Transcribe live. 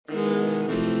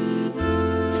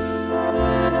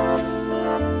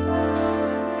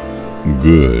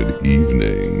Good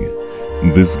evening.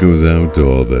 This goes out to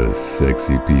all the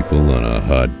sexy people on a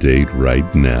hot date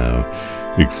right now,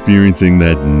 experiencing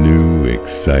that new,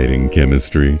 exciting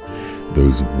chemistry,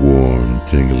 those warm,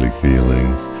 tingly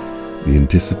feelings, the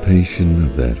anticipation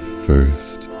of that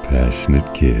first passionate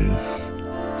kiss.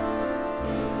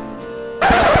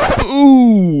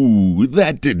 Ooh,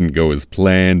 that didn't go as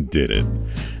planned, did it?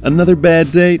 Another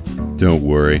bad date? Don't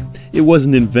worry, it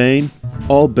wasn't in vain.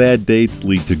 All bad dates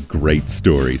lead to great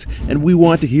stories, and we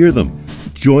want to hear them.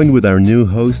 Join with our new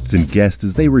hosts and guests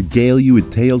as they regale you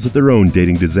with tales of their own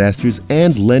dating disasters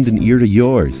and lend an ear to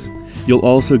yours. You'll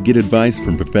also get advice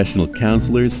from professional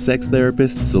counselors, sex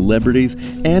therapists, celebrities,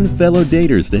 and fellow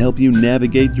daters to help you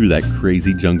navigate through that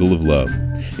crazy jungle of love.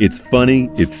 It's funny,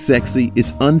 it's sexy,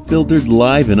 it's unfiltered,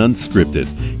 live, and unscripted.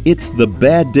 It's The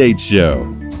Bad Date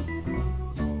Show.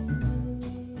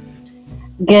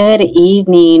 Good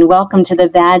evening. Welcome to the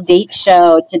Bad Date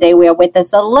Show. Today we have with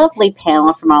us a lovely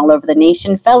panel from all over the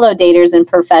nation, fellow daters and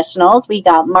professionals. We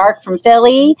got Mark from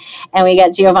Philly, and we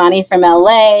got Giovanni from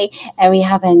LA, and we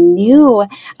have a new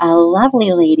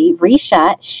lovely lady,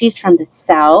 Risha. She's from the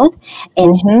South,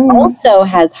 and she also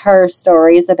has her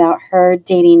stories about her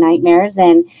dating nightmares,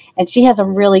 and she has a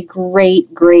really great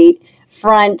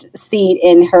front seat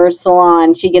in her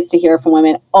salon. She gets to hear from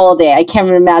women all day. I can't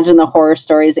even imagine the horror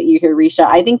stories that you hear, Risha.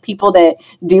 I think people that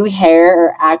do hair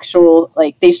are actual,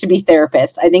 they should be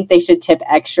therapists. I think they should tip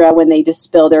extra when they just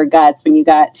spill their guts when you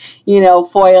got,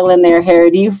 foil in their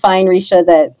hair. Do you find, Risha,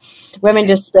 that women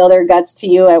just spill their guts to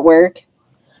you at work?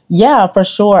 Yeah, for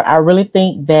sure. I really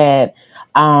think that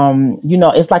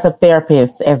it's like a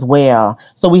therapist as well.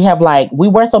 So we have we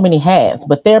wear so many hats,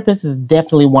 but therapist is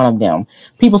definitely one of them.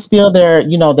 People spill their,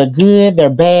 they're good, they're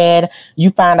bad.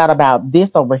 You find out about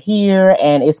this over here,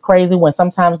 and it's crazy when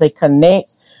sometimes they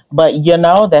connect, but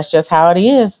that's just how it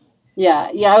is. Yeah.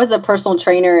 I was a personal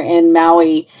trainer in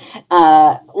Maui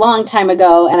long time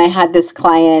ago, and I had this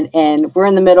client, and we're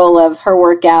in the middle of her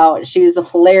workout. She was a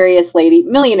hilarious lady,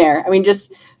 millionaire. I mean,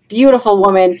 just beautiful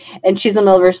woman, and she's in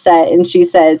the middle of her set, and she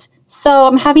says, "So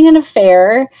I'm having an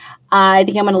affair. I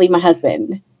think I'm going to leave my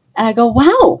husband." And I go,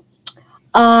 "Wow.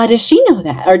 Does she know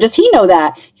that, or does he know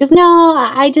that?" He goes, "No,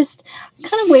 I just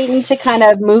kind of waiting to kind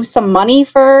of move some money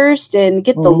first and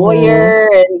get the lawyer,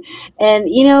 and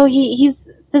he's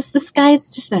this guy.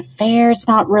 It's just an affair. It's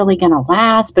not really going to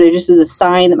last, but it just was a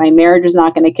sign that my marriage was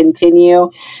not going to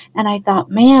continue." And I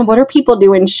thought, man, what are people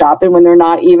doing shopping when they're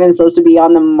not even supposed to be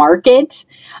on the market?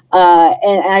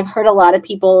 And I've heard a lot of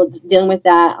people dealing with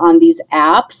that on these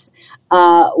apps,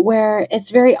 where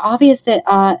it's very obvious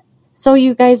that, so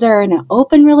you guys are in an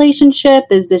open relationship.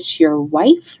 Is this your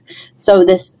wife? So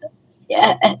this, you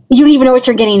don't even know what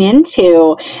you're getting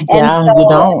into. And you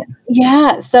don't.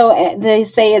 Yeah. So they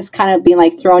say it's kind of being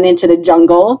like thrown into the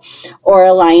jungle or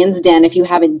a lion's den if you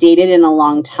haven't dated in a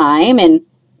long time. And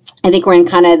I think we're in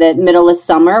kind of the middle of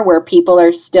summer where people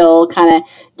are still kind of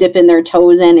dipping their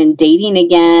toes in and dating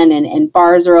again, and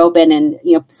bars are open, and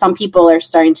some people are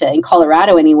starting to, in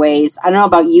Colorado anyways. I don't know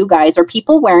about you guys. Are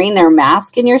people wearing their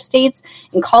mask in your states?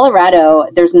 In Colorado,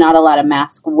 there's not a lot of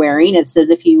mask wearing. It says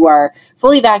if you are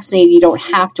fully vaccinated, you don't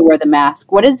have to wear the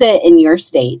mask. What is it in your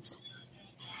states?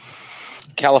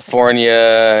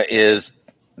 California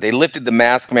they lifted the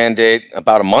mask mandate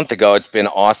about a month ago. It's been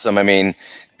awesome. I mean,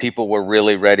 people were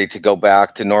really ready to go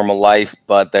back to normal life,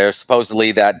 but there's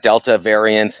supposedly that Delta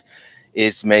variant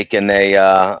is making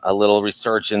a little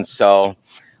resurgence. So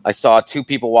I saw 2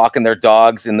 people walking their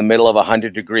dogs in the middle of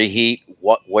 100-degree heat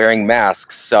wearing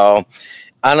masks. So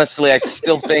honestly, I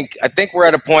think we're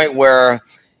at a point where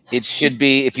it should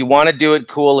be, if you want to do it,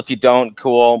 cool. If you don't,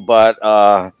 cool. But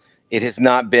it has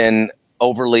not been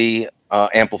overly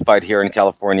amplified here in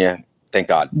California. Thank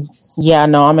God. Yeah,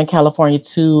 no, I'm in California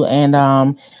too,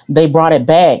 and they brought it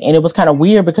back, and it was kind of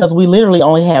weird because we literally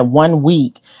only had 1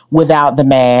 week without the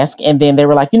mask, and then they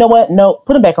were like, "You know what? No,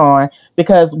 put it back on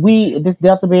because this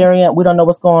Delta variant, we don't know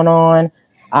what's going on."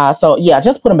 So yeah,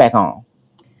 just put them back on.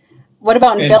 What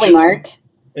about in Philly, Mark?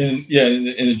 In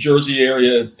the Jersey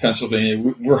area,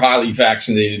 Pennsylvania, we're highly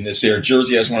vaccinated in this area.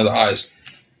 Jersey has one of the highest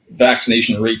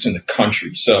vaccination rates in the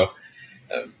country, so.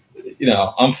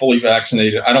 I'm fully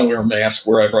vaccinated. I don't wear a mask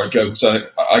wherever I go because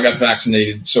I got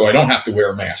vaccinated, so I don't have to wear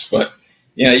a mask. But,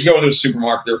 you go into a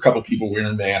supermarket, there are a couple of people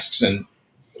wearing masks, and,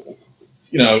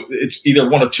 it's either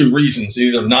one of 2 reasons.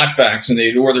 Either not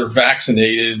vaccinated or they're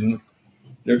vaccinated and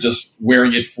they're just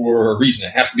wearing it for a reason.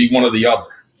 It has to be one or the other,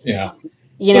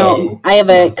 I have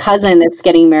a cousin that's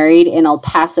getting married in El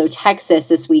Paso, Texas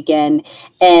this weekend,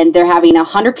 and they're having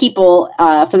 100 people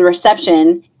for the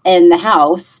reception in the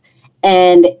house.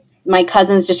 And my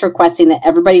cousin's just requesting that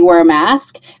everybody wear a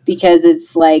mask because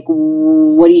it's like,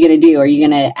 what are you going to do? Are you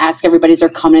going to ask everybody as they're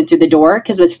coming in through the door?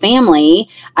 Because with family,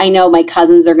 I know my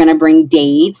cousins are going to bring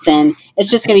dates and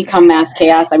it's just going to become mass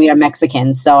chaos. I mean, I'm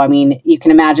Mexican. So, I mean, you can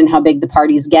imagine how big the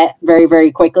parties get very,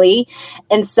 very quickly.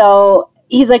 And so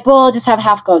he's like, well, I'll just have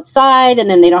half go outside and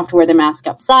then they don't have to wear their mask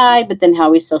outside. But then how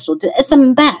we social? It's a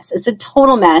mess. It's a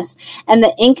total mess. And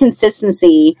the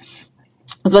inconsistency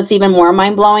is what's even more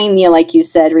mind blowing. You know, like you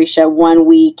said, Risha, 1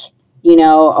 week, you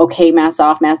know, okay, mask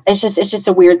off, mask. It's just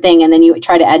a weird thing. And then you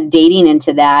try to add dating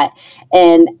into that.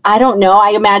 And I don't know.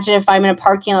 I imagine if I'm in a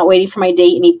parking lot waiting for my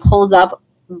date and he pulls up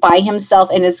by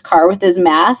himself in his car with his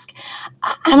mask,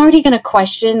 I'm already going to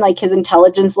question like his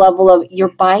intelligence level of you're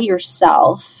by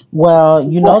yourself. Well,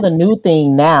 you know, the new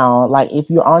thing now, like if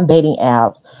you're on dating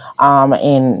apps,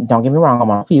 and don't get me wrong,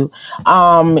 I'm on a few,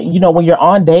 you know, when you're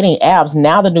on dating apps,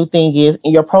 now the new thing is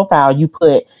in your profile, you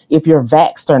put if you're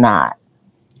vaxxed or not.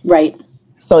 Right.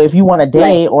 So if you want to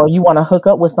date or you want to hook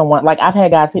up with someone, like I've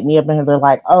had guys hit me up and they're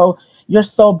like, oh, you're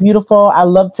so beautiful. I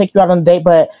love to take you out on a date,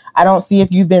 but I don't see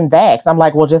if you've been vaxxed. I'm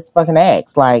like, well, just fucking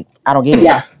ask. Like, I don't get it.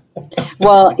 Yeah.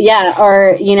 Well, yeah.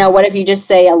 Or, you know, what if you just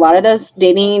say a lot of those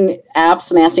dating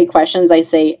apps, when they ask me questions, I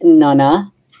say,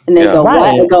 none. And they go, what?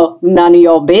 I go, none of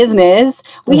your business.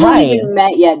 We haven't even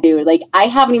met yet, dude. Like, I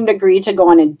haven't even agreed to go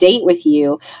on a date with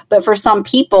you. But for some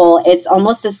people, it's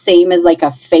almost the same as like a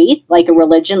faith, like a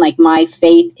religion. Like, my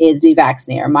faith is to be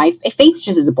vaccinated. Or my faith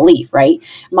just is a belief, right?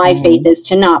 My faith is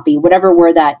to not be, whatever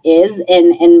word that is.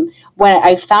 And what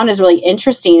I found is really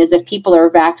interesting is if people are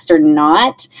vaxxed or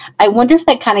not, I wonder if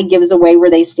that kind of gives away where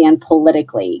they stand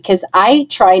politically. Because I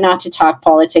try not to talk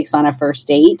politics on a first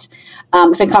date.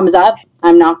 If it comes up,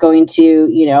 I'm not going to,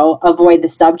 you know, avoid the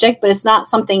subject, but it's not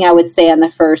something I would say on the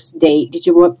first date. Did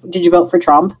you vote for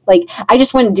Trump? Like, I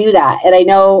just wouldn't do that. And I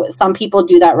know some people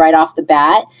do that right off the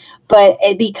bat, but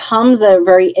it becomes a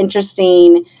very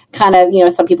interesting kind of, you know,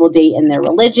 some people date in their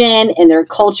religion, in their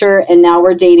culture, and now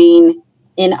we're dating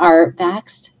in our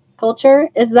vaxxed culture.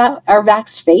 Is that our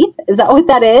vaxxed faith? Is that what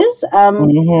that is?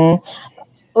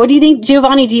 What do you think,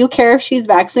 Giovanni? Do you care if she's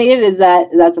vaccinated?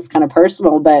 That's kind of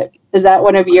personal, but is that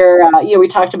one of your, you know, we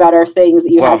talked about our things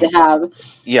that you had to have.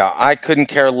 Yeah, I couldn't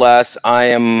care less.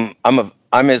 I'm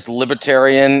as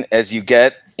libertarian as you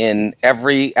get in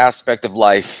every aspect of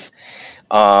life.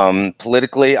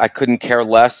 Politically, I couldn't care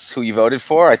less who you voted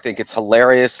for. I think it's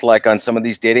hilarious. Like on some of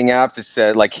these dating apps, it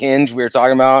said like Hinge, we were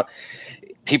talking about.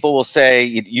 People will say,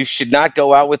 you should not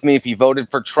go out with me if you voted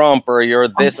for Trump or you're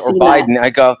this or Biden. I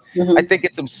go, I think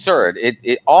it's absurd.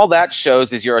 It all that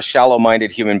shows is you're a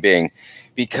shallow-minded human being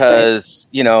because,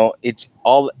 you know,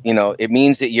 it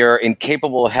means that you're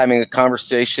incapable of having a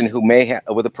conversation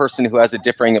with a person who has a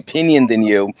differing opinion than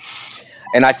you.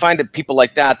 And I find that people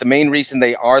like that, the main reason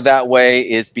they are that way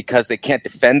is because they can't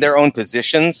defend their own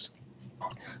positions.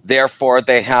 Therefore,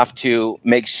 they have to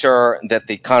make sure that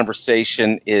the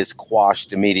conversation is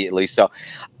quashed immediately. So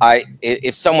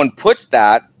if someone puts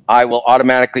that, I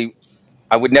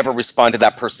would never respond to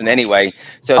that person anyway.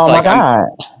 So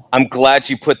it's I'm glad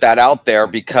you put that out there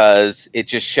because it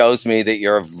just shows me that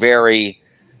you're a very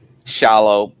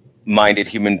shallow-minded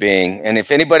human being. And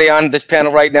if anybody on this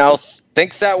panel right now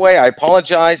thinks that way, I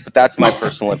apologize, but that's my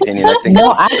personal opinion. I think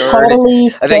it's absurd.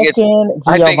 I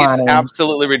think it's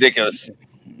absolutely ridiculous.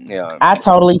 Yeah, I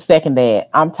totally second that.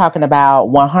 I'm talking about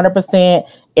 100%.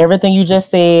 Everything you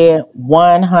just said,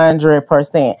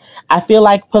 100%. I feel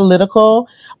like political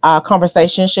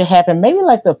conversation should happen maybe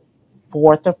like the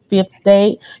 4th or 5th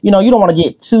date. You know, you don't want to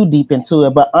get too deep into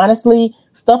it, but honestly,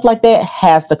 stuff like that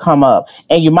has to come up,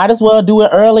 and you might as well do it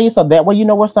early so that way you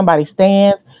know where somebody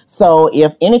stands. So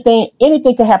if anything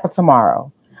could happen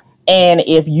tomorrow. And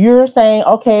if you're saying,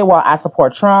 okay, well, I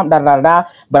support Trump,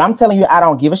 but I'm telling you, I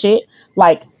don't give a shit.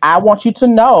 Like, I want you to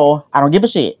know I don't give a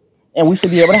shit. And we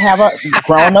should be able to have a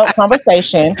grown-up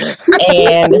conversation.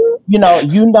 And, you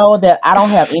know that I don't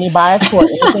have any bias toward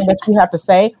anything that you have to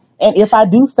say. And if I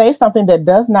do say something that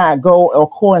does not go or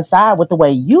coincide with the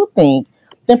way you think,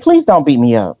 then please don't beat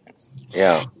me up.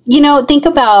 Yeah. You know, think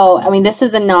about, I mean, this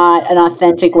is not an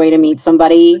authentic way to meet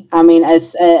somebody. I mean,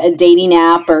 as a dating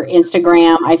app or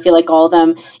Instagram, I feel like all of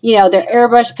them, you know, they're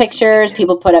airbrush pictures.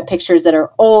 People put up pictures that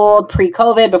are old,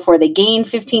 pre-COVID, before they gained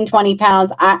 15, 20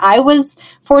 pounds. I was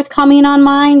forthcoming on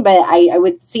mine, but I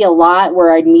would see a lot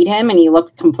where I'd meet him and he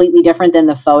looked completely different than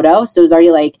the photo. So it was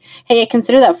already like, hey, I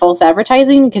consider that false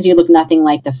advertising because you look nothing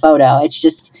like the photo. It's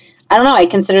just, I don't know. I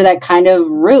consider that kind of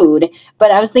rude,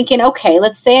 but I was thinking, okay,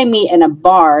 let's say I meet in a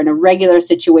bar in a regular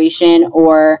situation,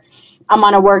 or I'm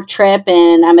on a work trip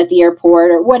and I'm at the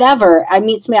airport or whatever. I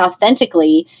meet somebody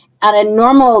authentically. on a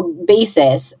normal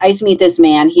basis, I meet this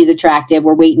man. He's attractive.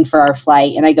 We're waiting for our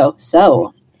flight. And I go,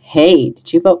 so, hey,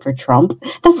 did you vote for Trump?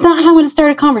 That's not how I'm going to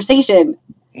start a conversation.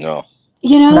 No.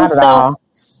 You know, Not at all.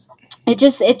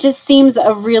 it just seems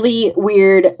a really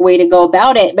weird way to go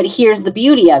about it. But here's the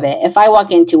beauty of it. If I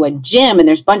walk into a gym and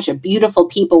there's a bunch of beautiful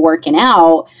people working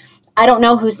out, I don't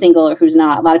know who's single or who's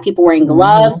not. A lot of people wearing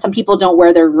gloves. Some people don't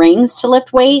wear their rings to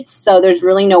lift weights. So there's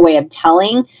really no way of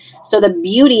telling. So the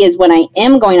beauty is when I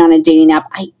am going on a dating app,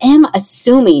 I am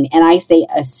assuming, and I say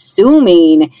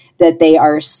assuming, that they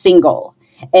are single.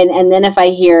 And then if I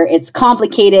hear it's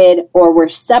complicated or we're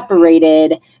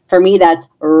separated, for me, that's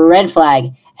red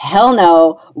flag. Hell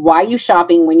no. Why are you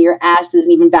shopping when your ass isn't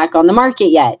even back on the market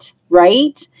yet?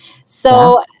 Right?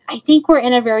 So I think we're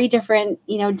in a very different,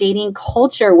 dating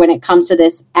culture when it comes to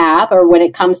this app, or when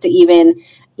it comes to even,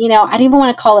 I don't even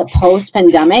want to call it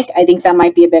post-pandemic. I think that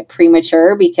might be a bit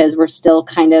premature because we're still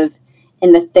kind of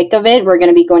in the thick of it. We're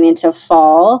going to be going into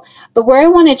fall. But where I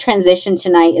want to transition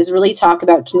tonight is really talk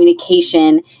about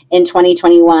communication in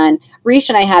 2021. Risha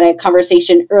and I had a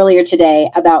conversation earlier today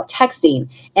about texting,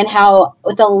 and how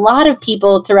with a lot of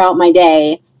people throughout my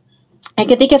day, I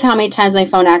can think of how many times my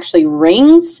phone actually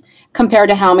rings compared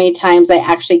to how many times I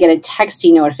actually get a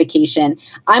texting notification.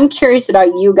 I'm curious about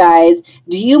you guys.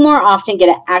 Do you more often get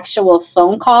an actual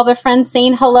phone call of a friend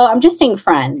saying hello? I'm just saying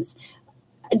friends.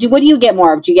 What do you get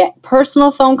more of? Do you get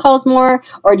personal phone calls more,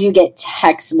 or do you get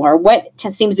texts more? What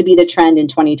seems to be the trend in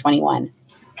 2021?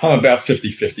 I'm about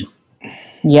 50-50.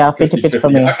 Yeah, 50-50 for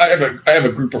me. I have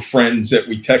a group of friends that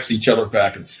we text each other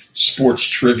back in sports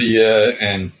trivia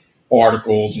and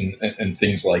articles and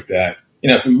things like that.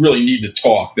 If we really need to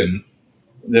talk, then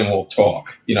we'll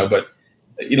talk. But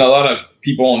a lot of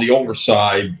people on the older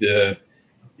side,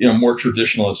 more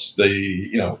traditionalists,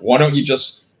 they, why don't you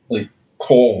just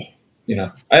call?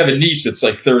 I have a niece that's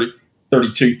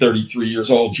 32, 33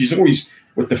 years old. She's always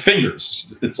with the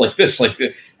fingers. It's like this,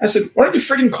 I said, why don't you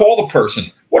freaking call the person?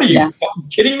 What are you fucking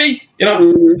kidding me?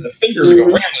 The fingers go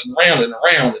round and round and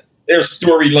around. There's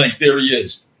Story Link. There he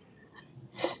is.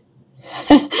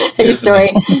 Hey,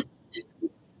 Story.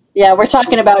 Yeah, we're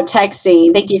talking about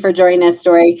texting. Thank you for joining us,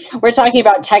 Story. We're talking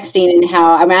about texting and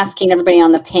how I'm asking everybody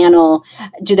on the panel,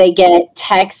 do they get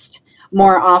text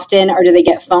more often or do they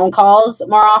get phone calls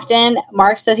more often?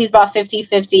 Mark says he's about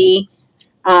 50-50.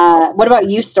 What about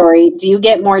you, Story? Do you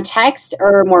get more text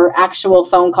or more actual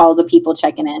phone calls of people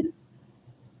checking in?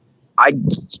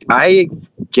 I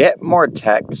get more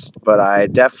text, but I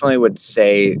definitely would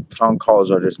say phone calls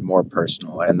are just more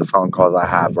personal, and the phone calls I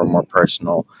have are more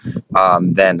personal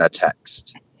than a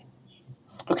text.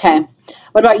 Okay.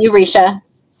 What about you, Risha?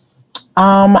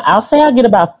 I'll say I get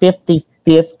about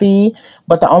 50-50,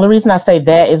 but the only reason I say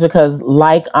that is because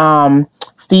like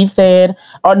Steve said,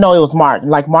 or no, it was Mark.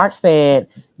 Like Mark said,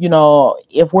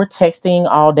 if we're texting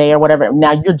all day or whatever,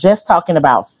 now you're just talking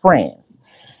about friends.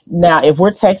 Now, if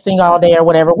we're texting all day or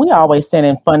whatever, we always send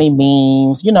in funny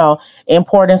memes,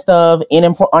 important stuff,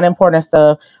 unimportant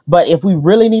stuff. But if we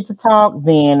really need to talk,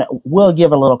 then we'll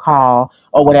give a little call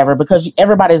or whatever, because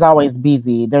everybody's always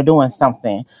busy. They're doing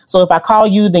something. So if I call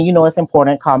you, then it's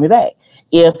important. Call me back.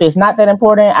 If it's not that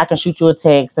important, I can shoot you a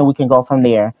text and we can go from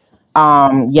there.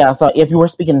 So if you were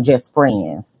speaking to just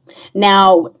friends.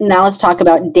 Now let's talk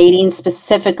about dating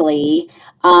specifically.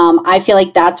 I feel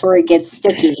like that's where it gets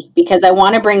sticky because I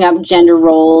want to bring up gender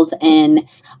roles, and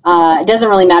it doesn't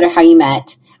really matter how you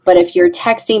met, but if you're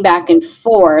texting back and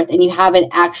forth and you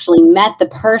haven't actually met the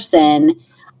person,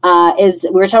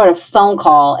 we're talking about a phone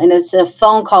call, and is a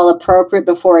phone call appropriate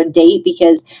before a date?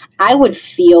 Because I would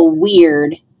feel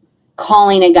weird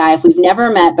calling a guy if we've never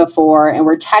met before and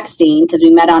we're texting because we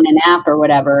met on an app or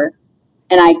whatever,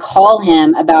 and I call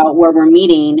him about where we're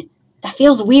meeting. That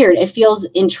feels weird. It feels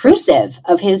intrusive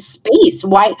of his space.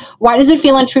 Why does it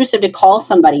feel intrusive to call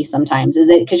somebody sometimes? Is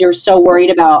it because you're so worried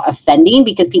about offending,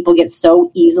 because people get so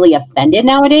easily offended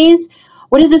nowadays?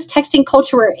 What is this texting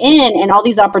culture we're in, and all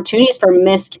these opportunities for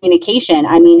miscommunication?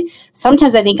 I mean,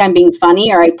 sometimes I think I'm being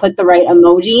funny, or I put the right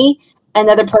emoji and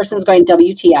the other person's going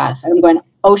WTF. And I'm going,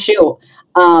 oh shoot.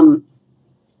 I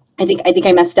think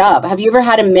I messed up. Have you ever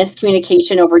had a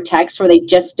miscommunication over text where they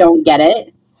just don't get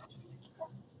it?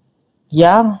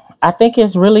 Yeah, I think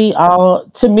it's really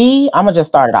to me, I'm going to just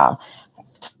start it off.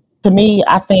 To me,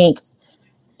 I think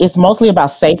it's mostly about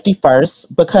safety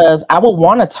first, because I would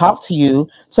want to talk to you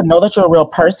to know that you're a real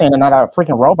person and not a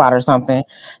freaking robot or something.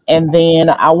 And then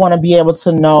I want to be able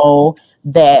to know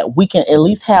that we can at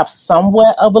least have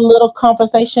somewhat of a little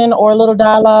conversation or a little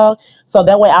dialogue. So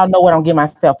that way I'll know what I'm getting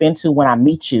myself into when I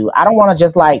meet you. I don't want to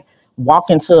just walk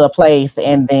into a place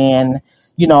and then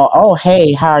oh,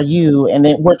 hey, how are you? And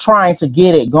then we're trying to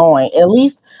get it going. At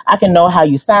least I can know how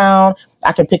you sound.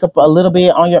 I can pick up a little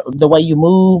bit on the way you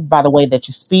move, by the way that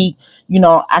you speak.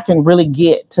 I can really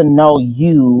get to know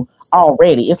you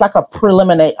already. It's like a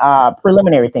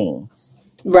preliminary thing.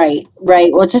 Right.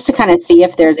 Well, just to kind of see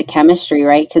if there's a chemistry,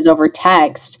 right? Because over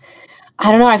text, I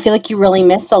don't know, I feel like you really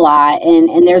miss a lot,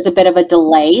 and there's a bit of a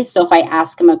delay. So if I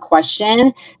ask him a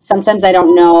question, sometimes I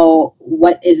don't know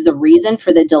what is the reason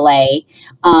for the delay,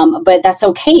 but that's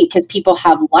okay because people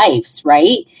have lives,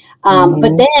 right? But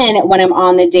then when I'm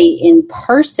on the date in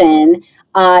person,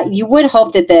 you would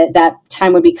hope that that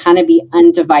time would be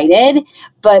undivided,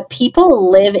 but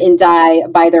people live and die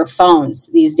by their phones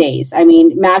these days. I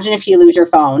mean, imagine if you lose your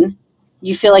phone,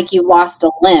 you feel like you've lost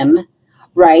a limb,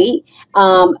 right?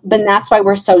 But that's why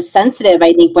we're so sensitive,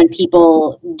 I think, when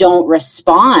people don't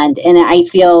respond. And I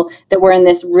feel that we're in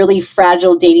this really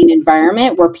fragile dating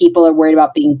environment where people are worried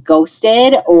about being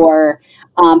ghosted or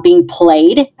being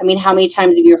played. I mean, how many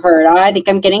times have you heard, oh, I think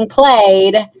I'm getting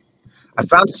played?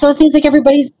 So it seems like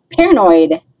everybody's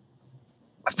paranoid.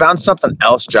 I found something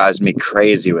else drives me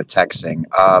crazy with texting.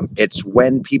 It's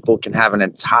when people can have an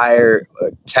entire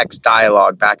text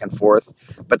dialogue back and forth,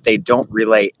 but they don't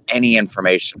relay any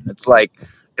information. It's like,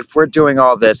 if we're doing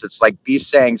all this, it's like, be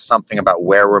saying something about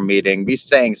where we're meeting, be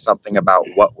saying something about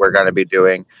what we're going to be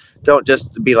doing. Don't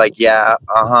just be like, yeah,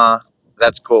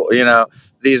 that's cool.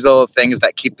 These little things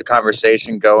that keep the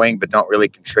conversation going, but don't really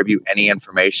contribute any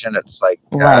information. It's like,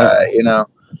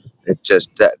 that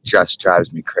just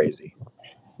drives me crazy.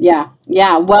 Yeah.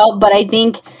 Well, but I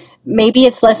think maybe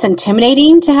it's less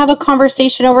intimidating to have a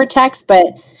conversation over text, but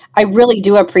I really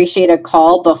do appreciate a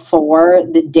call before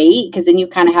the date, because then you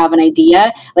kind of have an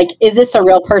idea, like, is this a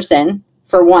real person,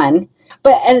 for one?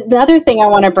 But another thing I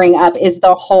want to bring up is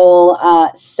the whole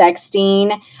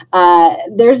sexting.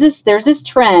 There's this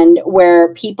trend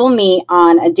where people meet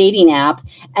on a dating app,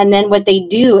 and then what they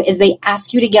do is they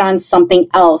ask you to get on something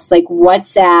else, like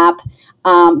WhatsApp.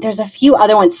 There's a few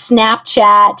other ones.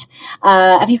 Snapchat.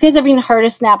 Have you guys ever even heard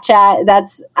of Snapchat?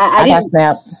 I got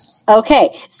Snap.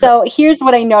 Okay, so here's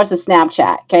what I noticed with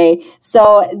Snapchat. Okay,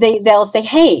 so they'll say,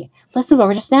 "Hey, let's move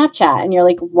over to Snapchat," and you're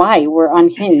like, "Why? We're on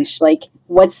Hinge. Like,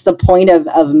 what's the point of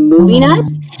moving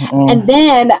us?" And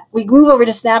then we move over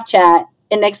to Snapchat,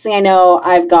 and next thing I know,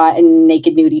 I've got a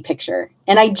naked nudie picture,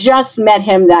 and I just met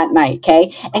him that night.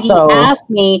 Okay, and he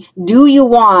asked me, "Do you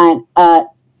want a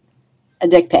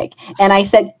dick pic?" And I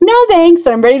said, "No, thanks."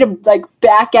 So I'm ready to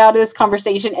back out of this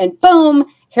conversation, and boom,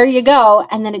 here you go,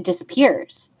 and then it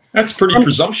disappears. That's pretty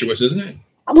presumptuous, isn't it?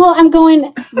 Well, I'm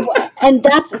going, and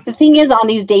that's the thing is, on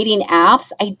these dating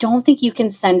apps, I don't think you can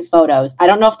send photos. I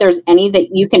don't know if there's any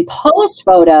that you can post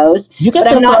photos. You can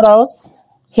send photos.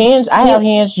 Hinge, I have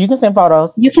Hinge. You can send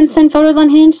photos. You can send photos on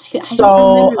Hinge.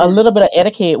 So a little bit of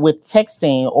etiquette with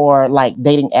texting or like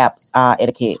dating app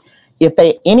etiquette.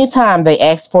 Anytime they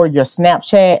ask for your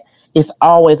Snapchat, it's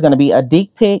always going to be a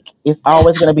dick pic. It's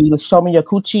always going to be, show me your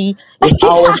coochie. It's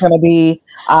always going to be,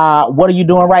 what are you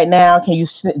doing right now? Can you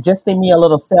just send me a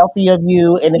little selfie of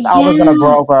you? And it's always going to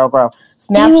grow.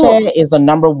 Snapchat is the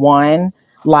number one.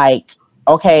 Like,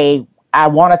 okay, I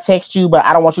want to text you, but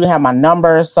I don't want you to have my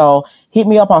number. So hit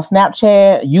me up on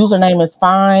Snapchat. Username is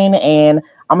fine. And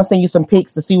I'm going to send you some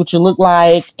pics to see what you look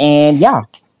like. And yeah.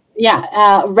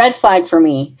 Yeah, red flag for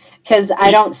me, because I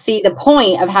don't see the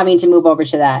point of having to move over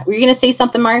to that. Were you going to say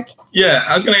something, Mark? Yeah,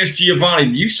 I was going to ask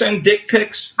Giovanni, do you send dick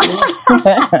pics? I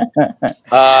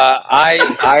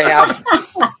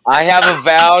have a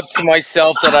vow to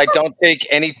myself that I don't take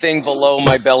anything below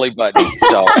my belly button.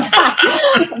 So.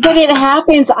 But it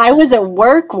happens. I was at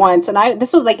work once, and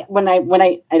this was like when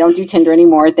I don't do Tinder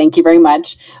anymore. Thank you very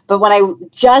much. But when I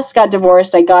just got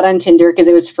divorced, I got on Tinder because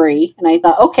it was free, and I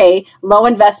thought, okay, low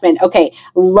investment. Okay,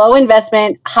 low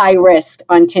investment, high risk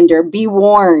on Tinder. Be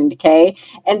warned, okay?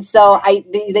 And so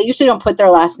they usually don't put their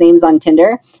last names on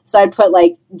Tinder, so I'd put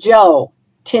like Joe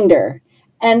Tinder.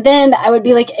 And then I would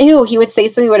be like, ew, he would say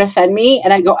something that would offend me.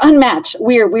 And I'd go, unmatch,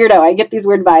 weirdo. I get these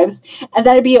weird vibes. And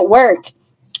then I'd be at work.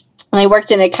 And I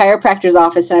worked in a chiropractor's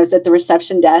office, and I was at the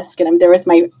reception desk, and I'm there with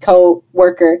my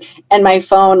co-worker, and my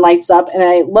phone lights up, and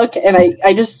I look, and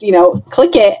I just,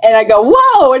 click it, and I go,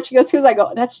 whoa. And she goes, who's? I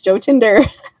go, that's Joe Tinder.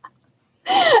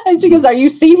 And she goes, are you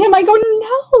seeing him? I go,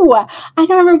 no, I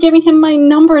don't remember giving him my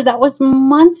number. That was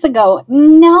months ago.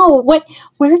 No,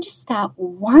 where does that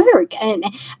work? And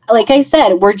like I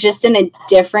said, we're just in a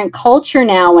different culture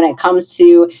now when it comes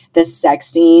to the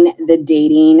sexting, the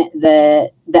dating, the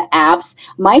apps.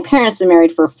 My parents were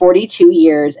married for 42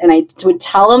 years, and I would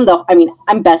tell them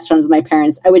I'm best friends with my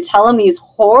parents. I would tell them these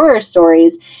horror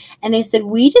stories, And they said,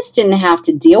 we just didn't have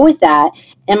to deal with that.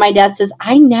 And my dad says,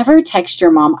 I never text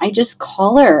your mom. I just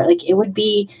call her. Like, it would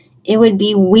be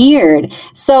weird.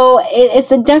 So it's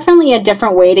definitely a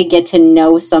different way to get to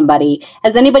know somebody.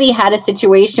 Has anybody had a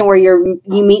situation where you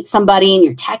meet somebody and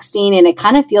you're texting and it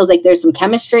kind of feels like there's some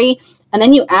chemistry, and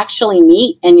then you actually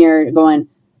meet and you're going,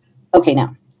 okay,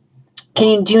 now,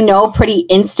 do you know pretty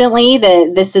instantly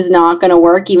that this is not going to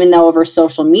work, even though over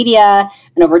social media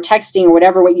and over texting or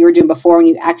whatever, what you were doing before, when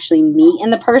you actually meet in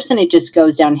the person, it just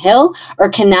goes downhill? Or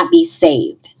can that be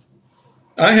saved?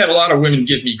 I had a lot of women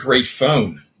give me great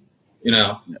phone,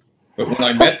 but when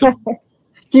I met them.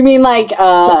 You mean like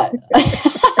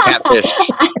Catfish.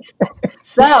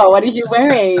 So what are you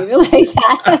wearing? Like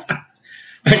that?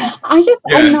 I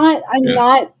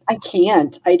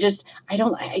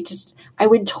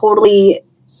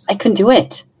couldn't do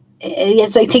it.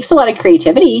 It takes a lot of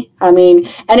creativity. I mean,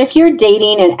 and if you're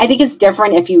dating, and I think it's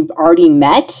different if you've already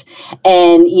met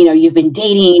and, you've been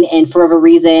dating and for whatever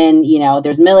reason,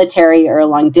 there's military or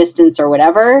long distance or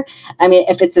whatever. I mean,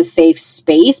 if it's a safe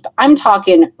space, but I'm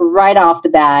talking right off the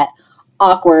bat,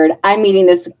 awkward. I'm meeting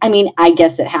this. I mean, I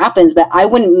guess it happens, but I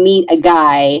wouldn't meet a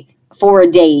guy for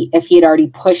a date if he had already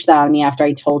pushed that on me after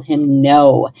I told him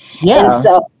no. Yeah. And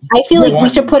so I feel like we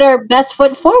should put our best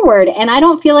foot forward. And I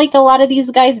don't feel like a lot of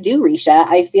these guys do, Risha.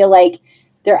 I feel like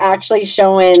they're actually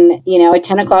showing, at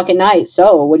 10 o'clock at night.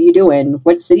 So what are you doing?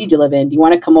 What city do you live in? Do you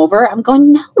want to come over? I'm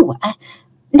going,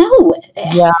 no.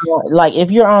 Yeah. Like if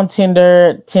you're on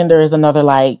Tinder is another,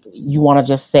 like, you want to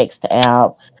just sext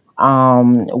out.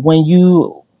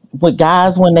 With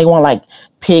guys, when they want like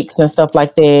pics and stuff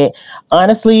like that,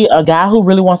 honestly, a guy who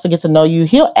really wants to get to know you,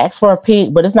 he'll ask for a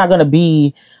pic, but it's not going to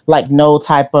be like no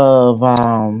type of,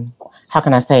 how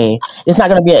can I say, it's not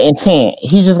going to be an intent.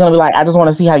 He's just going to be like, I just want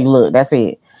to see how you look. That's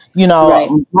it. Right.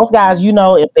 Most guys,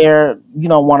 if they're,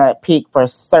 want to pick for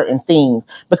certain things,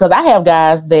 because I have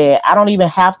guys that I don't even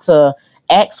have to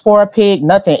ask for a pic,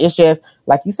 nothing. It's just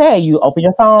like you said, you open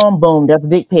your phone, boom, there's a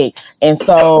dick pic. And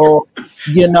so,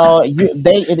 they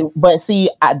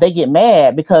get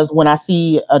mad because when I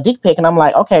see a dick pic and I'm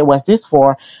like, okay, what's this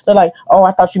for? They're like, oh,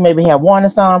 I thought you maybe had wanted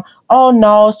some. Oh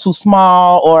no, it's too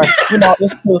small, or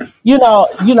it's too,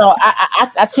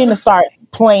 I tend to start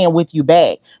playing with you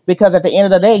back, because at the end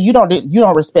of the day, you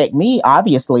don't respect me,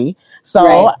 obviously.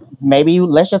 So maybe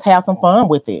let's just have some fun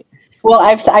with it. Well,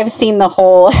 I've seen the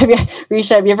whole,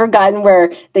 Risha, have you ever gotten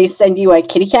where they send you a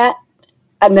kitty cat?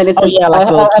 And then it's like a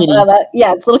little kitty.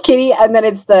 It's little kitty, and then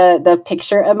it's the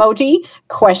picture emoji,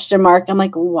 question mark. I'm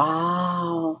like,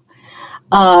 wow.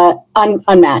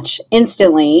 Unmatch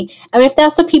instantly. I mean, if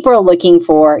that's what people are looking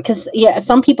for, because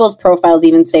some people's profiles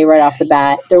even say right off the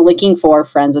bat they're looking for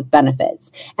friends with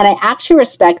benefits, and I actually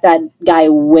respect that guy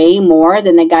way more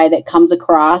than the guy that comes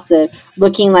across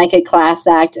looking like a class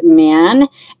act man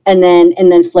and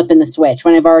then flipping the switch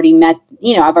when I've already met.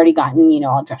 I've already gotten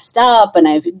all dressed up and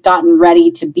I've gotten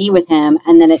ready to be with him,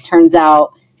 and then it turns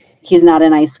out he's not a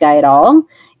nice guy at all.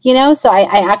 So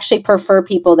I actually prefer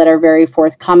people that are very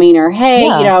forthcoming, or, hey,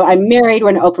 I'm married,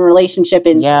 we're in an open relationship,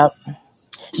 and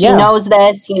she knows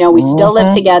this, we still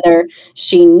live together.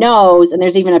 She knows, and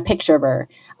there's even a picture of her.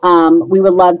 We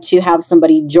would love to have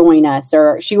somebody join us,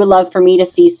 or she would love for me to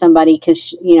see somebody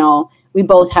because, we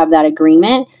both have that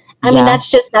agreement. I mean,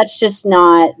 that's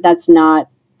not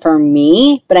for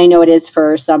me, but I know it is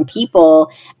for some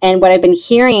people. And what I've been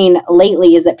hearing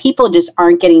lately is that people just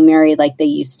aren't getting married like they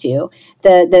used to.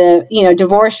 The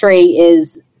divorce rate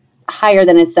is higher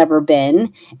than it's ever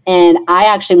been. And I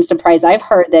actually am surprised. I've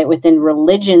heard that within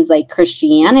religions like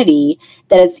Christianity,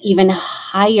 that it's even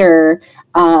higher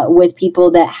with people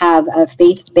that have a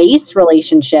faith-based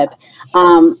relationship.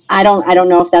 I don't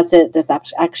know if that's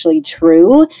actually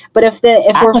true, but if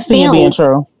we're feeling being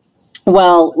true.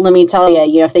 Well, let me tell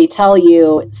you, if they tell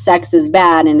you sex is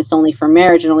bad and it's only for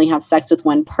marriage and only have sex with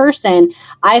one person,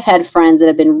 I've had friends that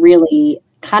have been really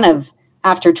kind of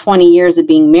after 20 years of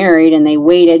being married, and they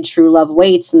waited, true love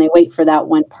waits, and they wait for that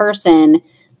one person.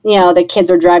 The kids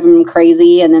are driving them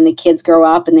crazy, and then the kids grow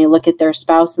up and they look at their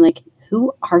spouse and like,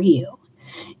 who are you?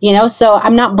 So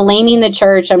I'm not blaming the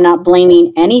church. I'm not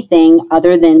blaming anything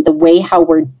other than the way how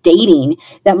we're dating.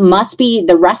 That must be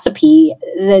the recipe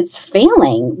that's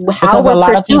failing. How because a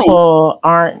lot of people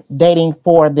aren't dating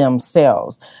for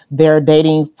themselves. They're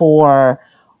dating for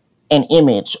an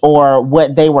image or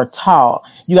what they were taught.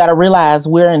 You got to realize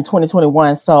we're in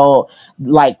 2021. So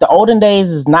like the olden days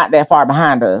is not that far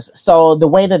behind us. So the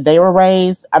way that they were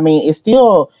raised, I mean, it's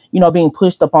still, being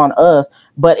pushed upon us,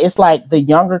 but it's like the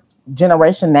younger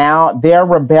generation now, they're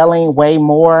rebelling way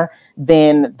more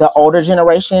than the older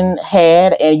generation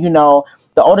had. And,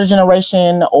 the older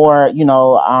generation, or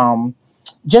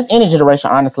just any generation,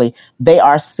 honestly, they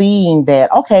are seeing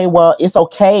that, okay, well, it's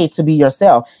okay to be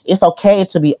yourself. It's okay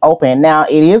to be open. Now,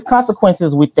 it is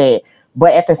consequences with that,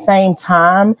 but at the same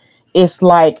time, it's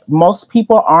like most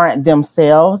people aren't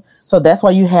themselves. So that's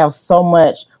why you have so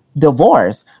much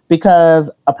divorce,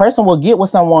 because a person will get with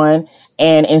someone,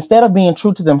 and instead of being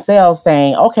true to themselves,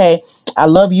 saying, okay, I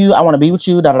love you, I want to be with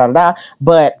you, da da da da,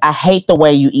 but I hate the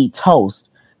way you eat toast.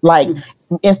 Like,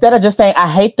 instead of just saying, I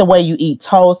hate the way you eat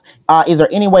toast, is there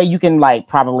any way you can like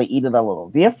probably eat it a little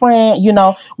different?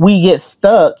 We get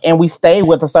stuck and we stay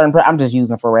with a certain person. I'm just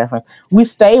using for reference. We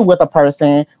stay with a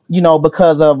person,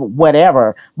 because of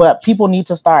whatever. But people need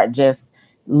to start just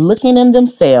looking in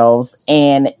themselves,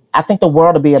 and I think the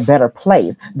world will be a better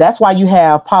place. That's why you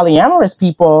have polyamorous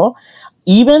people,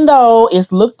 even though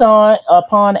it's looked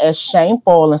upon as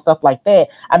shameful and stuff like that.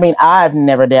 I mean, I've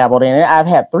never dabbled in it. I've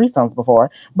had threesomes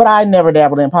before, but I never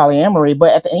dabbled in polyamory.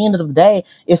 But at the end of the day,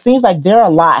 it seems like they're a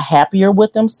lot happier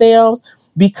with themselves,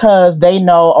 because they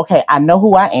know, okay, I know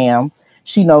who I am.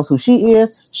 She knows who she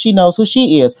is. She knows who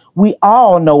she is. We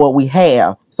all know what we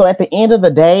have. So at the end of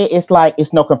the day, it's like,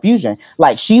 it's no confusion.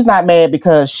 Like, she's not mad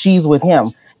because she's with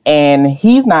him, and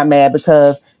he's not mad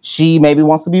because she maybe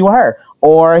wants to be with her,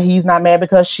 or he's not mad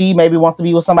because she maybe wants to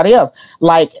be with somebody else.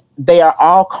 Like, they are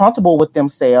all comfortable with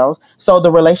themselves, so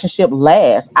the relationship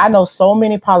lasts. I know so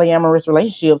many polyamorous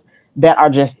relationships that are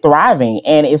just thriving,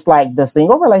 and it's like the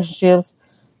single relationships,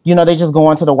 they just go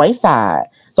onto the wayside.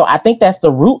 So I think that's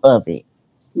the root of it.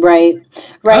 Right.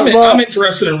 I'm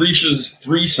interested in Risha's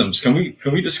threesomes.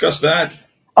 Can we discuss that?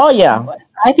 Oh yeah.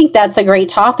 I think that's a great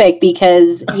topic,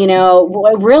 because,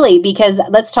 really, because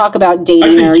let's talk about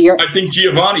dating. I think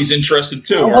Giovanni's interested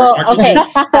too. Well, okay.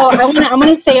 So I'm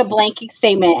going to say a blanket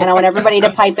statement, and I want everybody to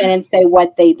pipe in and say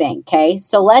what they think. Okay.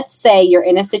 So let's say you're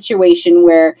in a situation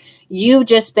where you've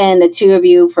just been the two of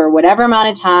you for whatever amount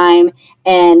of time,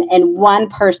 and one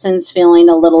person's feeling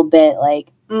a little bit like,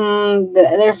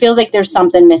 there feels like there's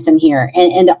something missing here.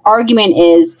 And the argument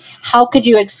is, how could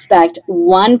you expect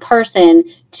one person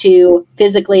to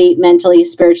physically, mentally,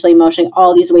 spiritually, emotionally,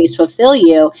 all these ways fulfill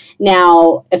you?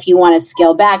 Now, if you want to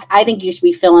scale back, I think you should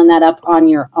be filling that up on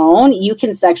your own. You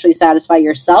can sexually satisfy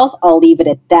yourself. I'll leave it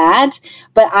at that.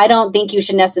 But I don't think you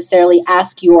should necessarily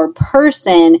ask your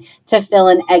person to fill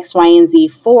in X, Y, and Z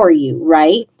for you,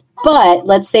 right? But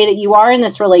let's say that you are in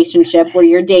this relationship where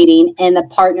you're dating, and the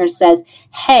partner says,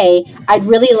 hey, I'd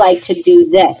really like to do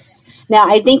this. Now,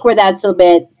 I think where that's a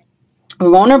bit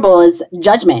vulnerable is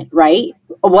judgment, right?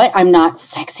 What? I'm not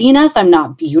sexy enough. I'm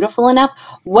not beautiful enough.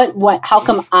 What, how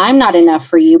come I'm not enough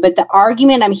for you? But the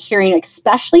argument I'm hearing,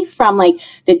 especially from like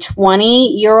the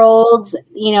 20-year-olds,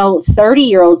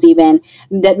 30-year-olds even,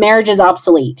 that marriage is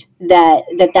obsolete,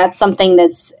 that's something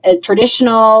that's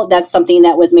traditional. That's something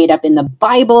that was made up in the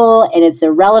Bible, and it's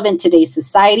irrelevant to today's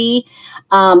society.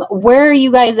 Where are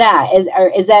you guys at?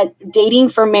 Is that dating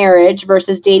for marriage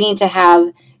versus dating to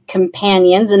have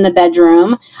companions in the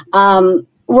bedroom?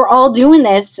 We're all doing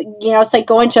this, it's like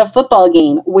going to a football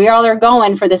game. We all are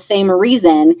going for the same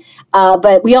reason,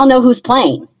 but we all know who's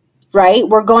playing, right?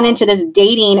 We're going into this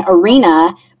dating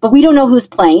arena, but we don't know who's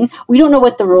playing. We don't know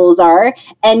what the rules are.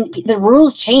 And the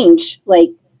rules change, like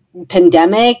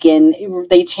pandemic, and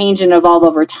they change and evolve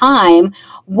over time.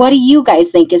 What do you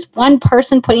guys think? Is one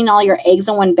person putting all your eggs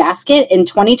in one basket in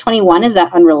 2021? Is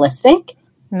that unrealistic?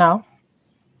 No.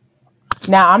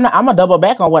 Now, I'm going to double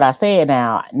back on what I said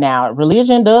now. Now,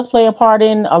 religion does play a part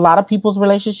in a lot of people's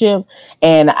relationships.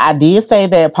 And I did say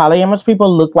that polyamorous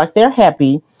people look like they're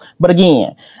happy. But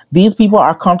again, these people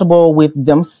are comfortable with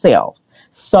themselves.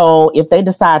 So if they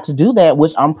decide to do that,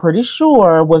 which I'm pretty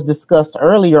sure was discussed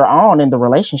earlier on in the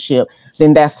relationship,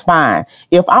 then that's fine.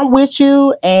 If I'm with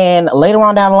you and later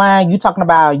on down the line, you talking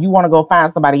about you want to go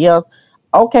find somebody else.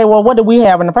 Okay, well, what did we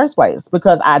have in the first place?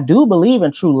 Because I do believe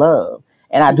in true love.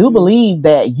 And I do believe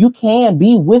that you can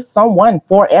be with someone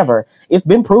forever. It's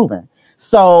been proven.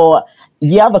 So,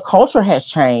 yeah, the culture has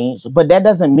changed, but that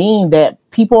doesn't mean that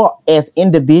people as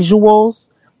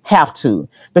individuals have to.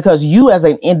 Because you as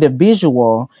an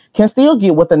individual can still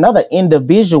get with another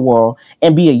individual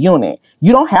and be a unit.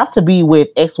 You don't have to be with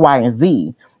X, Y, and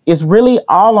Z. It's really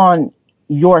all on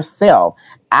yourself.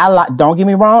 Don't get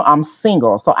me wrong, I'm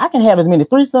single, so I can have as many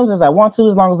threesomes as I want to,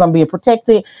 as long as I'm being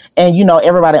protected and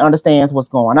everybody understands what's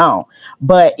going on.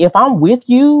 But if I'm with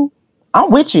you, I'm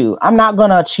with you. I'm not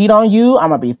gonna cheat on you.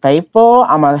 I'm gonna be faithful.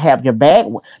 I'm gonna have your back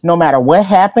no matter what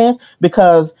happens,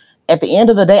 because at the end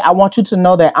of the day, I want you to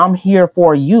know that I'm here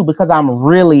for you, because I'm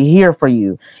really here for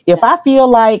you. If I feel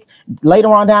like later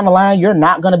on down the line you're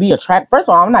not gonna be attracted, first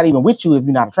of all, I'm not even with you if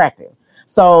you're not attractive.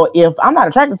 So if I'm not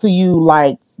attracted to you,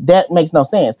 like that makes no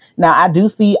sense. Now I do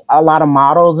see a lot of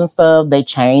models and stuff. They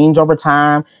change over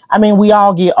time. I mean, we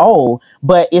all get old,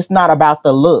 but it's not about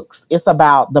the looks. It's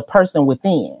about the person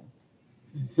within.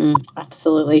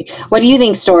 Absolutely. What do you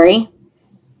think, Story?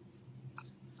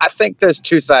 I think there's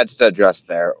two sides to address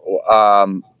there.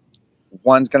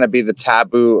 One's going to be the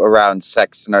taboo around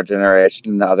sex in our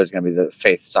generation, and the other's going to be the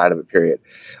faith side of it, period.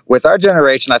 With our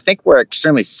generation, I think we're an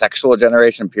extremely sexual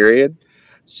generation, period.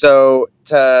 So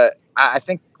I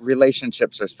think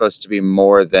relationships are supposed to be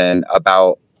more than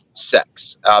about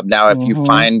sex. Now, if you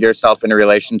find yourself in a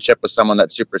relationship with someone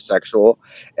that's super sexual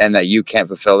and that you can't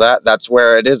fulfill that, that's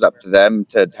where it is up to them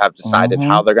to have decided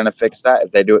how they're going to fix that,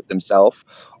 if they do it themselves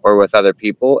or with other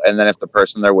people. And then if the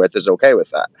person they're with is okay with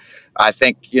that. I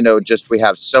think, just we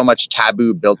have so much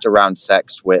taboo built around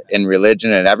sex in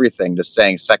religion and everything, just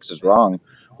saying sex is wrong.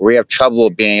 We have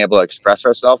trouble being able to express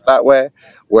ourselves that way,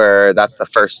 where that's the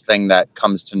first thing that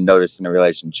comes to notice in a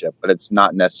relationship. But it's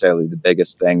not necessarily the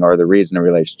biggest thing or the reason a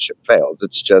relationship fails.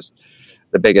 It's just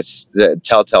the biggest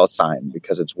telltale sign,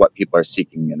 because it's what people are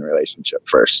seeking in a relationship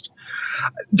first.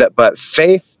 But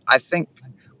faith, I think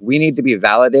we need to be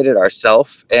validated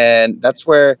ourselves. And that's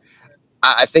where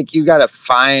I think you got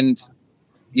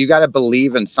to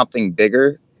believe in something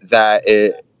bigger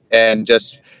and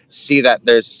just see that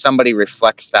there's somebody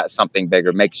reflects that something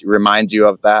bigger, reminds you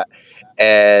of that.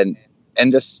 And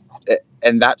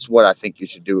that's what I think you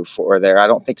should do for there. I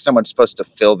don't think someone's supposed to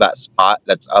fill that spot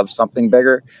that's of something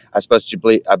bigger. I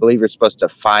believe you're supposed to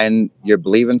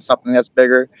believe in something that's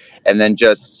bigger, and then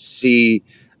just see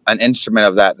an instrument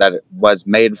of that it was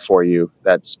made for you.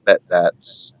 That's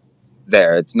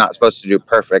there. It's not supposed to do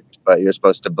perfect, but you're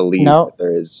supposed to believe that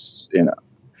there is,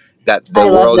 that the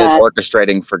world is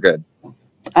orchestrating for good.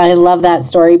 I love that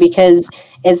story, because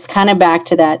it's kind of back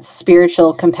to that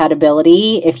spiritual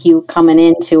compatibility. If you coming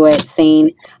into it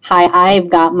saying, hi, I've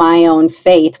got my own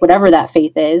faith, whatever that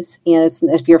faith is,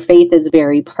 if your faith is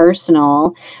very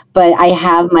personal, but I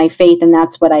have my faith and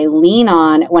that's what I lean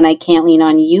on when I can't lean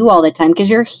on you all the time, because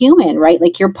you're human, right?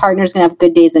 Like your partner's going to have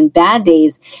good days and bad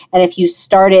days. And if you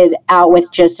started out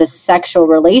with just a sexual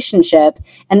relationship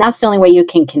and that's the only way you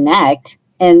can connect,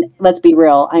 and let's be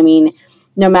real, I mean,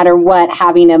 no matter what,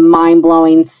 having a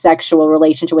mind-blowing sexual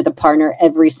relationship with a partner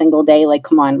every single day, like,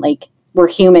 come on, like, we're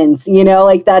humans,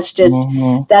 like that's just,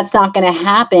 that's not going to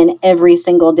happen every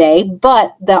single day.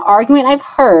 But the argument I've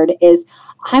heard is,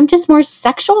 I'm just more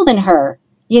sexual than her.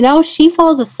 She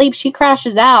falls asleep, she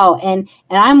crashes out, and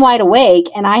I'm wide awake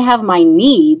and I have my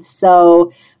needs.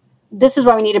 So this is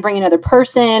why we need to bring another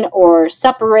person or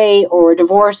separate or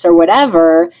divorce or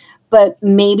whatever. But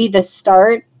maybe the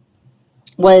start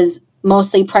was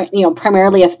mostly,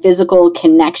 primarily a physical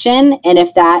connection. And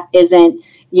if that isn't,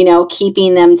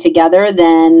 keeping them together,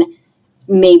 then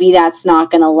maybe that's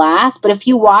not going to last. But if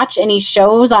you watch any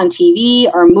shows on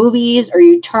TV or movies, or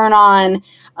you turn on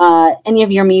any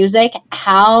of your music,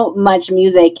 how much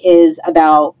music is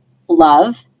about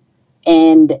love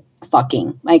and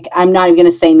fucking? Like, I'm not even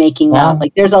going to say making love.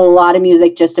 Like, there's a lot of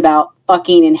music just about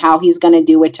fucking and how he's going to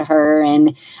do it to her.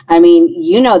 And I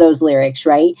mean, those lyrics,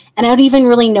 right? And I would even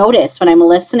really notice when I'm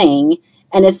listening,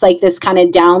 and it's like this kind of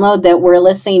download that we're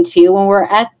listening to when we're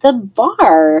at the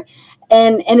bar.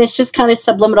 And it's just kind of this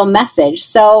subliminal message.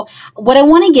 So what I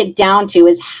want to get down to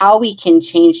is how we can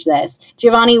change this.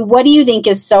 Giovanni, what do you think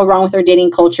is so wrong with our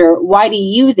dating culture? Why do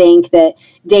you think that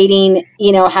dating,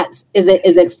 is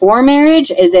it for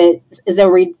marriage? Is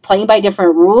it playing by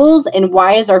different rules? And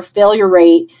why is our failure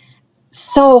rate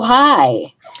so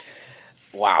high?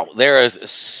 Wow, there is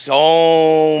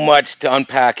so much to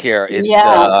unpack here.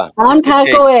 Unpack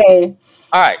away.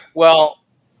 All right, well,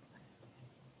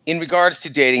 in regards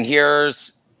to dating,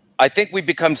 I think we've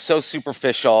become so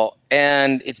superficial,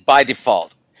 and it's by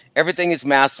default. Everything is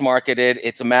mass marketed.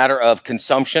 It's a matter of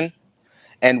consumption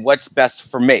and what's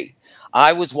best for me.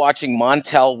 I was watching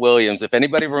Montel Williams, if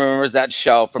anybody remembers that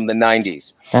show from the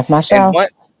 90s. That's my show.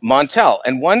 Montel.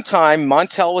 And one time,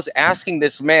 Montel was asking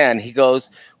this man, he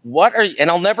goes, and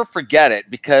I'll never forget it,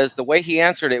 because the way he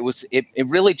answered it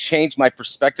really changed my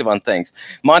perspective on things.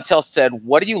 Montel said,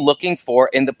 what are you looking for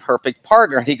in the perfect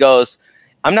partner? And he goes,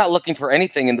 I'm not looking for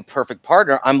anything in the perfect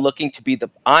partner. I'm looking to be the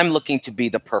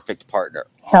perfect partner.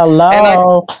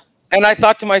 Hello. And I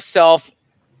thought to myself,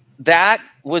 that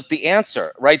was the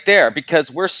answer right there,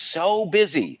 because we're so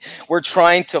busy. We're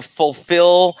trying to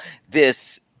fulfill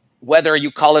this whether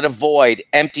you call it a void,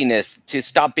 emptiness, to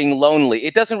stop being lonely,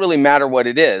 it doesn't really matter what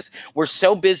it is. We're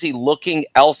so busy looking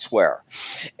elsewhere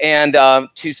and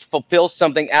to fulfill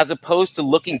something as opposed to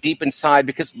looking deep inside,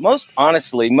 because most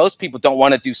people don't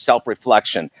want to do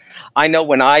self-reflection. I know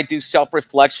when I do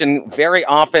self-reflection, very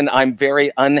often I'm very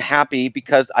unhappy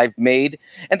because I've made,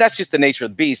 and that's just the nature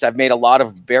of the beast, I've made a lot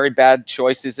of very bad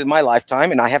choices in my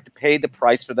lifetime, and I have to pay the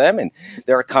price for them, and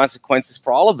there are consequences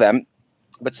for all of them.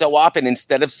 But so often,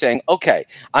 instead of saying, okay,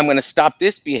 I'm going to stop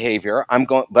this behavior,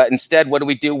 but instead, what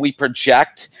do? We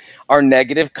project our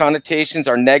negative connotations,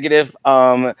 our negative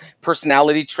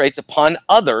personality traits upon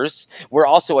others. We're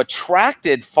also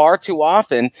attracted far too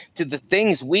often to the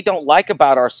things we don't like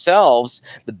about ourselves.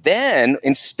 But then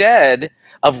instead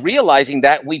of realizing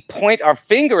that, we point our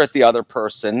finger at the other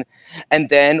person, and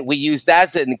then we use that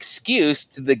as an excuse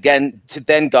to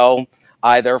then go,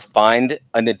 either find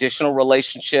an additional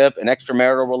relationship, an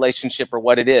extramarital relationship, or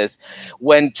what it is,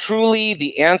 when truly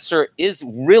the answer is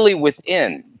really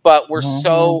within. But we're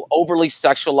so overly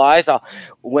sexualized.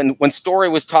 When Story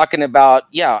was talking about,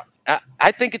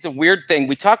 I think it's a weird thing.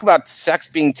 We talk about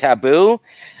sex being taboo.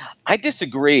 I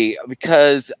disagree,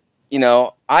 because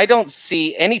I don't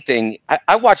see anything.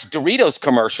 I watch Doritos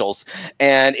commercials,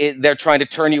 and they're trying to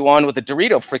turn you on with a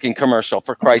Dorito freaking commercial,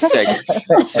 for Christ's sake.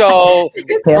 So,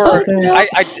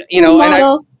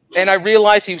 and I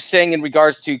realize he was saying in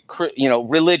regards to,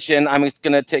 religion. I'm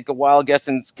going to take a wild guess,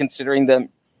 and considering the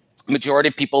majority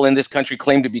of people in this country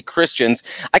claim to be Christians.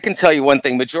 I can tell you one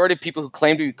thing: majority of people who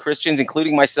claim to be Christians,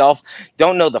 including myself,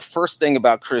 don't know the first thing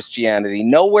about Christianity.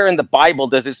 Nowhere in the Bible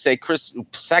does it say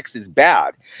sex is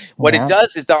bad. What it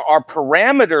does is there are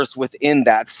parameters within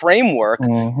that framework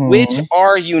which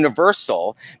are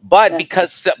universal, but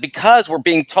because we're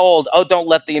being told, oh, don't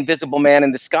let the invisible man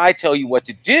in the sky tell you what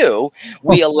to do,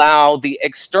 we allow the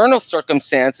external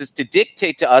circumstances to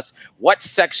dictate to us what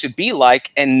sex should be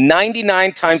like, and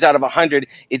 99 times out of 100,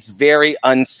 it's very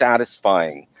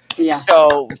unsatisfying. Yeah.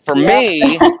 So for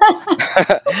me,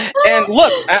 and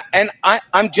look,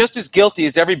 I'm just as guilty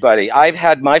as everybody. I've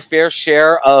had my fair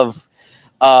share of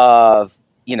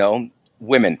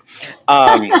women.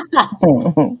 And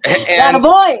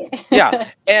boy.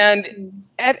 Yeah. And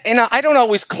I don't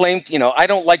always claim, I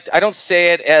don't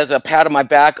say it as a pat on my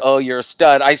back, oh, you're a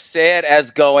stud. I say it as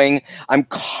going, I'm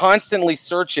constantly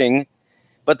searching,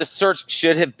 but the search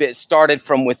should have been started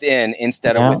from within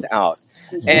instead of without.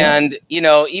 And,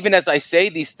 even as I say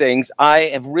these things, I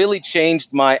have really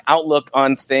changed my outlook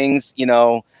on things.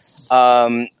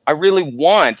 I really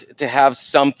want to have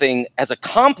something as a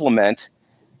compliment,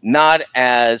 not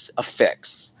as a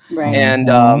fix. Right.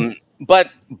 And,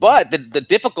 but the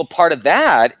difficult part of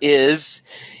that is,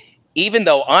 even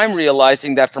though I'm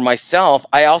realizing that for myself,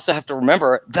 I also have to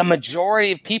remember the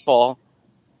majority of people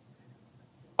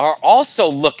are also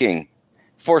looking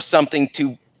for something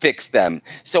to fix them.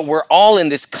 So we're all in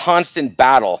this constant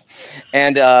battle.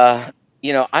 And, I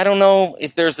don't know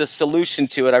if there's a solution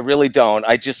to it. I really don't.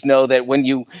 I just know that when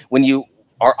you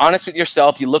are honest with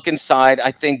yourself, you look inside,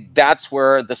 I think that's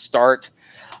where the start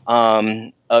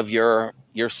of your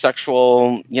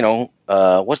sexual,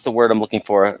 what's the word I'm looking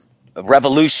for?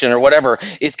 Revolution or whatever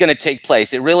is going to take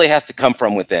place. It really has to come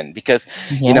from within, because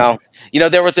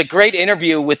there was a great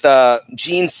interview with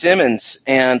Gene Simmons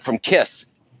and from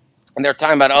Kiss, and they're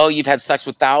talking about, oh, you've had sex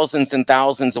with thousands and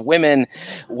thousands of women,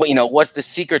 what's the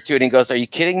secret to it? And he goes, are you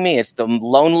kidding me? It's the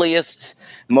loneliest,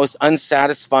 most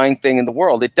unsatisfying thing in the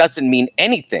world. It doesn't mean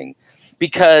anything,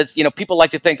 because people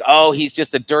like to think, oh, he's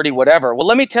just a dirty whatever. Well,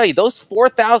 let me tell you, those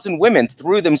 4,000 women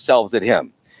threw themselves at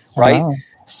him, right? Oh.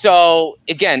 So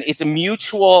again, it's a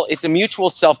mutual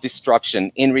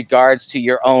self-destruction in regards to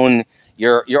your own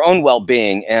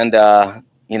well-being. And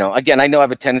again, I know I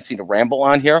have a tendency to ramble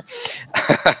on here.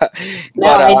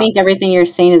 I think everything you're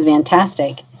saying is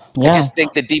fantastic. Yeah. I just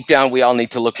think that deep down we all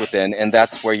need to look within, and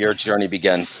that's where your journey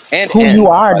begins. And who you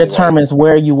are determines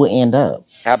where you will end up.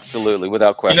 Absolutely,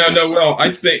 without question. Well,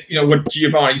 I think what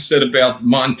Giovanni said about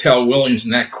Montel Williams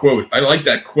and that quote. I like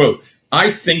that quote.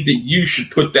 I think that you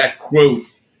should put that quote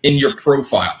in your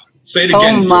profile. Say it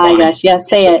again. Oh my gosh! Yes,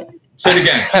 say it. Say it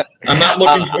again. I'm not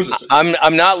looking for.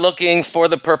 I'm not looking for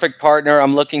the perfect partner.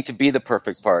 I'm looking to be the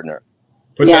perfect partner.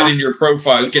 Put that in your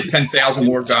profile. Get 10,000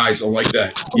 more guys to like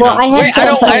that.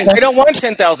 I don't want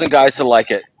 10,000 guys to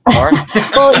like it.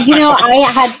 Well,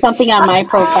 I had something on my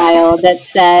profile that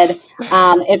said,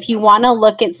 if you want to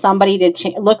look at somebody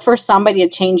look for somebody to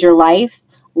change your life,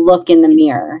 look in the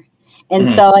mirror. And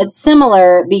so it's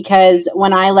similar because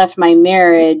when I left my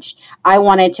marriage, I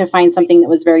wanted to find something that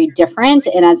was very different.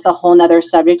 And that's a whole nother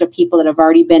subject of people that have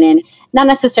already been in, not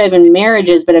necessarily in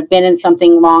marriages, but have been in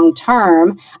something long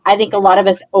term. I think a lot of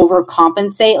us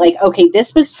overcompensate. Like, okay,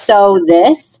 this was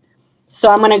this. So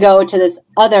I'm going to go to this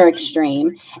other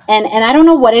extreme. And I don't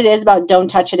know what it is about don't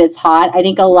touch it, it's hot. I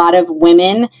think a lot of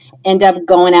women end up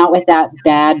going out with that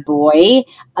bad boy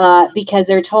because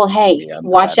they're told, hey,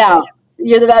 watch out.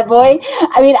 You're the bad boy.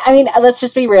 I mean, let's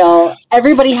just be real.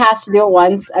 Everybody has to do it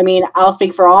once. I mean, I'll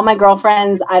speak for all my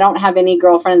girlfriends. I don't have any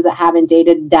girlfriends that haven't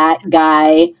dated that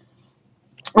guy.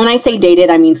 When I say dated,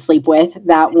 I mean sleep with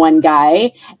that one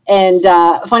guy. And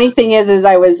funny thing is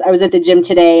I was at the gym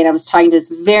today and I was talking to this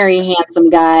very handsome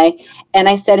guy. And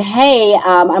I said, hey,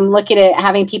 I'm looking at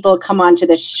having people come on to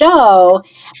the show.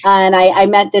 And I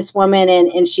met this woman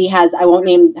and she has, I won't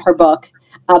name her book,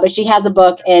 but she has a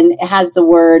book and it has the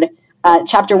word,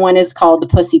 chapter 1 is called The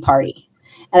Pussy Party.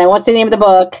 And I won't say the name of the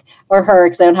book or her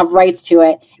because I don't have rights to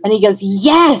it. And he goes,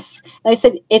 yes. And I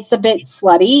said, it's a bit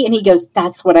slutty. And he goes,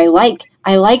 that's what I like.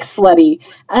 I like slutty.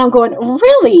 And I'm going,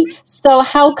 really? So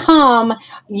how come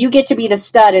you get to be the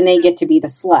stud and they get to be the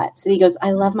sluts? And he goes,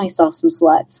 I love myself some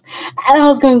sluts. And I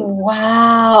was going,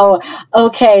 wow.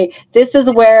 Okay. This is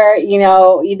where,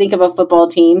 you think of a football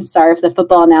team. Sorry for the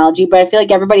football analogy, but I feel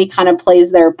like everybody kind of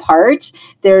plays their part.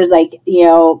 There's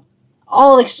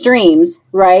all extremes,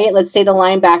 right? Let's say the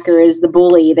linebacker is the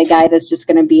bully, the guy that's just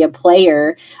going to be a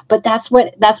player. But that's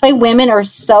why women are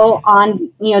so on,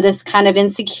 this kind of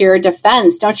insecure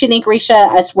defense. Don't you think,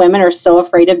 Risha, us women are so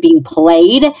afraid of being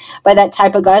played by that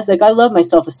type of guy? It's like, I love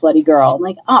myself a slutty girl. I'm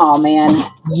like, oh man.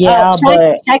 Yeah,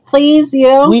 check please,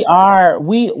 We are,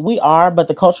 but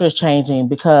the culture is changing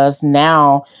because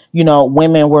now,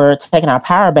 women were taking our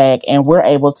power back and we're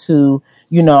able to,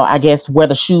 I guess wear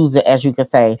the shoes, as you could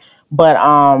say. But,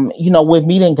 with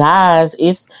meeting guys,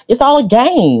 it's all a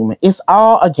game. It's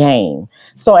all a game.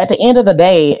 So at the end of the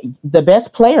day, the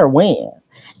best player wins.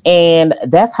 And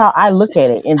that's how I look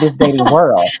at it in this dating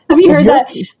world. Have you heard that?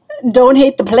 Don't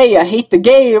hate the player, hate the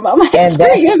game. I'm like, and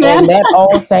that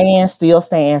old saying still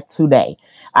stands today.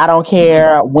 I don't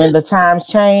care when the times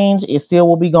change, it still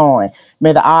will be going.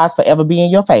 May the odds forever be in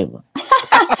your favor.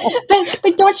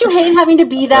 but don't you hate having to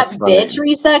be that bitch,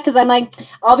 Risha? Because I'm like,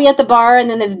 I'll be at the bar and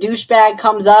then this douchebag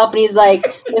comes up and he's like,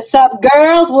 what's up,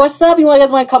 girls? What's up? You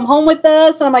guys want to come home with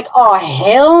us? And I'm like, oh,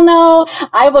 hell no.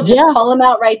 I will just call him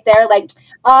out right there. Like,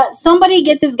 somebody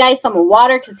get this guy some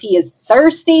water because he is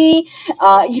thirsty.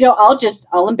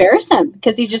 I'll embarrass him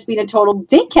because he's just being a total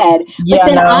dickhead. But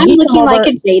then I'm looking like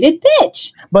a jaded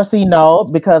bitch. But see, no,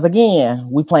 because again,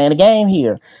 we playing a game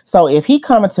here. So if he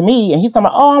coming to me and he's talking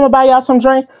about, oh, I'm gonna buy y'all some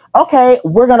drinks. Okay,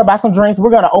 we're gonna buy some drinks.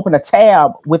 We're gonna open a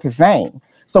tab with his name.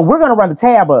 So we're gonna run the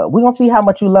tab up. We're gonna see how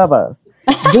much you love us.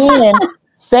 Then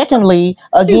secondly,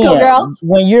 again,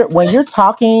 when you're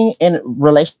talking in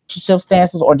relationship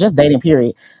stances or just dating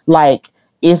period, like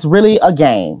it's really a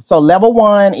game. So level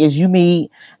 1 is you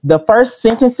meet the first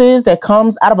sentences that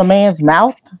comes out of a man's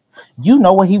mouth, you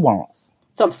know what he wants.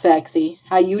 So sexy.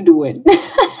 How you doing?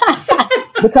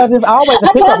 Because it's always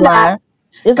a pickup line.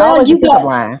 It's always a pickup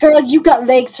line. Girl, you got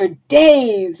legs for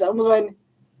days. I'm going,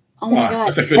 oh my God.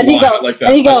 That's a good line. I like that.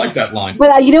 I like that line.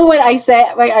 But you know what I say?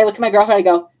 I look at my girlfriend, I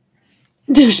go,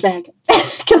 douchebag.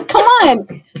 Because come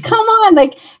on.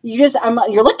 Like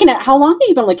you're looking at, how long have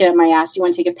you been looking at my ass? You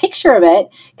want to take a picture of it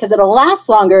because it'll last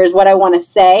longer is what I want to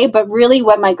say. But really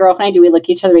what my girlfriend and I do, we look at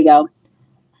each other, we go,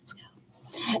 let's go.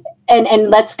 And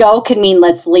let's go could mean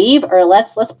let's leave or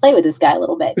let's play with this guy a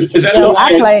little bit. Is that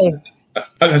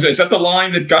the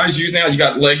line that guys use now? You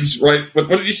got legs, right? What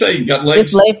did he say? You got legs?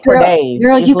 It's legs for days.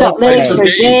 Girl, you got legs for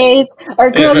days.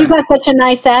 Or girl, you got such a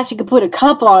nice ass, you could put a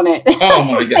cup on it. Oh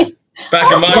my God.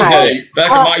 Back in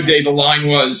my day, the line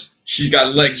was, she's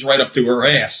got legs right up to her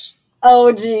ass.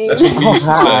 Oh, geez. That's what we used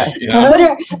to say. You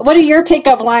know? What are your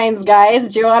pickup lines, guys?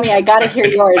 Giovanni, I got to hear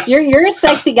yours. You're a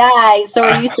sexy guy, so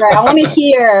are you, sir. I want to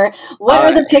hear, what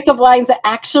are the pickup lines that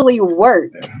actually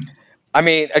work? I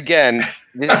mean, again,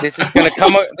 this is going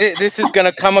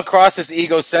to come across as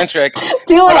egocentric.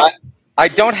 Do it. I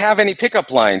don't have any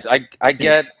pickup lines. I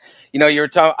get,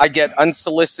 I get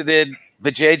unsolicited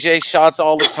vajayjay shots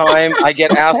all the time. I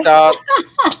get asked out.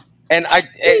 And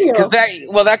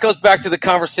that goes back to the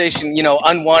conversation,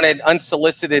 unwanted,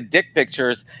 unsolicited dick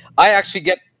pictures. I actually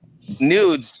get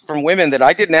nudes from women that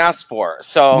I didn't ask for.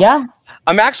 So yeah.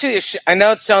 I'm actually, I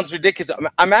know it sounds ridiculous.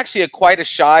 I'm actually quite a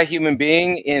shy human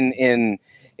being in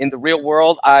the real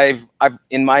world. I've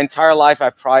in my entire life,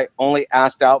 I've probably only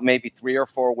asked out maybe 3 or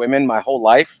 4 women my whole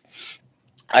life.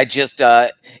 I just,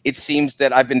 it seems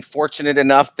that I've been fortunate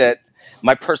enough that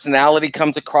My personality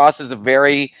comes across as a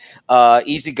very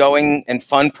easygoing and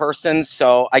fun person,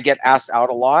 so I get asked out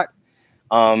a lot.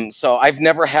 So I've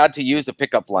never had to use a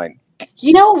pickup line.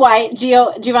 You know what,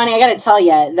 Giovanni, I got to tell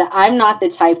you that I'm not the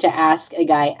type to ask a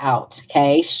guy out.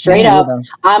 Okay. Straight up.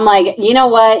 I'm like, you know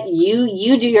what?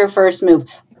 You do your first move,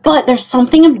 but there's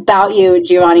something about you,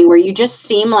 Giovanni, where you just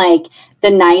seem like the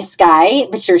nice guy,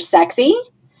 but you're sexy.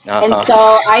 And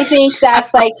so I think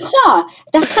that's like,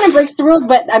 that kind of breaks the rules,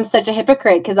 but I'm such a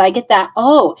hypocrite because I get that.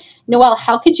 Oh, Noelle,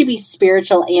 how could you be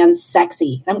spiritual and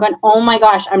sexy? And I'm going, oh my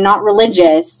gosh, I'm not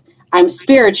religious. I'm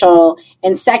spiritual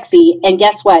and sexy. And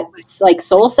guess what? Like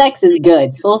soul sex is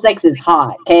good. Soul sex is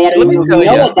hot. Okay. I don't even know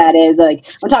what that is. Like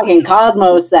I'm talking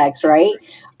cosmos sex, right?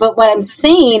 But what I'm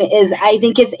saying is I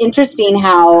think it's interesting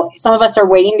how some of us are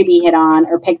waiting to be hit on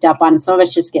or picked up on. And some of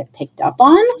us just get picked up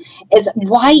on.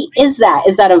 Why is that?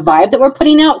 Is that a vibe that we're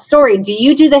putting out? Story. Do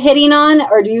you do the hitting on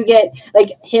or do you get like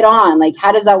hit on? Like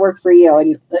how does that work for you?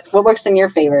 And what works in your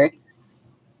favor?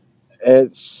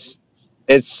 It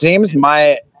seems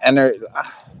my energy,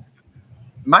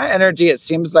 it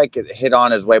seems like it hit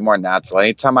on is way more natural.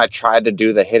 Anytime I try to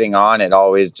do the hitting on, it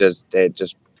just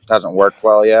doesn't work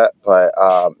well yet. But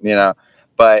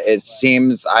but it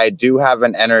seems I do have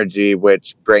an energy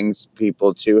which brings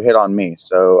people to hit on me.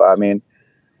 So I mean,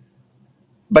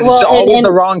 but it's always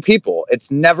the wrong people. It's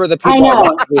never the people.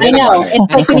 I know.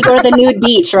 It's like when you go to the nude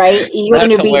beach, right? You go to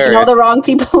the nude beach and all the wrong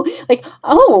people. Like,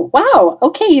 oh wow,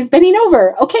 okay, he's bending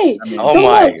over. Okay,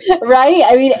 right?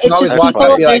 I mean, it's just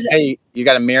people. Like, hey, you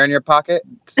got a mirror in your pocket?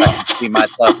 Because I can see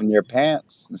myself in your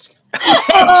pants.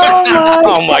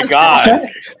 Oh my God,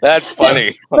 that's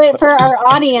funny. But for our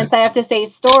audience, I have to say,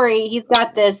 Story. He's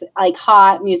got this like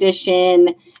hot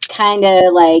musician. Kind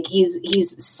of like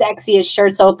he's sexy, his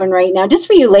shirt's open right now. Just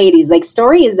for you ladies, like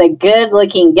Story is a good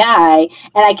looking guy,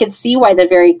 and I could see why the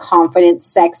very confident,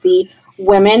 sexy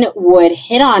women would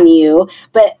hit on you.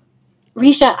 But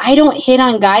Risha, I don't hit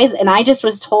on guys, and I just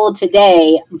was told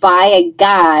today by a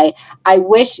guy, I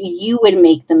wish you would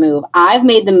make the move. I've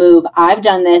made the move. I've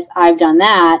done this. I've done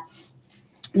that.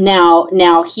 Now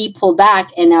he pulled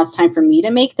back, and now it's time for me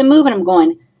to make the move. And I'm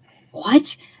going,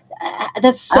 what?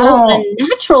 That's so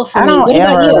unnatural for me. What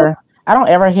about you? I don't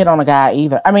ever hit on a guy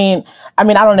either. I mean, I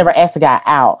don't ever ask a guy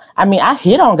out. I mean, I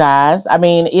hit on guys. I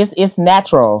mean, it's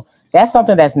natural. That's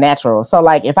something that's natural. So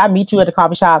like if I meet you at the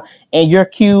coffee shop and you're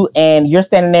cute and you're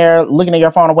standing there looking at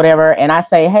your phone or whatever, and I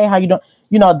say, hey, how you doing?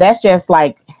 That's just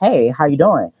like, hey, how you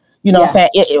doing? You know what I'm saying?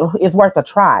 It's worth a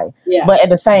try. Yeah. But at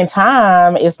the same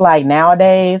time, it's like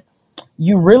nowadays,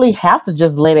 you really have to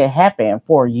just let it happen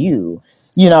for you.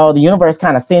 The universe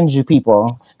kind of sends you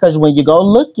people because when you go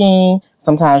looking,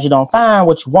 sometimes you don't find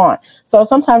what you want. So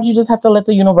sometimes you just have to let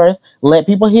the universe let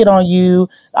people hit on you.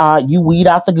 You weed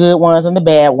out the good ones and the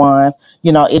bad ones.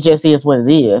 It just is what it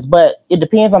is. But it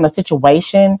depends on the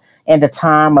situation and the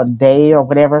time of day or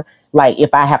whatever. Like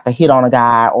if I have to hit on a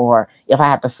guy or if I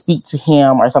have to speak to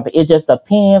him or something, it just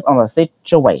depends on the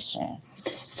situation.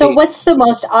 So what's the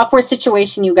most awkward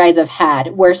situation you guys have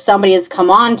had where somebody has come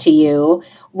on to you?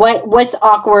 What's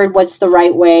awkward? What's the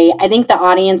right way? I think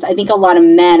a lot of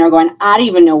men are going, I don't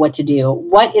even know what to do.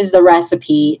 What is the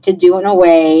recipe to do in a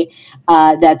way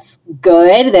that's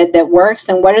good, that works?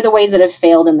 And what are the ways that have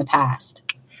failed in the past?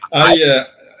 I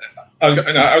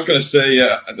was going to say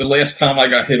the last time I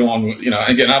got hit on,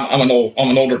 again, I'm an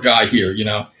older guy here,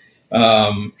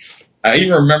 I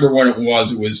even remember when it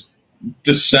was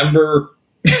December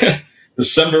of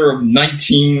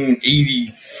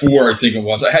 1984, I think it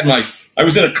was. I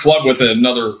was in a club with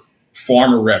another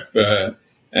farmer rep,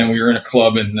 and we were in a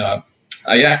club, and I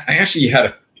actually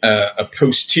had a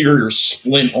posterior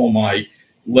splint on my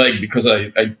leg because I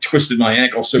twisted my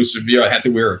ankle so severe I had to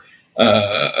wear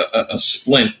a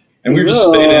splint. And we were just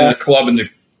staying in a club, and this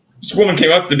woman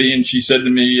came up to me, and she said to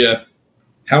me,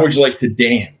 how would you like to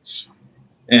dance?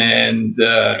 And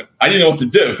I didn't know what to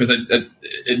do because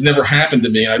it never happened to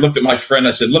me. And I looked at my friend.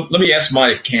 I said, let me ask my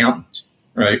accountant,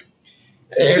 right?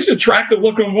 It was an attractive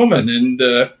looking woman. And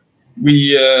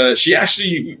we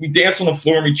danced on the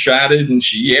floor and we chatted, and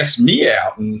she asked me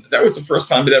out. And that was the first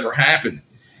time it ever happened.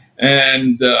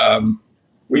 And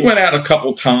we went out a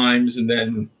couple times, and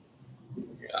then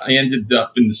I ended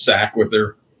up in the sack with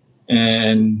her.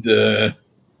 And,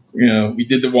 we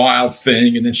did the wild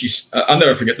thing. And then I'll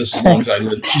never forget this as long as I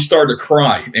live. She started to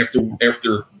cry after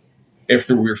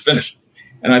we were finished.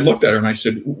 And I looked at her and I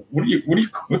said,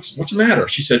 what's the matter?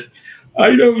 She said,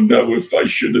 I don't know if I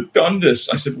should have done this.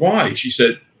 I said, why? She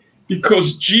said,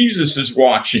 because Jesus is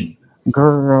watching.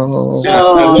 Girl.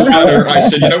 I looked at her. I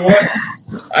said, you know what?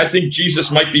 I think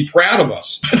Jesus might be proud of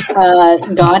us.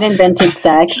 God invented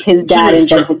sex. His dad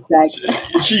invented sex.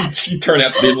 She turned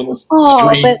out to be a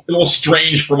little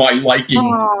strange for my liking.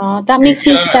 Oh, that makes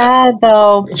me sad,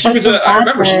 though. I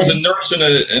remember she was a nurse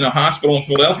in a hospital in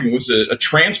Philadelphia. Was a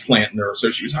transplant nurse,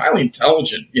 so she was highly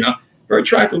intelligent. Very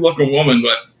attractive looking woman,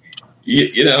 but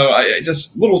I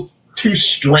just a little too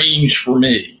strange for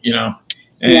me.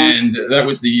 And that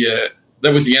was the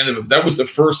end of it. That was the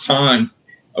first time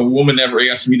a woman ever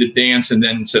asked me to dance and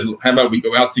then said, how about we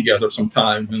go out together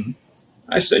sometime? And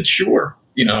I said, sure,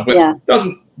 but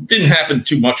didn't happen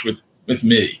too much with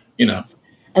me, And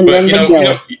but,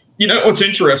 then what's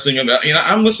interesting about,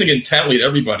 I'm listening intently to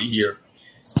everybody here,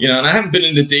 and I haven't been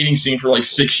in the dating scene for like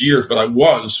 6 years, but I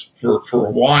was for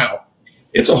a while.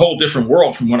 It's a whole different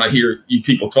world from what I hear you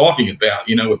people talking about,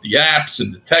 with the apps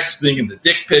and the texting and the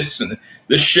dick pics and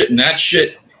this shit and that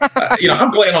shit.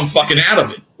 I'm glad I'm fucking out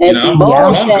of it. It's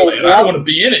bullshit. I'm glad. I don't want to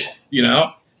be in it.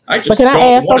 I just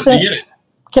don't want to be in it.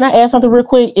 Can I add something real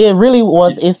quick? It really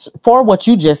it's for what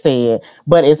you just said,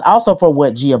 but it's also for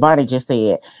what Giovanni just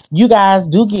said. You guys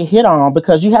do get hit on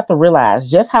because you have to realize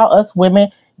just how us women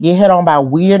get hit on by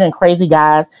weird and crazy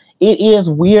guys. It is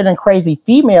weird and crazy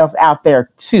females out there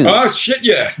too. Oh shit,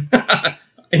 yeah.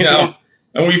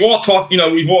 And we've all talked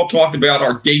about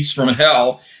our dates from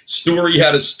hell. Story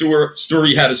had a story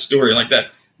like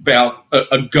that about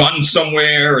a gun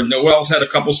somewhere, and Noel's had a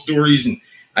couple stories, and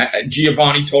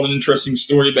Giovanni told an interesting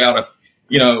story about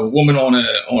a woman on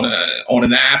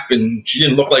an app, and she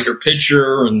didn't look like her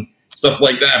picture and stuff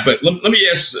like that. But let me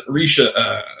ask Risha,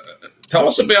 tell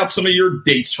us about some of your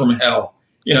dates from hell.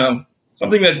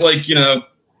 Something that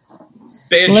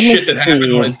bad shit that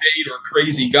happened on a date or a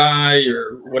crazy guy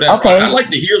or whatever. Okay. I like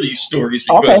to hear these stories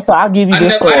because so I'll give you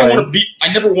this story.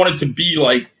 I never wanted to be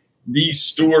like these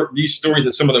stories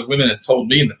that some of the women had told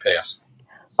me in the past.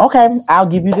 Okay, I'll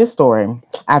give you this story.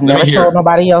 I've never told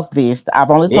nobody else this. I've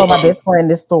only told my best friend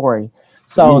this story.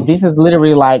 So this is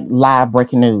literally like live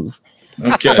breaking news.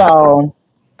 Okay. So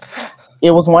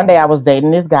it was one day I was dating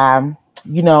this guy.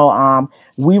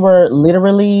 We were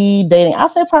literally dating. I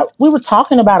say we were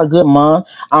talking about a good month.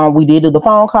 We did do the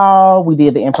phone call. We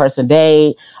did the in-person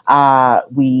date.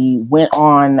 We went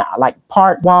on like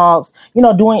park walks,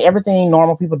 doing everything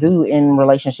normal people do in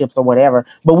relationships or whatever.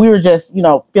 But we were just,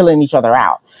 filling each other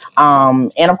out.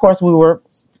 And of course we were,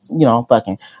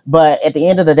 fucking. But at the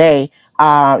end of the day,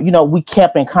 we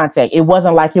kept in contact. It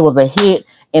wasn't like it was a hit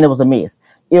and it was a miss.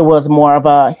 It was more of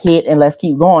a hit and let's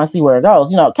keep going, see where it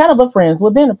goes. Kind of a friends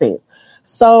with benefits.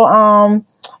 So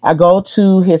I go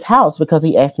to his house because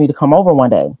he asked me to come over one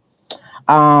day.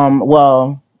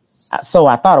 So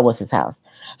I thought it was his house.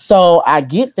 So I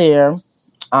get there.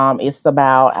 It's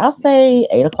about, I'll say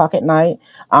 8:00 at night.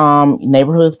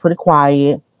 Neighborhood's pretty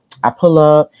quiet. I pull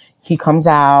up. He comes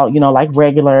out, like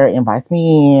regular, invites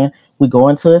me in. We go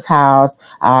into his house.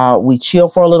 We chill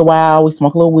for a little while. We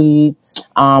smoke a little weed.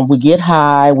 We get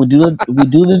high. We do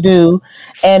the do.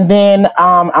 And then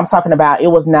I'm talking about, it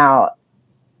was now,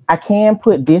 I can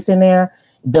put this in there.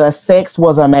 The sex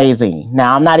was amazing.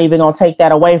 Now, I'm not even going to take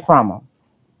that away from him.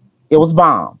 It was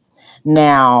bomb.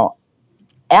 Now,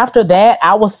 after that,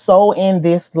 I was so in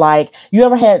this, like, you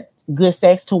ever had good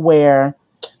sex to where,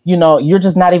 you're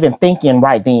just not even thinking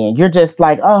right then. You're just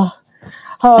like, oh,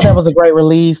 that was a great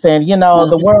release. And,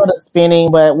 the world is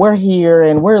spinning, but we're here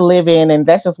and we're living. And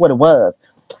that's just what it was.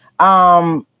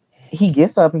 He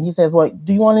gets up and he says, well,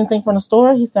 do you want anything from the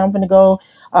store? He said, I'm going to go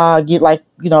get like,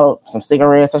 some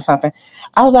cigarettes or something.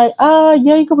 I was like,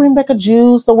 yeah, you can bring back a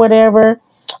juice or whatever.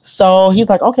 So he's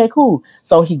like, okay, cool.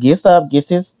 So he gets up, gets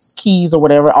his keys or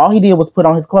whatever. All he did was put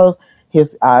on his clothes.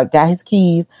 Got his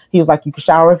keys. He was like, you can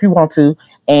shower if you want to.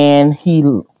 And he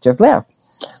just left.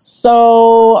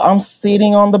 So I'm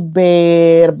sitting on the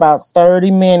bed, about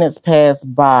 30 minutes pass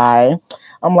by.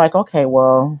 I'm like, okay,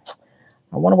 well,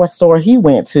 I wonder what store he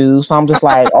went to. So I'm just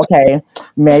like, okay,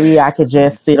 maybe I could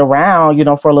just sit around,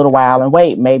 for a little while and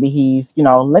wait. Maybe he's,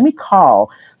 let me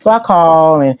call. So I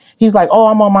call and he's like, oh,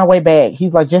 I'm on my way back.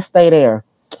 He's like, just stay there.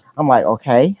 I'm like,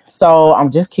 okay. So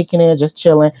I'm just kicking in, just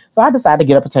chilling. So I decided to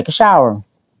get up and take a shower.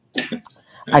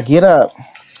 I get up.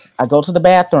 I go to the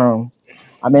bathroom.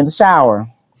 I'm in the shower.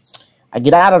 I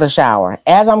get out of the shower.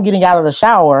 As I'm getting out of the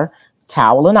shower,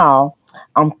 towel and all,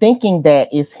 I'm thinking that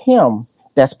it's him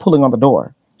that's pulling on the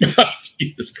door.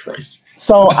 Jesus Christ.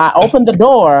 So I open the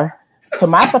door. To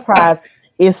my surprise,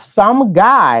 it's some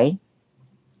guy.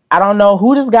 I don't know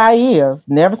who this guy is.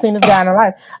 Never seen this guy in my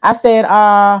life. I said,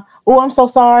 oh, I'm so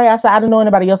sorry. I said, I didn't know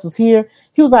anybody else was here.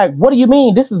 He was like, what do you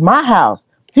mean? This is my house.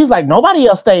 He's like, nobody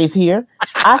else stays here.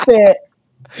 I said,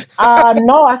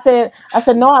 No, I said,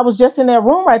 no, I was just in that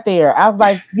room right there. I was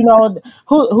like,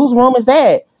 whose room is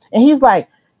that? And he's like,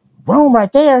 room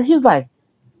right there. He's like,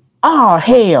 oh,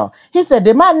 hell. He said,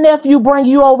 did my nephew bring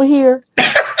you over here?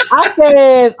 I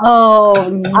said, oh,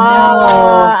 no.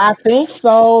 I think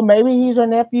so. Maybe he's your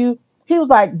nephew. He was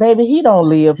like, baby, he don't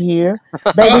live here.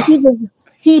 Baby,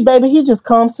 he just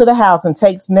comes to the house and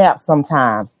takes naps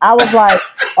sometimes. I was like,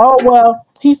 oh, well,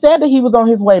 he said that he was on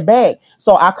his way back.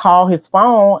 So I called his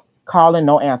phone, calling,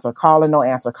 no answer, calling, no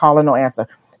answer, calling, no answer.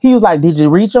 He was like, did you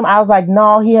reach him? I was like,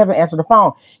 no, he hasn't answered the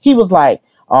phone. He was like,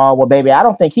 oh, well, baby, I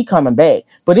don't think he's coming back.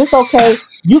 But it's okay.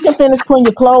 You can finish putting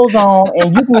your clothes on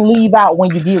and you can leave out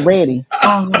when you get ready.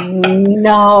 Oh,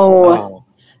 no.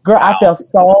 Girl, I felt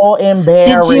so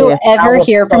embarrassed. Did you ever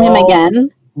hear from him again?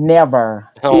 Never.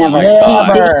 Oh Never. my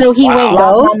God. So he went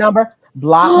ghost?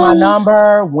 Blocked my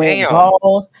number, went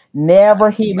ghost,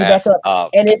 never hit me back up.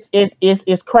 And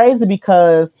it's crazy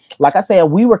because, like I said,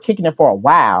 we were kicking it for a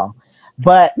while,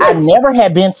 but I never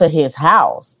had been to his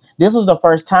house. This was the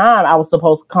first time I was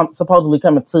supposedly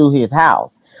coming to his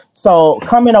house. So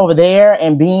coming over there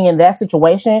and being in that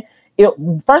situation,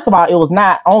 first of all, it was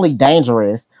not only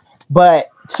dangerous, but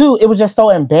two, it was just so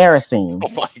embarrassing.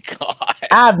 Oh my God.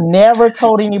 I've never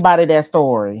told anybody that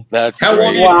story. That's how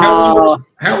great. long,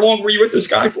 how long were you with this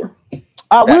guy for? We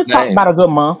were talking about a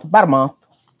month.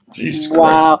 Jesus Christ.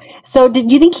 Wow. So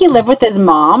did you think he lived with his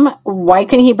mom? Why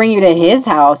couldn't he bring you to his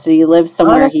house? Did he live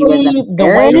somewhere he was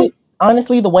embarrassed?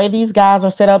 Honestly, the way these guys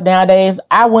are set up nowadays,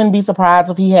 I wouldn't be surprised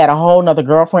if he had a whole nother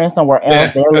girlfriend somewhere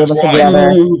else. They're living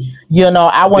together.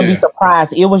 I wouldn't be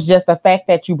surprised. It was just the fact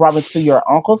that you brought me to your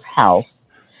uncle's house.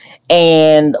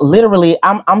 And literally,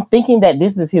 I'm thinking that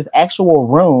this is his actual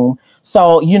room.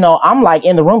 So, I'm like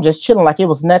in the room just chilling like it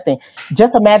was nothing.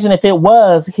 Just imagine if it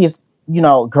was his,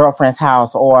 girlfriend's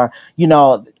house or,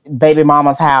 baby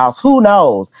mama's house. Who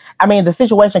knows? I mean, the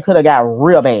situation could have got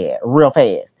real bad, real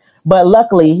fast. But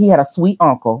luckily, he had a sweet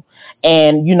uncle.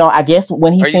 And, I guess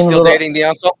when he Are you still dating the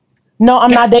uncle? No,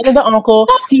 I'm not dating the uncle.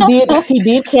 He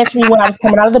did catch me when I was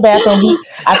coming out of the bathroom.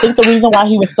 I think the reason why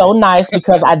he was so nice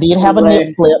because I did have a nip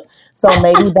slip. So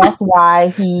maybe that's why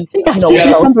he was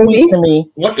so sweet to me.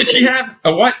 What did she have?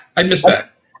 A what? I missed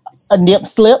that. A nip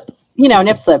slip.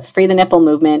 Nip slip, free the nipple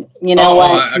movement.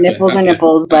 Okay, nipples are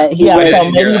nipples, but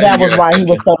so maybe that was why he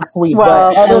was so sweet.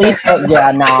 Well, but at least,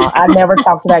 I never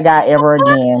talked to that guy ever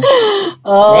again.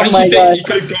 Why didn't you think you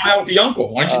could have gone out with the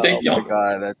uncle? Why didn't you take the uncle?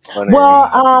 God, that's funny.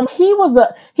 Well,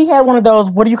 he had one of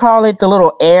those, what do you call it? The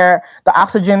little the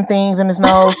oxygen things in his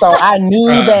nose. So I knew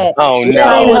that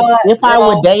if I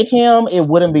would date him, it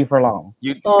wouldn't be for long.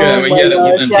 You might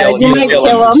kill him.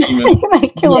 You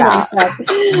might kill him.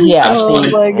 Yeah. That's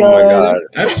funny. My God.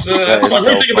 That's what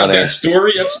do you think about that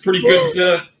story? That's a pretty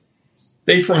good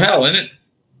date from hell, isn't it?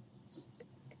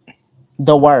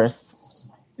 The worst.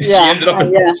 She ended up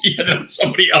in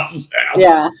somebody else's house.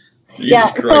 Yeah.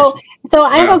 Jesus Christ. So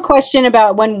I have a question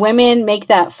about when women make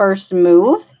that first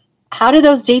move. How do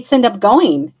those dates end up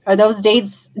going? Are those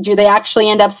dates, do they actually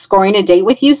end up scoring a date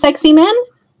with you, sexy men?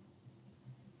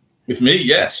 With me,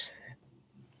 yes.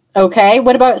 Okay.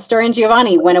 What about Story and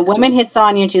Giovanni? When a woman hits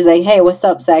on you and she's like, hey, what's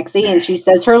up, sexy? And she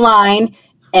says her line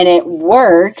and it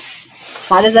works.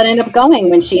 How does that end up going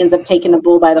when she ends up taking the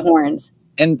bull by the horns?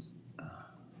 And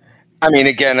I mean,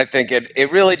 again, I think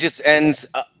it really just ends.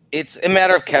 It's a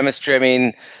matter of chemistry. I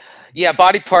mean, yeah,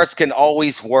 body parts can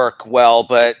always work well,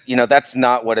 but that's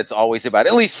not what it's always about.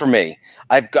 At least for me,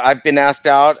 I've been asked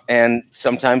out, and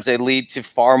sometimes they lead to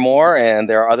far more, and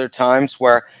there are other times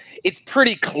where it's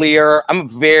pretty clear. I'm a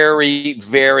very,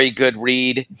 very good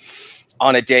read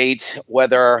on a date,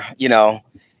 whether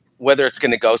it's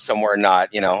going to go somewhere or not.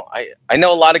 I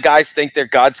know a lot of guys think they're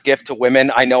God's gift to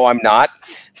women. I know I'm not.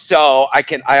 So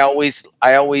I always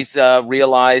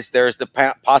realize there's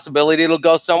the possibility it'll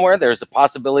go somewhere. There's a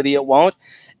possibility it won't.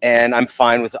 And I'm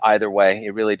fine with either way.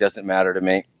 It really doesn't matter to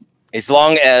me. As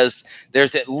long as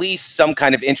there's at least some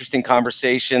kind of interesting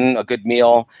conversation, a good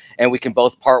meal, and we can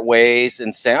both part ways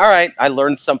and say, all right, I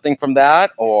learned something from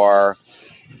that, or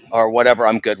whatever,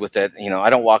 I'm good with it. I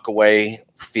don't walk away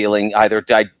feeling either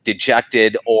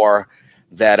dejected or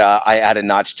that I add a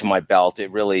notch to my belt.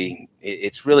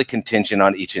 It's really contingent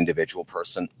on each individual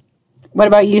person. What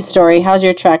about you, Story? How's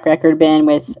your track record been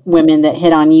with women that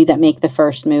hit on you that make the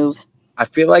first move? I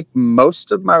feel like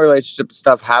most of my relationship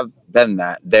stuff have been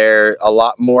that. They're a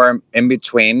lot more in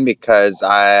between because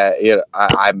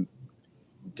I'm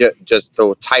just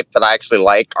the type that I actually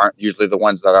like aren't usually the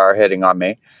ones that are hitting on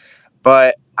me.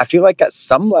 But I feel like at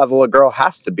some level, a girl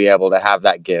has to be able to have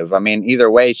that give. I mean, either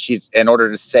way, she's in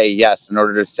order to say yes, in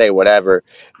order to say whatever,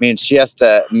 I mean, she has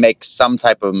to make some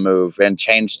type of move and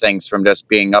change things from just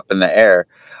being up in the air.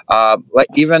 Like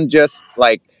even just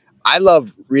like, I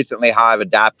love recently how I've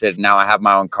adapted. Now I have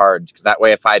my own cards because that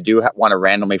way, if I do want to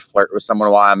randomly flirt with someone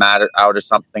while I'm out or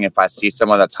something, if I see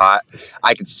someone that's hot,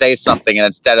 I could say something, and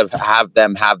instead of have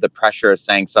them have the pressure of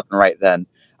saying something right then.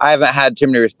 I haven't had too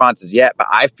many responses yet, but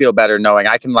I feel better knowing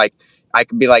I can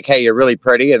be like, hey, you're really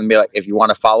pretty, and be like, if you want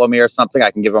to follow me or something,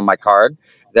 I can give them my card.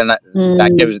 Then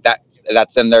that gives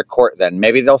that's in their court. Then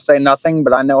maybe they'll say nothing,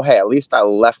 but I know, hey, at least I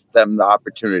left them the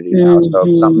opportunity now. So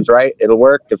if something's right, it'll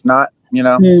work. If not, I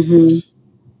don't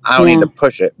need to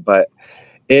push it. But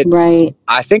it's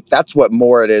I think that's what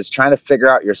more it is, trying to figure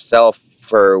out yourself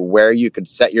for where you could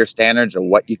set your standards or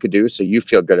what you could do so you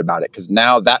feel good about it. Because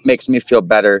now that makes me feel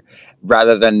better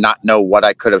rather than not know what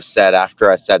I could have said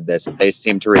after I said this. If they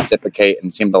seem to reciprocate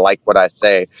and seem to like what I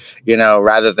say,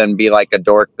 rather than be like a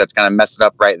dork that's going to mess it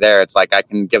up right there. It's like I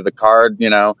can give the card,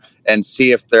 and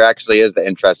see if there actually is the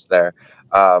interest there.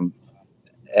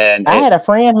 And I had a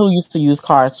friend who used to use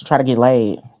cards to try to get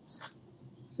laid.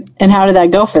 And how did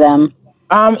that go for them?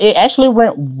 It actually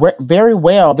went very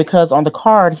well because on the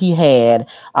card he had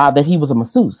that he was a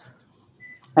masseuse.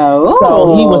 Oh,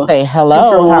 so he would say,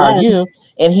 "Hello, how are you?"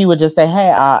 And he would just say, "Hey,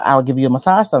 I'll give you a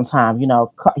massage sometime.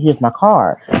 Here's my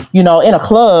card." In a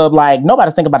club, like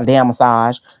nobody's thinking about a damn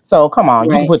massage. So come on,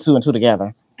 you can put two and two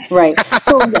together. Right.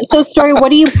 So Story, what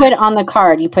do you put on the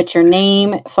card? You put your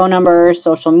name, phone number,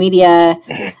 social media.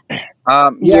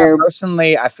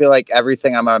 Personally, I feel like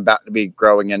everything I'm about to be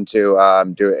growing into,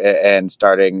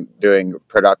 starting doing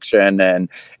production and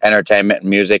entertainment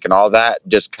and music and all that,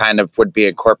 just kind of would be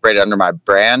incorporated under my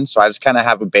brand. So I just kind of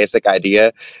have a basic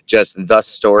idea, just the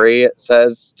story it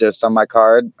says just on my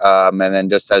card, and then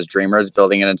just says dreamers,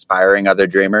 building and inspiring other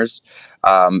dreamers.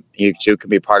 You too can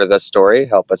be part of this story,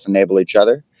 help us enable each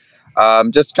other.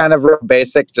 Just kind of real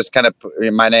basic, just kind of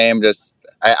my name. Just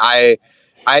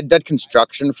I did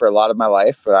construction for a lot of my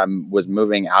life, but I was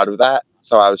moving out of that.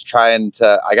 So I was I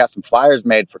got some flyers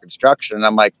made for construction, and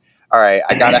I'm like, all right,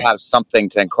 I got to have something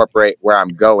to incorporate where I'm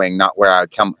going, not where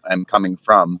I'm coming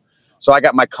from. So I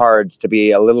got my cards to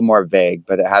be a little more vague,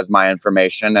 but it has my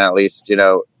information, and at least,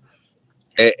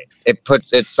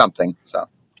 it's something. So.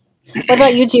 What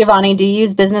about you, Giovanni? Do you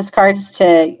use business cards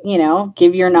to,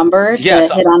 give your number to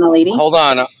hit on a lady? Hold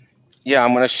on. Yeah,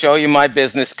 I'm going to show you my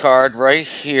business card right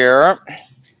here.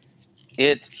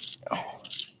 Here's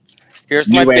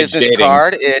my business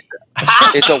card.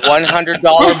 It's a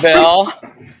 $100 bill,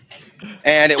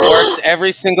 and it works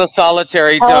every single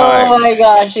solitary time. Oh my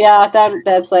gosh, yeah,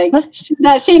 that's like she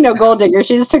ain't no gold digger.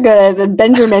 She just took a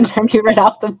Benjamin from you right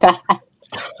off the bat.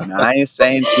 I ain't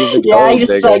saying she's a gold digger. Yeah, you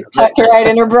just like tuck her right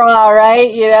in her bra,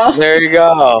 right? There you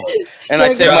go. And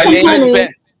I say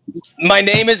my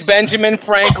name is Benjamin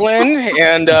Franklin,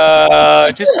 and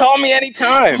just call me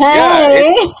anytime.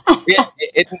 Hey. Yeah,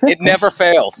 it never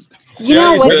fails. You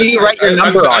know what? You write your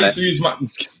number on it.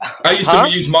 I used to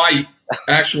use my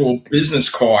actual business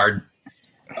card.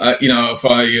 If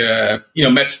I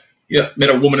met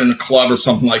a woman in a club or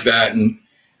something like that, and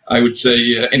I would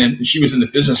say, and then she was in the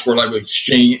business world, I would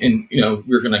exchange, and we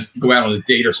were going to go out on a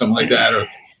date or something like that, or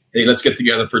hey, let's get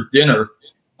together for dinner.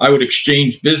 I would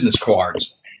exchange business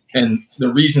cards. And the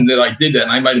reason that I did that,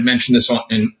 and I might have mentioned this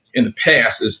in the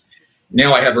past, is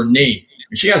now I have her name.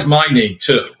 And she has my name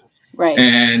too. Right.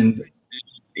 And,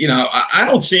 I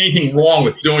don't see anything wrong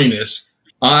with doing this.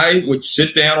 I would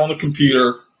sit down on the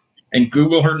computer and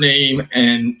Google her name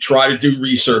and try to do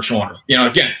research on her.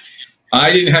 Again,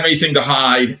 I didn't have anything to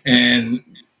hide. And,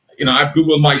 I've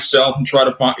Googled myself and tried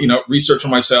to find, research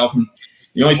on myself. And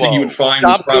the only thing you would find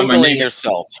is probably my name.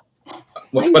 Yourself.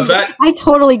 What's that? I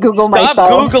totally Google myself. Stop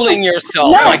Googling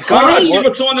yourself. No, oh my God. See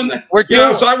what's on in there. We're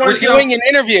doing an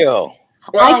interview.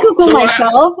 Well, I Google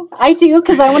myself. I do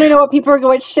because I want to know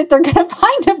what shit they're going to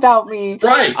find about me.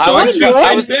 Right. So I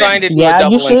was trying to do a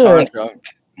double entendre.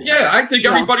 Yeah, I think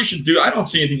everybody should do. I don't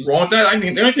see anything wrong with that. I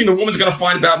think the only thing the woman's going to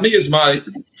find about me is my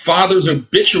father's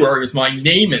obituary with my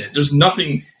name in it. There's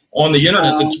nothing on the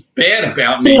internet that's bad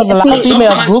about me. A lot of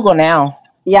females Google now.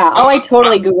 Yeah. Oh, I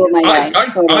totally Googled my guy.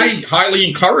 I highly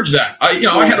encourage that.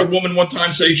 I had a woman one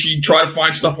time say she tried to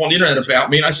find stuff on the internet about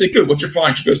me, and I said, "Good, what you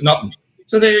find?" She goes, "Nothing."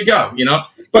 So there you go.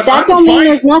 But that don't mean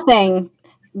there's nothing.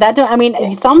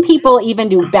 Some people even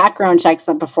do background checks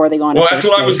before they go on. Well, that's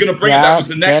what I was going to bring up. That was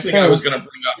the next thing I was going to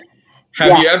bring up.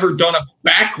 Have you ever done a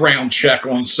background check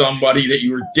on somebody that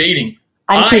you were dating?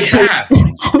 I'm too cheap. I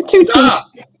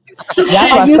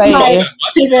use my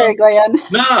generic gland.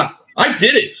 Nah, I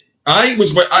did it. I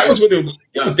was with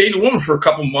a dating a woman for a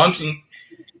couple months, and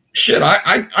shit,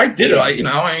 I did it. I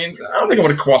don't think it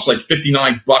would have cost like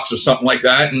 $59 or something like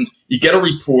that. And you get a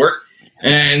report,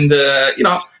 and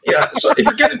so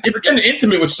if you're getting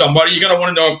intimate with somebody, you're gonna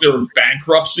want to know if they're in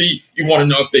bankruptcy. You want to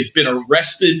know if they've been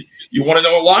arrested. You want to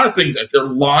know a lot of things, that they're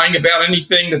lying about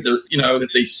anything, that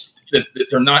that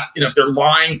they're not, if they're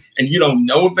lying and you don't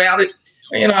know about it.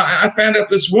 And I found out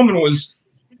this woman was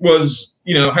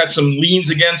had some liens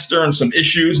against her and some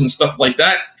issues and stuff like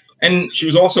that. And she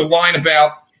was also lying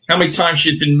about how many times she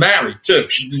had been married too.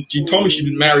 She told me she'd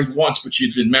been married once, but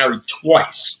she'd been married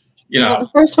twice. Well, the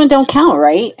first one don't count,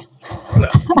 right? No,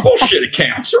 bullshit, it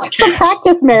counts. It's a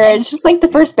practice marriage. It's like the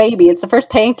first baby. It's the first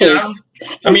pancake.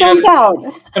 Don't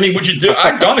count. Would you do?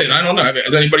 I've done it. I don't know.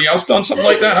 Has anybody else done something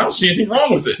like that? I don't see anything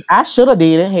wrong with it. I should have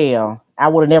did it. Hell, I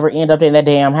would have never ended up in that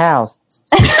damn house.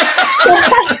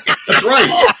 That's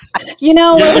right.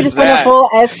 We're just doing a full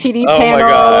STD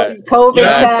panel, COVID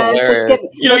test.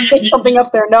 Let's stick something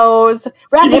up their nose.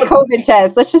 Rapid COVID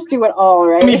test. Let's just do it all,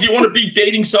 right? Do you want to be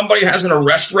dating somebody who has an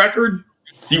arrest record?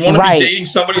 Do you want to be dating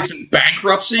somebody that's in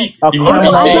bankruptcy? I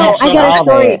got a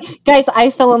story. Guys,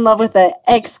 I fell in love with an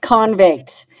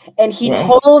ex-convict, and he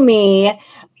told me.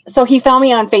 So he found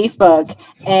me on Facebook,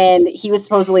 and he was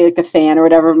supposedly like the fan or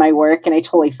whatever of my work, and I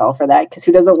totally fell for that because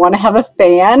who doesn't want to have a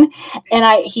fan?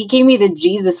 And he gave me the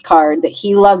Jesus card, that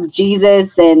he loved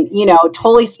Jesus and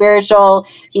totally spiritual.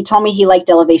 He told me he liked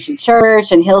Elevation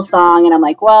Church and Hillsong, and I'm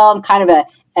like, well, I'm kind of a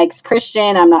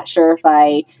ex-Christian. I'm not sure if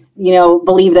I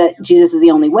believe that Jesus is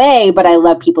the only way, but I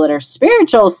love people that are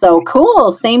spiritual. So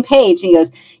cool, same page. And he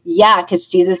goes, yeah, because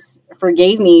Jesus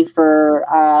forgave me for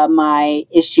my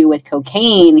issue with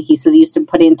cocaine. He says he used to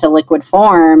put it into liquid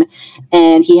form,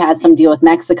 and he had some deal with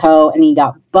Mexico, and he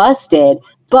got busted.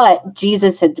 But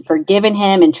Jesus had forgiven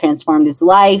him and transformed his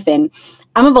life. And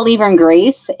I'm a believer in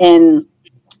grace and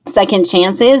second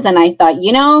chances. And I thought,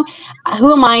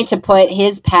 who am I to put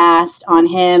his past on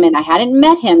him? And I hadn't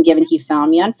met him, given he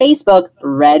found me on Facebook.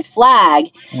 Red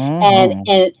flag. And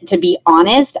to be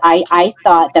honest, I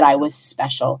thought that I was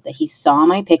special, that he saw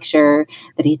my picture,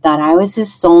 that he thought I was his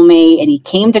soulmate, and he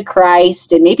came to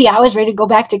Christ, and maybe I was ready to go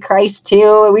back to Christ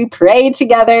too. And we prayed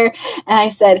together, and I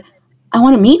said, I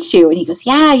want to meet you. And he goes,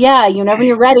 yeah, whenever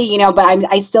you're ready, but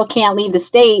I still can't leave the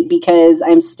state because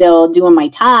I'm still doing my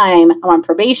time. I'm on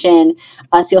probation.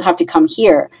 So you'll have to come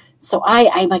here. So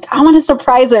I'm like, I want to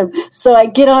surprise him. So I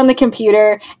get on the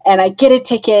computer and I get a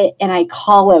ticket and I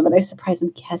call him and I surprise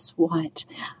him. Guess what?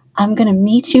 I'm going to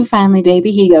meet you finally,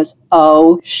 baby. He goes,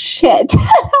 oh shit.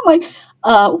 I'm like,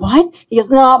 what? He goes,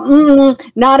 no,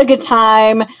 not a good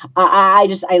time. I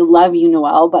love you,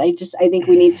 Noelle, but I think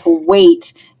we need to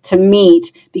wait to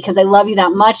meet because I love you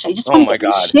that much. I just want to get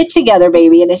this shit together,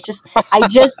 baby. And it's just, I'm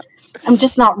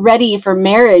just not ready for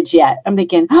marriage yet. I'm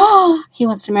thinking, oh, he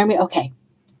wants to marry me. Okay.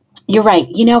 You're right.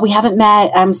 We haven't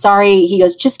met. I'm sorry. He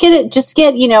goes, just get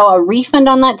a refund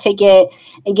on that ticket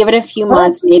and give it a few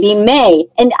months, maybe May.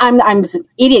 And I'm an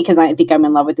idiot because I think I'm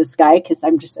in love with this guy because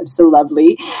I'm so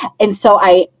lovely. And so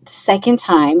second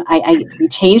time, we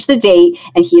changed the date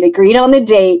and he had agreed on the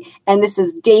date. And this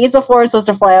is days before I'm supposed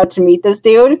to fly out to meet this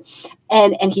dude.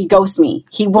 And he ghosts me.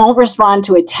 He won't respond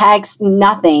to a text,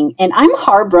 nothing. And I'm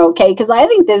heartbroken because I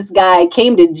think this guy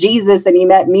came to Jesus and he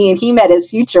met me and he met his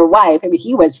future wife.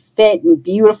 He was fit and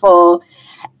beautiful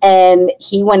and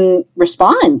he wouldn't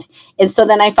respond. And so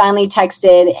then I finally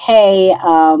texted, hey,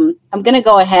 I'm going to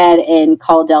go ahead and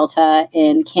call Delta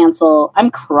and cancel. I'm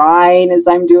crying as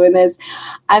I'm doing this.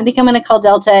 I think I'm going to call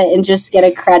Delta and just get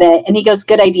a credit. And he goes,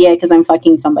 good idea because I'm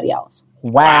fucking somebody else.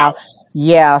 Wow.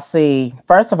 Yeah, see,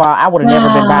 first of all, I would have never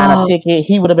been buying a ticket.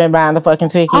 He would have been buying the fucking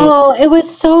ticket. Oh, it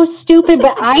was so stupid.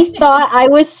 But I thought I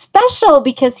was special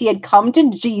because he had come to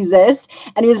Jesus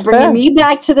and he was bringing me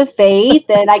back to the faith.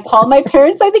 And I called my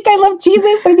parents. I think I love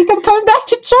Jesus. I think I'm coming back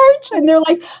to church. And they're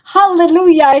like,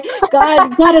 hallelujah.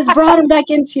 God has brought him back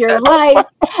into your life.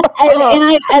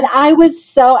 And I was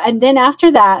so, and then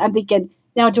after that, I'm thinking,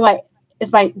 now did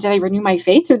I renew my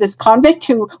faith through this convict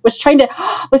who was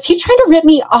he trying to rip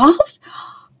me off?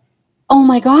 Oh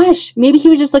my gosh. Maybe he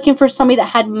was just looking for somebody that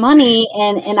had money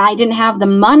and I didn't have the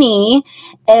money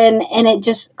and it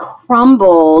just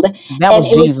crumbled. That was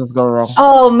Jesus, girl.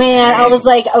 Oh man. I was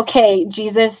like, okay,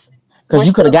 Jesus. Because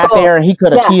you could have got there and he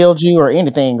could have killed you or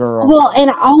anything, girl. Well,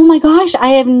 and oh my gosh,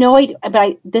 I have no idea.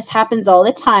 But this happens all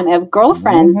the time. I have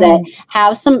girlfriends that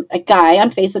have a guy on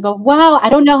Facebook go, wow, I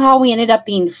don't know how we ended up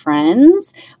being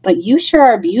friends, but you sure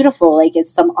are beautiful. Like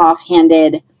it's some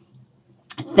offhanded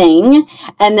thing.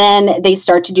 And then they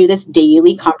start to do this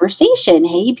daily conversation.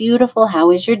 Hey, beautiful, how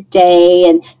was your day?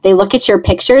 And they look at your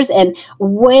pictures. And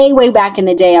way back in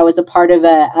the day, I was a part of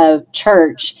a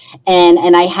church,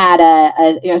 and I had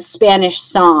a Spanish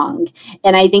song.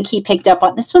 And I think he picked up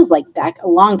on, this was like back a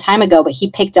long time ago, but he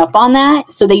picked up on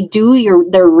that. So they do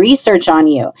their research on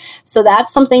you. So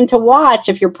that's something to watch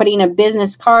if you're putting a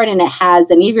business card and it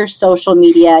has any of your social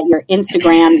media, your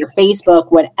Instagram, your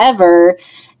Facebook, whatever.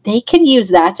 They could use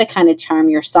that to kind of charm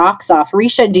your socks off.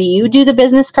 Risha, do you do the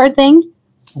business card thing?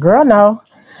 Girl, no.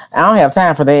 I don't have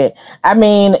time for that. I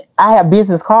mean, I have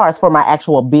business cards for my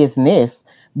actual business,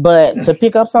 but to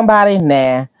pick up somebody,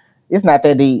 nah, it's not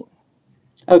that deep.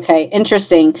 Okay,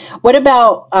 interesting. What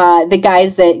about the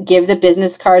guys that give the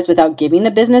business cards without giving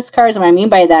the business cards? What I mean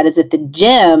by that is at the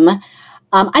gym,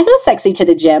 I go sexy to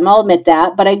the gym, I'll admit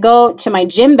that, but I go to my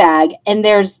gym bag and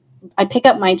I pick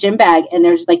up my gym bag and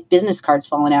there's like business cards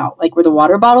falling out, like where the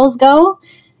water bottles go.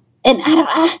 And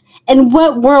in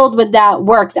what world would that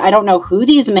work? I don't know who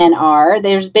these men are.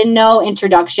 There's been no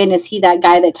introduction. Is he that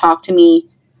guy that talked to me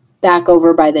back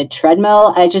over by the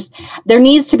treadmill? There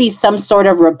needs to be some sort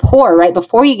of rapport, right?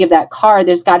 Before you give that card,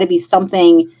 there's got to be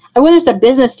something, whether it's a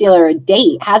business deal or a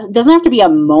date, doesn't have to be a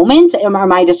moment. Or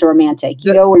am I just a romantic,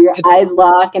 where your eyes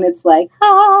lock and it's like,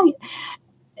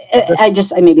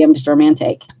 maybe I'm just a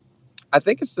romantic. I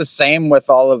think it's the same with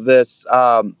all of this.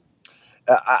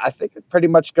 I think it pretty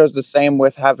much goes the same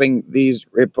with having these,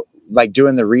 like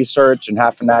doing the research and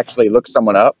having to actually look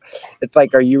someone up. It's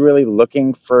like, are you really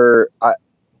looking for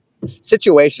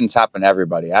situations happen to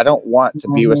everybody. I don't want to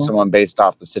be with someone based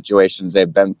off the situations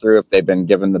they've been through. If they've been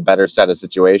given the better set of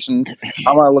situations,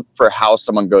 I want to look for how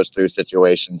someone goes through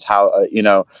situations. How,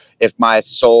 if my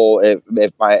soul,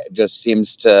 if my just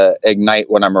seems to ignite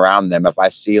when I'm around them, if I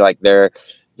see like they're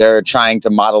trying to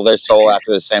model their soul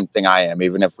after the same thing I am,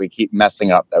 even if we keep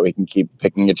messing up, that we can keep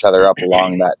picking each other up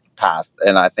along that path.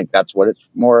 And I think that's what it's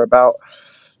more about.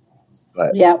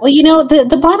 But. Yeah. Well,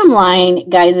 the bottom line,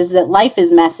 guys, is that life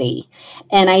is messy.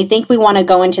 And I think we want to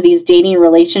go into these dating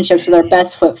relationships with our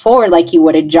best foot forward, like you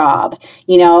would a job.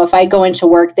 If I go into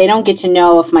work, they don't get to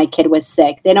know if my kid was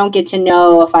sick. They don't get to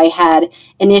know if I had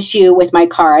an issue with my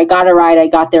car. I got a ride. I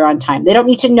got there on time. They don't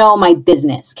need to know my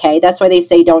business. Okay. That's why they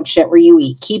say don't shit where you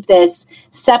eat. Keep this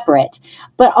separate.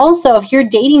 But also, if you're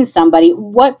dating somebody,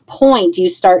 what point do you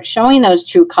start showing those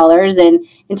true colors and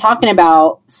talking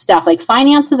about stuff like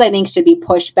finances? I think should be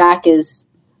pushed back as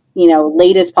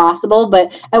late as possible.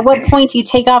 But at what point do you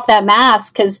take off that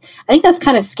mask? Because I think that's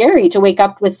kind of scary to wake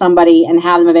up with somebody and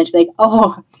have them eventually like,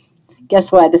 oh,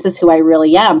 guess what? This is who I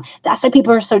really am. That's why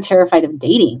people are so terrified of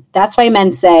dating. That's why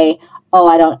men say, oh,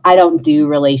 I don't do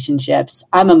relationships.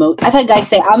 I've had guys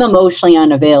say I'm emotionally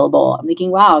unavailable. I'm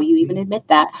thinking, wow, you even admit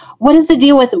that. What is the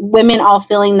deal with women all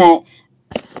feeling that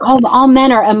all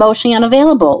men are emotionally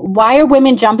unavailable? Why are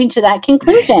women jumping to that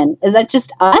conclusion? Is that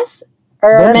just us,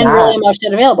 or are men really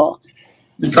emotionally unavailable?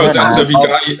 Because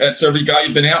that's every guy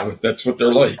you've been out with. That's what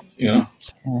they're like,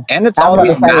 And it's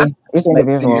always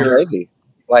it's crazy.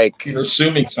 Like you're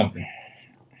assuming something.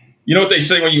 You know what they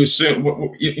say when you assume?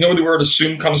 You know where the word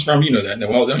 "assume" comes from? You know that,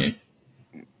 Noel, don't you?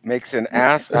 Makes an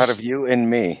ass out of you and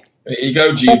me. There you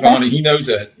go, Giovanni. He knows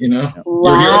that.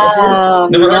 Wow.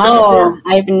 Never heard that before?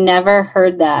 I've never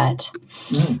heard that.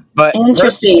 But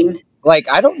interesting.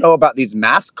 I don't know about these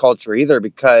mask culture either,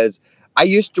 because I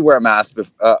used to wear a mask,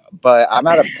 but I'm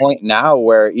at a point now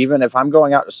where even if I'm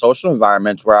going out to social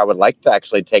environments where I would like to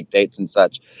actually take dates and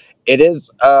such, it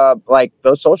is like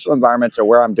those social environments are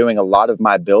where I'm doing a lot of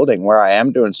my building, where I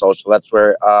am doing social. That's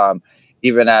where,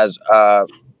 even as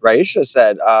Risha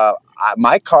said,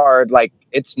 my card, like,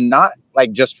 it's not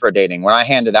like just for dating. When I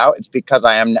hand it out, it's because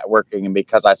I am networking and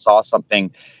because I saw something.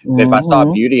 If I saw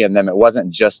beauty in them, it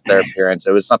wasn't just their appearance.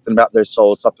 It was something about their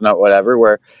soul, something about whatever,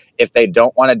 where if they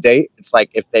don't want to date, it's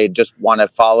like if they just want to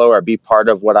follow or be part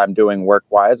of what I'm doing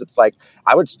work-wise, it's like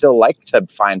I would still like to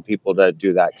find people to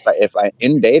do that. Because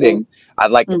in dating,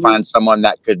 I'd like to find someone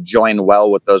that could join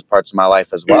well with those parts of my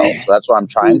life as well. So that's why I'm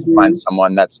trying to find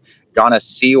someone that's going to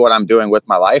see what I'm doing with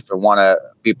my life and want to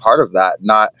be part of that,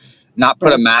 not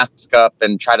put a mask up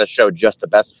and try to show just the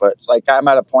best foot. It's like I'm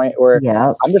at a point where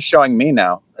I'm just showing me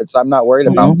now. I'm not worried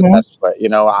about the best foot.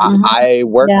 I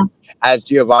work, as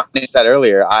Giovanni said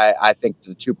earlier, I think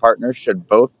the two partners should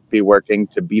both be working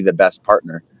to be the best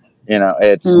partner.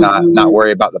 It's not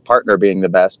worry about the partner being the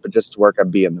best, but just to work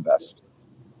on being the best.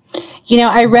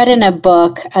 I read in a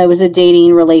book, it was a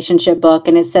dating relationship book,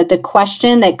 and it said the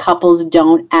question that couples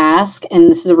don't ask,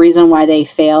 and this is the reason why they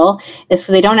fail, is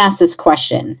because they don't ask this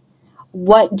question.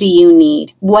 what do you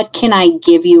need? What can I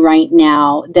give you right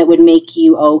now that would make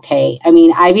you okay? I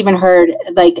mean, I've even heard,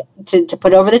 like, to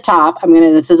put over the top,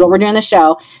 this is what we're doing in the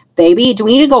show. Baby, do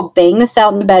we need to go bang this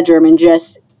out in the bedroom and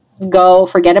just go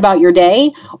forget about your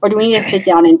day? Or do we need to sit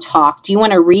down and talk? Do you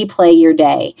want to replay your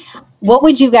day? What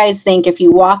would you guys think if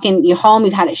you walk in your home,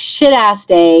 you've had a shit ass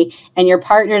day, and your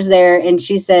partner's there and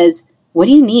she says, what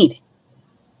do you need?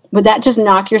 Would that just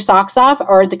knock your socks off?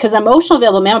 Or because emotional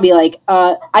available man will be like,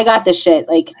 I got this shit.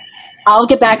 Like, I'll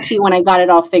get back to you when I got it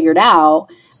all figured out.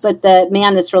 But the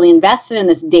man that's really invested in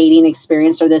this dating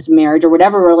experience or this marriage or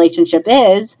whatever relationship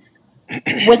is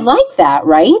would like that,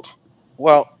 right?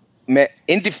 Well,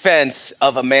 in defense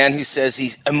of a man who says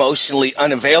he's emotionally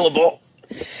unavailable,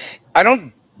 I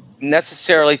don't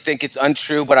necessarily think it's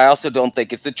untrue, but I also don't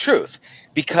think it's the truth.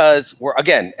 Because we're,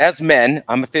 again, as men,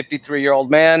 I'm a 53-year-old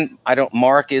man.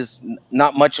 Mark is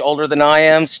not much older than I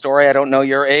am. Story, I don't know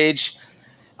your age.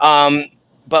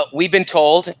 But we've been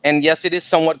told, and yes, it is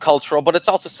somewhat cultural, but it's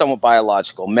also somewhat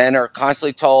biological. Men are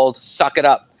constantly told, suck it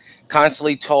up.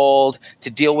 Constantly told to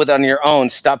deal with it on your own.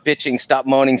 Stop bitching, stop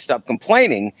moaning, stop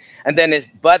complaining. And then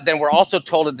we're also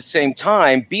told at the same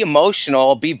time, be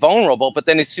emotional, be vulnerable. But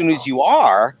then as soon as you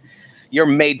are, you're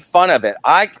made fun of it.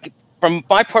 From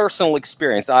my personal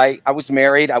experience, I was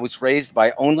married. I was raised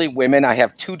by only women. I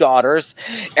have 2 daughters.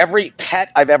 Every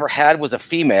pet I've ever had was a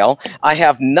female. I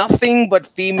have nothing but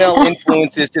female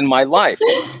influences in my life.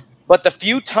 But the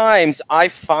few times I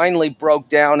finally broke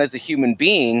down as a human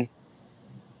being,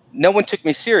 no one took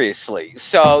me seriously.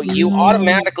 So you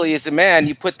automatically, as a man,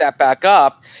 you put that back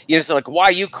up. You're just like, why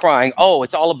are you crying? Oh,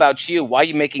 it's all about you. Why are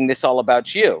you making this all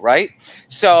about you, right?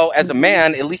 So as a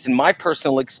man, at least in my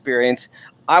personal experience,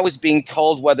 I was being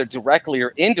told, whether directly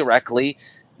or indirectly,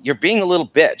 you're being a little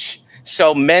bitch.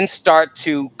 So men start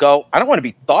to go, I don't want to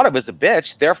be thought of as a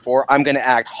bitch. Therefore, I'm going to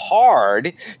act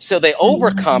hard. So they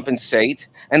overcompensate,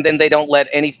 and then they don't let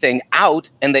anything out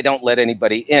and they don't let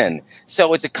anybody in.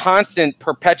 So it's a constant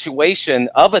perpetuation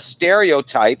of a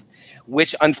stereotype,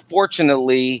 which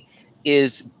unfortunately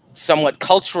is somewhat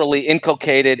culturally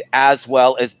inculcated as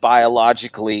well as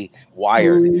biologically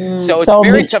wired. So it's a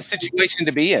very tough situation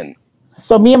to be in.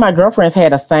 So me and my girlfriends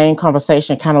had the same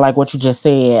conversation, kind of like what you just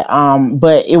said.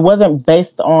 But it wasn't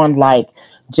based on like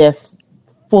just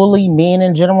fully men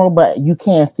in general, but you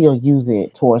can still use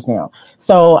it towards them.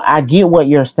 So I get what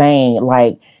you're saying.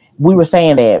 Like we were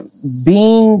saying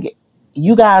that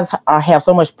you guys have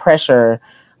so much pressure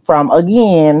from,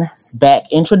 again, back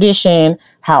in tradition,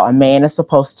 how a man is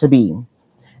supposed to be.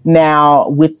 Now,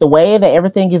 with the way that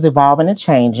everything is evolving and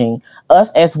changing,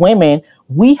 us as women,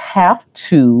 we have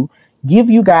to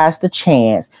give you guys the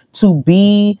chance to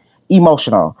be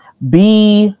emotional,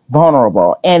 be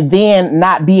vulnerable, and then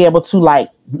not be able to like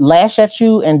lash at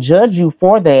you and judge you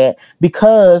for that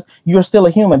because you're still a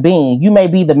human being. You may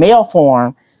be the male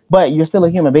form, but you're still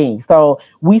a human being. So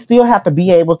we still have to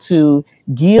be able to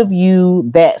give you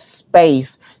that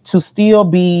space to still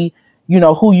be,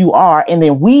 who you are. And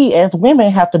then we as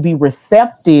women have to be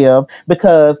receptive,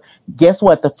 because guess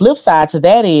what? The flip side to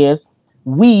that is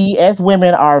we as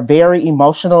women are very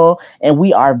emotional and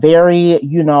we are very,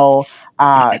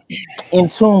 in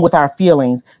tune with our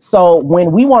feelings. So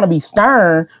when we want to be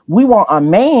stern, we want a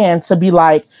man to be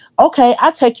like, okay,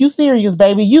 I take you serious,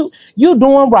 baby. You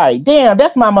doing right. Damn,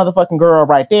 that's my motherfucking girl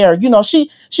right there. She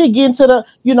getting to the,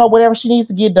 whatever she needs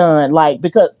to get done. Like,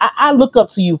 because I look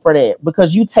up to you for that,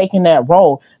 because you taking that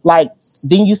role. Like,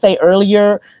 didn't you say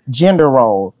earlier, gender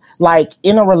roles? Like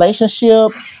in a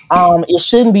relationship, it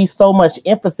shouldn't be so much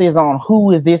emphasis on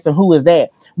who is this and who is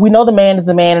that. We know the man is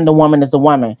a man and the woman is a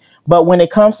woman. But when it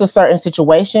comes to certain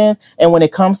situations and when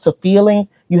it comes to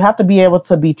feelings, you have to be able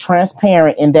to be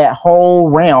transparent in that whole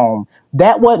realm.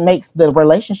 That's what makes the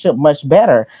relationship much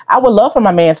better. I would love for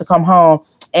my man to come home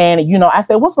and, I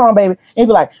said, what's wrong, baby? And he'd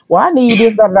be like, well, I need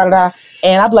this, da, da, da, da.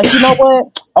 And I'd be like, you know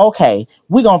what? Okay,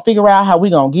 we're going to figure out how we're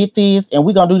going to get this and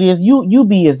we're going to do this. You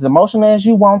be as emotional as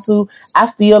you want to. I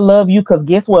still love you, because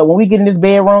guess what? When we get in this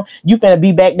bedroom, you finna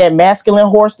be back that masculine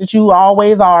horse that you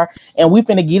always are, and we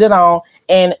finna get it on.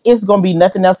 And it's going to be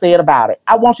nothing else said about it.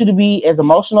 I want you to be as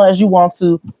emotional as you want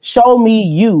to. Show me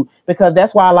you, because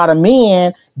that's why a lot of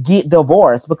men get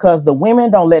divorced, because the women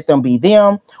don't let them be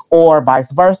them, or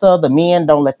vice versa. The men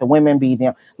don't let the women be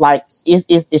them. Like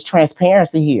it's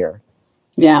transparency here.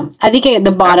 Yeah, I think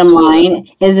the bottom line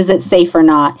is it safe or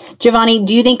not? Giovanni,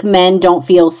 do you think men don't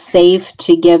feel safe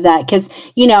to give that? Because,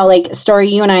 like Story,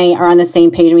 you and I are on the same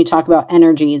page when we talk about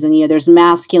energies, and, there's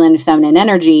masculine and feminine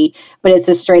energy, but it's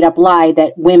a straight up lie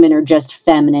that women are just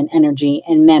feminine energy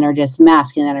and men are just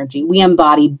masculine energy. We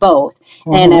embody both.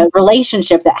 Mm-hmm. And a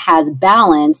relationship that has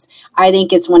balance, I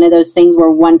think it's one of those things where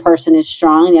one person is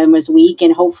strong and the other one is weak.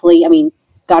 And hopefully,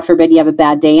 God forbid you have a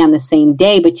bad day on the same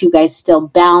day, but you guys still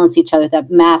balance each other, that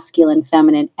masculine,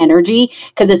 feminine energy,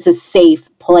 because it's a safe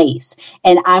place.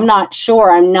 And I'm not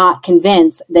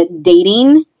convinced that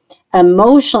dating,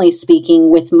 emotionally speaking,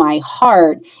 with my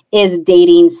heart, is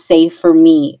dating safe for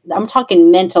me. I'm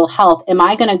talking mental health. Am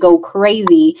I going to go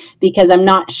crazy because I'm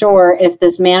not sure if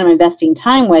this man I'm investing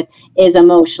time with is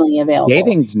emotionally available?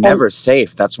 Dating's never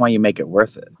safe. That's why you make it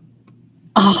worth it.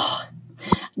 Oh,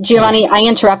 Giovanni, I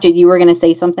interrupted. You were going to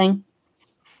say something?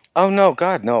 Oh, no,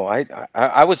 God, no.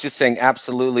 I was just saying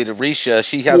absolutely to Risha.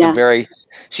 She has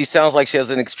she sounds like she has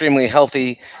an extremely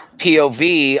healthy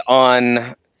POV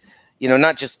on,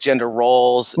 not just gender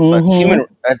roles, but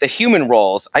the human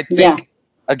roles. I think,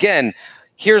 again,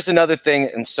 here's another thing.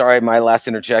 I'm sorry, my last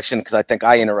interjection, because I think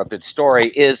I interrupted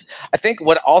Story, is I think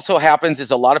what also happens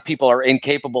is a lot of people are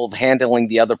incapable of handling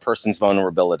the other person's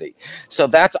vulnerability. So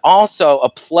that's also a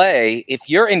play. If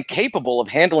you're incapable of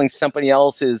handling somebody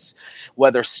else's,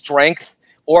 whether strength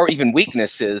or even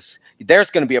weaknesses,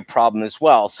 there's going to be a problem as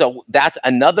well. So that's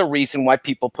another reason why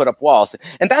people put up walls.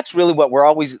 And that's really what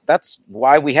that's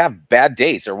why we have bad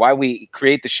dates, or why we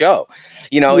create the show.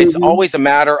 It's always a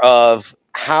matter of,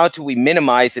 how do we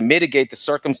minimize and mitigate the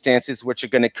circumstances which are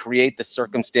going to create the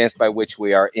circumstance by which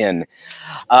we are in?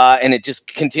 And it just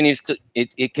continues to,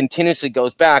 it continuously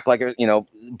goes back, like,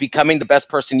 becoming the best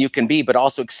person you can be, but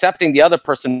also accepting the other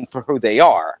person for who they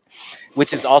are,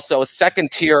 which is also a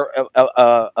second tier.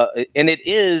 And it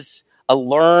is a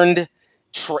learned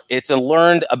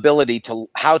ability to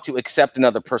how to accept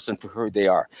another person for who they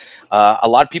are. A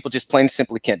lot of people just plain and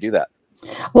simply can't do that.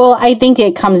 Well, I think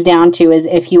it comes down to is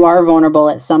if you are vulnerable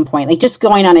at some point, like just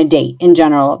going on a date in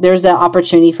general, there's an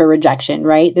opportunity for rejection,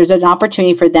 right? There's an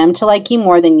opportunity for them to like you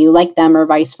more than you like them, or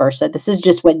vice versa. This is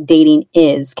just what dating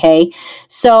is, okay?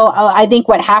 So I think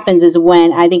what happens is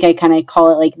when, I think I kind of call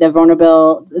it like the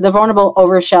vulnerable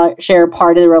overshare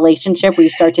part of the relationship, where you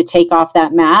start to take off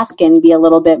that mask and be a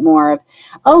little bit more of,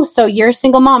 oh, so you're a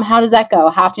single mom. How does that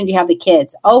go? How often do you have the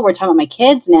kids? Oh, we're talking about my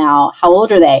kids now. How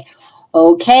old are they?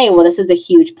 Okay, well, this is a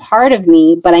huge part of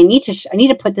me, but I need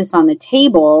to put this on the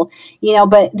table,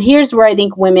 but here's where I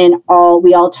think we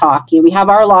all talk, we have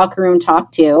our locker room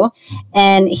talk too.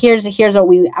 And here's what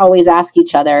we always ask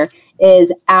each other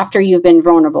is, after you've been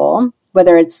vulnerable,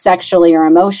 whether it's sexually or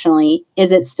emotionally,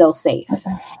 is it still safe?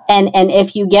 And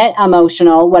if you get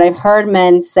emotional, what I've heard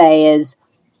men say is,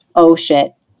 oh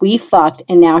shit, we fucked,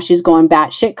 and now she's going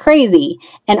batshit crazy.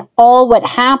 And all what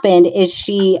happened is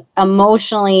she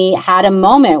emotionally had a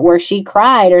moment where she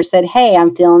cried or said, hey,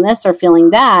 I'm feeling this or feeling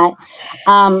that.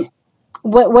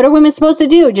 What are women supposed to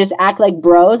do? Just act like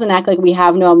bros and act like we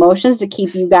have no emotions to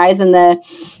keep you guys in the,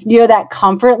 that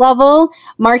comfort level?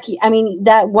 Mark,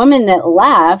 that woman that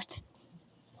left,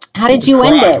 how did you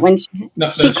end it when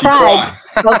she cried?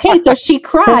 Okay, so she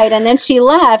cried and then she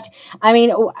left.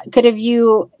 Could have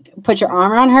you put your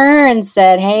arm around her and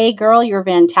said, hey girl, you're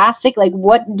fantastic? Like,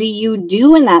 what do you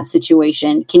do in that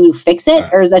situation? Can you fix it?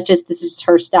 Or is that just, this is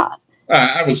her stuff?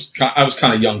 I was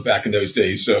kind of young back in those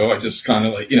days. So I just kind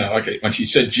of like when she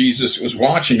said Jesus was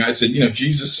watching, I said,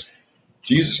 Jesus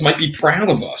might be proud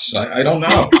of us. I don't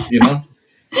know,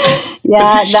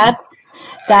 Yeah, that's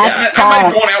tough. I might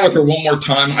have gone out with her one more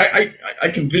time. I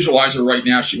can visualize her right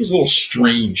now. She was a little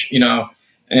strange,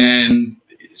 and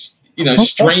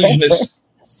strangeness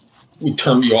would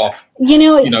turn me off.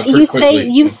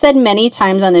 You've said many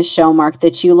times on this show, Mark,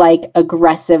 that you like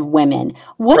aggressive women.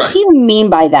 What do you mean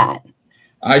by that?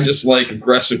 I just like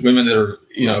aggressive women that are,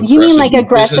 You mean like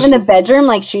aggressive in the bedroom,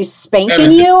 like she's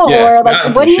spanking you? Or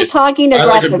like, what are you talking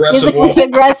aggressive? Like physically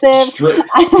aggressive?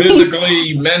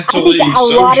 Physically, mentally,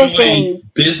 socially,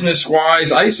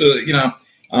 business-wise. I used to,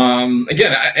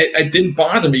 again, it didn't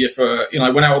bother me if, I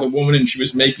went out with a woman and she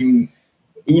was making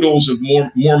oodles of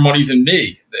more money than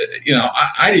me.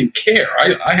 I didn't care.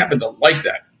 I happened to like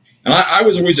that. And I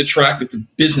was always attracted to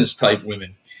business type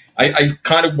women. I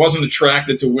kind of wasn't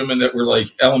attracted to women that were like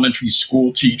elementary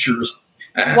school teachers.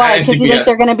 Why? Because you think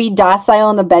they're going to be docile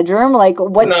in the bedroom? Like,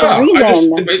 what's the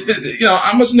reason?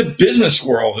 I was in the business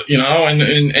world,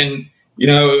 and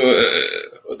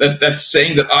that's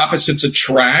saying that opposites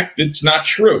attract. It's not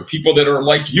true. People that are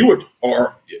like you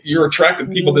you're attracted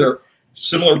to people that are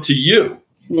similar to you.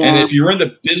 Yeah. And if you're in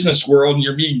the business world and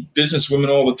you're meeting business women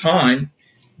all the time,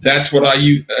 that's what I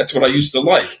used to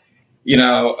like.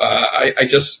 I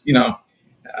just, the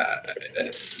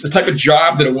type of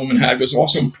job that a woman had was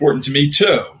also important to me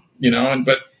too.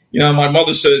 But my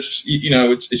mother said,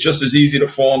 it's just as easy to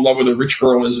fall in love with a rich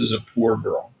girl as a poor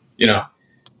girl.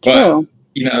 But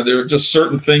there are just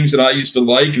certain things that I used to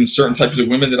like and certain types of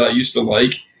women that I used to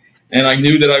like. And I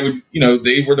knew that I would,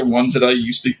 they were the ones that I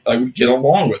would get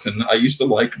along with. And I used to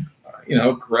like,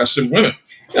 aggressive women,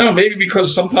 maybe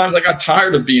because sometimes I got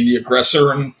tired of being the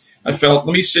aggressor and I felt,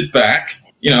 let me sit back,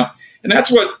 and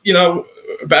that's what,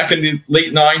 back in the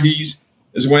late 90s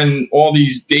is when all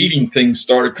these dating things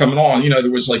started coming on.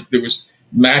 There was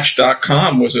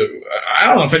Match.com I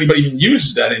don't know if anybody even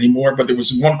uses that anymore, but there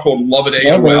was one called Love at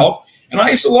AOL. And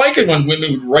I used to like it when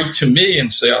women would write to me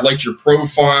and say, I liked your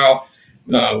profile.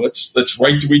 Let's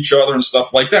write to each other and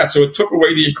stuff like that. So it took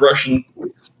away the aggression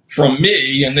from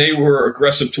me, and they were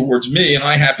aggressive towards me, and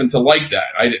I happened to like that.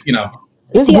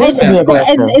 Is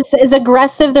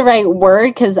aggressive the right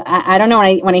word? Because I don't know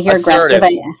when I hear assertive.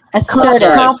 aggressive.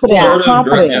 Assertive. Confident.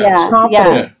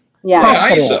 Yeah. I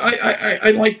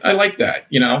like that.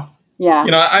 Yeah.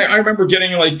 I remember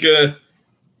getting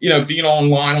being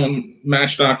online on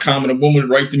Match.com, and a woman would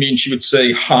write to me, and she would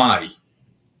say hi.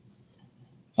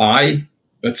 Hi.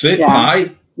 That's it. Yeah.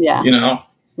 Hi. Yeah.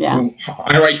 Yeah.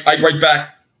 I write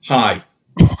back hi.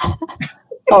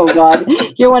 Oh God,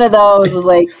 you're one of those. Is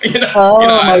like, my gosh.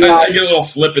 I get a little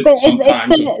flippant. But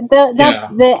sometimes. It's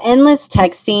the endless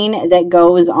texting that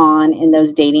goes on in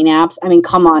those dating apps. I mean,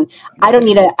 come on. I don't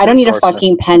need a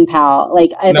fucking pen pal.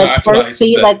 Like, let's first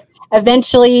see. Let's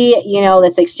eventually,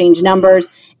 let's exchange numbers.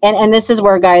 And this is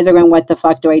where guys are going, what the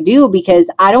fuck do I do? Because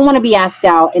I don't want to be asked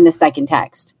out in the second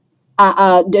text.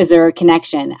 Is there a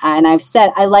connection? And I've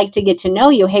said, I like to get to know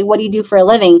you. Hey, what do you do for a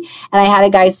living? And I had a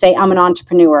guy say, I'm an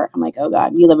entrepreneur. I'm like, oh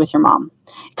God, you live with your mom.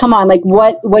 Come on. Like,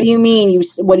 what do you mean?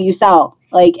 What do you sell?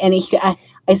 Like, and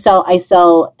I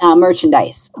sell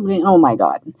merchandise. I'm like, oh my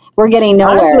God, we're getting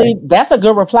nowhere. Honestly, that's a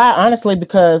good reply, honestly,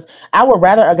 because I would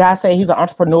rather a guy say he's an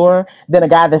entrepreneur than a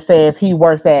guy that says he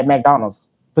works at McDonald's.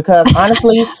 Because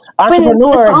honestly,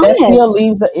 entrepreneur, that still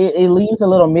leaves a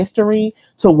little mystery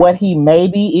to what he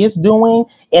maybe is doing.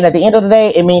 And at the end of the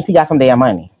day, it means he got some damn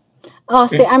money. Oh,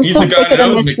 see, I'm so sick of the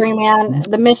mystery, man.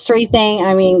 The mystery thing.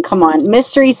 I mean, come on.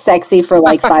 Mystery's sexy for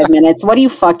like 5 minutes. What do you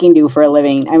fucking do for a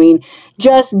living? I mean,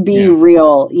 just be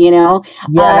real, Yeah,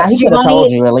 he could have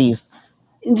told you at least.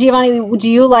 Giovanni,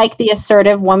 do you like the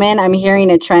assertive woman? I'm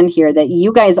hearing a trend here that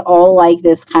you guys all like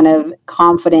this kind of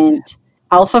confident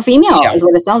alpha female is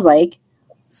what it sounds like.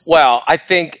 Well, I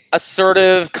think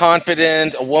assertive,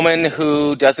 confident, a woman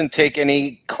who doesn't take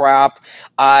any crap.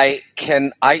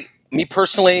 Me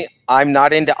personally, I'm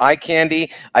not into eye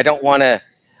candy. I don't want to.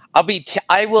 I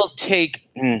will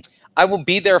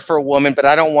be there for a woman, but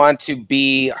I don't want to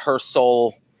be her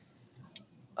sole.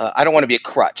 I don't want to be a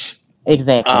crutch.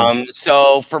 Exactly.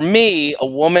 So for me, a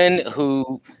woman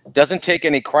who doesn't take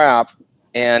any crap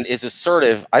and is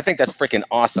assertive, I think that's freaking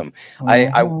awesome.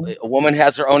 A woman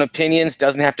has her own opinions,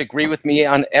 doesn't have to agree with me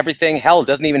on everything. Hell,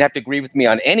 doesn't even have to agree with me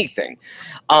on anything.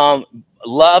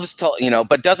 Loves to,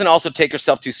 but doesn't also take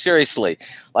herself too seriously.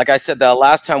 Like I said, the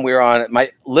last time we were on,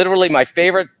 my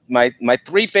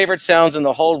three favorite sounds in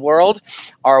the whole world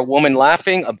are a woman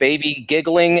laughing, a baby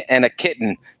giggling, and a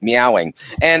kitten meowing.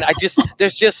 And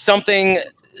there's just something,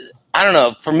 I don't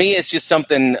know. For me, it's just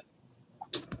something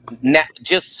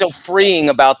just so freeing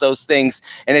about those things,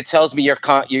 and it tells me you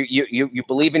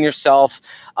believe in yourself.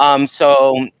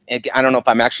 So I don't know if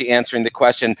I'm actually answering the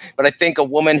question, but I think a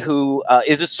woman who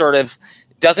is assertive,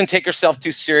 doesn't take herself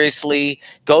too seriously,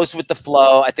 goes with the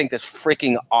flow, I think that's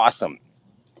freaking awesome.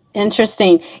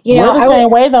 Interesting. We're the same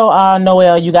way though,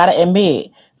 Noel, you got to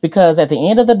admit, because at the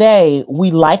end of the day, we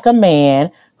like a man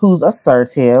who's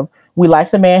assertive. We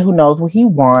like the man who knows what he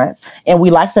wants, and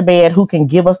we like the man who can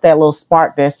give us that little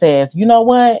spark that says, you know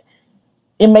what?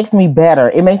 It makes me better.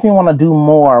 It makes me want to do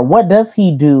more. What does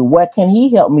he do? What can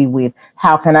he help me with?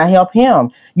 How can I help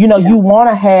him? You want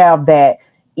to have that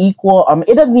equal.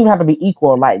 It doesn't even have to be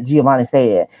equal, like Giovanni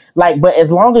said. But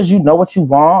as long as you know what you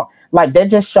want, that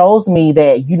just shows me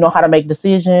that you know how to make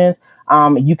decisions.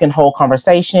 You can hold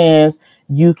conversations.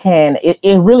 You can,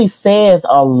 it really says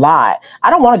a lot. I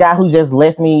don't want a guy who just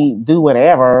lets me do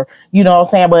whatever, you know what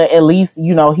I'm saying? But at least,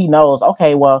 he knows,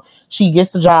 okay, well, she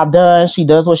gets the job done. She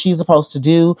does what she's supposed to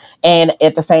do. And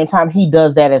at the same time, he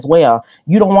does that as well.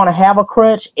 You don't want to have a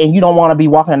crutch, and you don't want to be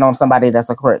walking on somebody that's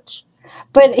a crutch.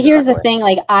 But here's the thing,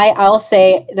 I'll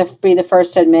be the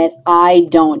first to admit, I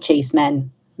don't chase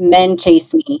men. men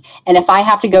chase me. And if I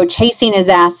have to go chasing his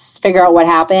ass to figure out what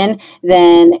happened,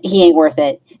 then he ain't worth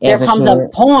it. There's a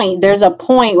point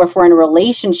where if we're in a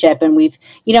relationship and we've,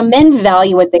 men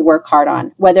value what they work hard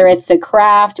on, whether it's a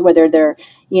craft, whether they're,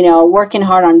 working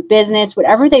hard on business,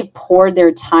 whatever they've poured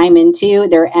their time into,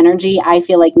 their energy. I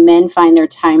feel like men find their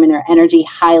time and their energy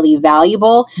highly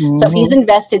valuable. Mm-hmm. So if he's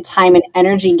invested time and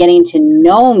energy getting to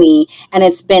know me and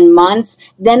it's been months,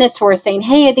 then it's worth saying,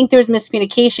 hey, I think there's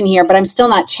miscommunication here, but I'm still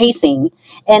not chasing.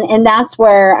 And that's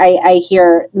where I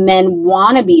hear men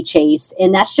want to be chased.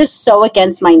 And that's just so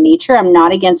against my nature. I'm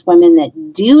not against women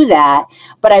that do that.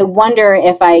 But I wonder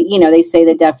if they say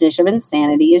the definition of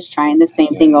insanity is trying the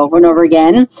same thing over and over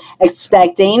again,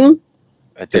 expecting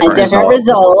a different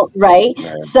result, right?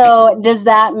 So does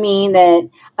that mean that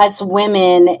us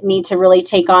women need to really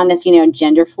take on this,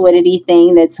 gender fluidity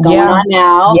thing that's going on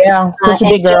now? Yeah, put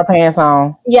your big girl pants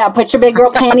on. Yeah, put your big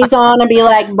girl panties on and be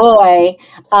like, boy,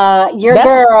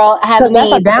 girl has needs.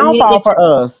 That's a downfall for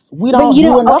us. We don't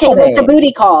do enough of that. Like the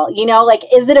booty call,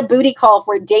 is it a booty call if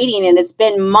we're dating and it's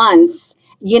been months?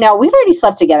 We've already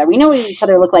slept together. We know what each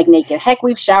other look like naked. Heck,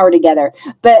 we've showered together.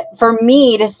 But for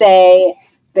me to say,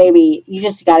 baby, you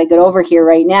just got to get over here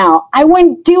right now, I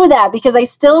wouldn't do that because I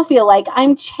still feel like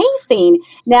I'm chasing.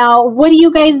 Now, what do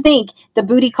you guys think? The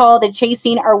booty call, the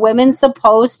chasing, are women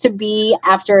supposed to be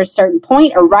after a certain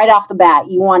point or right off the bat?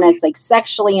 You want us like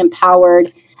sexually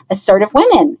empowered, assertive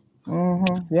women?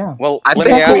 Mm-hmm. Yeah. Well, let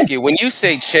me ask you, when you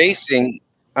say chasing,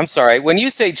 when you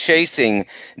say chasing,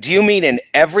 do you mean in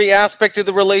every aspect of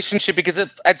the relationship? Because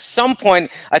at some point,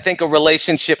 I think a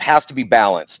relationship has to be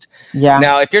balanced. Yeah.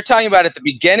 Now, if you're talking about at the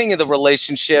beginning of the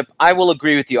relationship, I will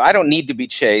agree with you. I don't need to be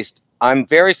chased. I'm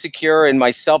very secure in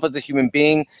myself as a human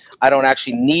being. I don't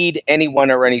actually need anyone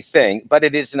or anything, but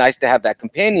it is nice to have that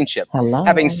companionship. Hello.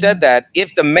 Having said that,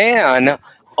 if the man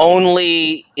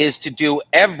only is to do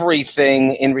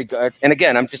everything in regards, and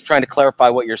again, I'm just trying to clarify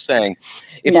what you're saying.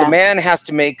 If the man has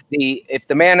to make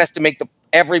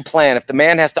every plan, if the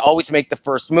man has to always make the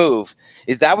first move,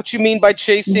 is that what you mean by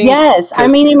chasing? Yes, I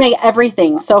mean, you make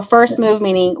everything. So first move,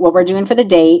 meaning what we're doing for the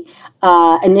date,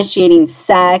 initiating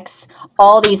sex,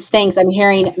 all these things. I'm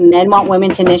hearing men want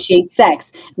women to initiate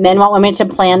sex. Men want women to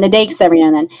plan the dates every now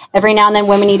and then. Every now and then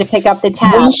women need to pick up the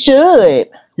tab. We should.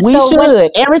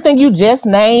 Everything you just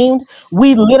named,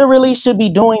 we literally should be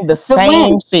doing the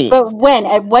same shit. But when?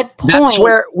 At what point?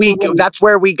 That's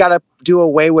where we gotta do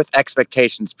away with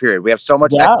expectations. Period. We have so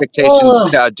much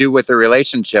expectations to do with a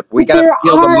relationship. We gotta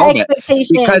feel the moment.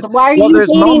 Because why are you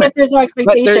dating if there's no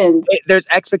expectations? There's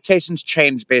expectations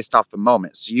change based off the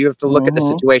moment. So you have to look at the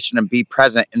situation and be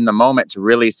present in the moment to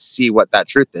really see what that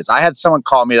truth is. I had someone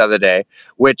call me the other day,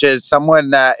 which is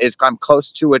someone that I'm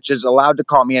close to, which is allowed to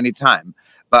call me anytime.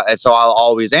 But so I'll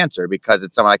always answer because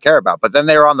it's someone I care about. But then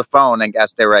they were on the phone and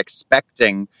guess they were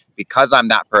expecting, because I'm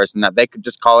that person, that they could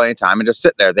just call anytime and just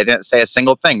sit there. They didn't say a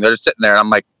single thing. They're just sitting there. And I'm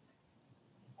like,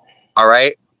 all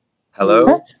right,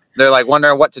 hello. They're like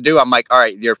wondering what to do. I'm like, all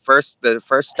right, the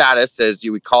first status is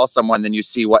you would call someone, then you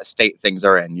see what state things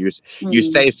are in. You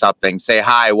say something, say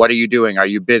hi, what are you doing? Are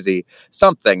you busy?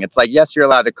 Something. It's like, yes, you're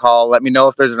allowed to call. Let me know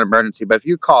if there's an emergency. But if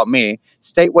you call me,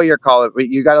 state what you're calling.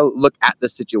 You got to look at the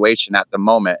situation at the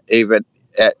moment, even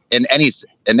in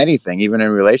anything, even in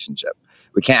a relationship.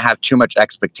 We can't have too much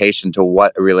expectation to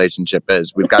what a relationship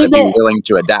is. We've got to be willing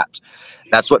to adapt.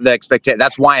 That's what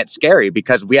that's why it's scary,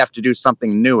 because we have to do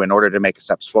something new in order to make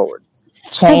steps forward.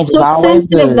 Change is so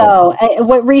sensitive, though.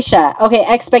 What, Risha? Okay,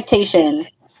 expectation.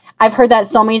 I've heard that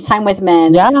so many times with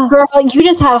men. Yeah. Girl, you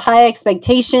just have high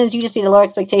expectations. You just need to lower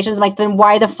expectations. I'm like, then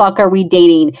why the fuck are we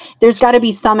dating? There's got to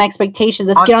be some expectations.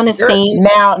 Let's get on the same.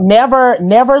 Now,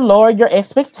 never lower your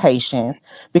expectations,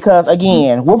 because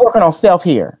again, we're working on self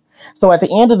here. So at the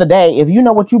end of the day, if you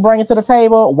know what you bring to the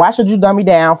table, why should you dummy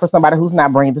down for somebody who's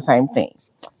not bringing the same thing?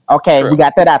 Okay, we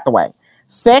got that out the way.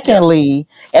 Secondly,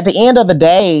 at the end of the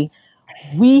day,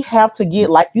 we have to get,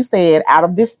 like you said, out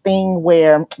of this thing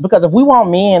where, because if we want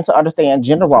men to understand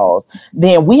gender roles,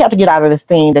 then we have to get out of this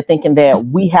thing to thinking that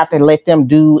we have to let them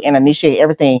do and initiate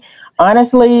everything.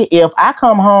 Honestly, if I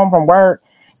come home from work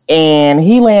and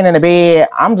he laying in the bed,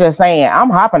 I'm just saying, I'm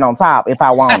hopping on top if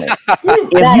I want it.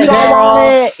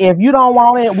 If you don't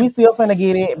want it, we still finna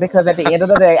get it, because at the end of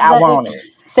the day, I want it.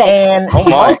 And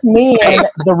most men,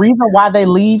 the reason why they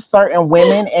leave certain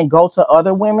women and go to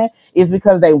other women is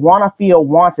because they want to feel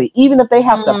wanted. Even if they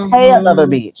have to pay another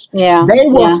bitch, they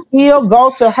will still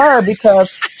go to her because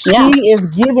she is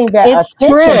giving that attention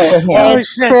to him.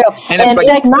 It's true. And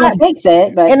sex not fix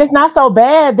it. But. And it's not so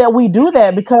bad that we do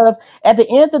that, because at the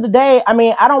end of the day, I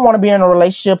mean, I don't want to be in a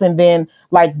relationship and then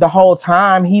like the whole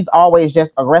time he's always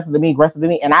just aggressive to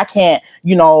me, and I can't,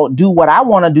 do what I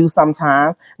want to do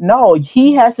sometimes. No,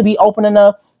 he has to be open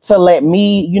enough to let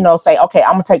me, say, okay,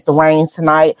 I'm gonna take the reins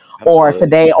tonight or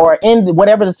today or in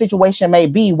whatever the situation may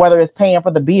be, whether it's paying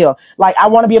for the bill. Like, I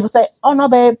want to be able to say, oh no,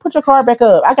 babe, put your card back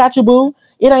up. I got you, boo.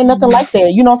 It ain't nothing like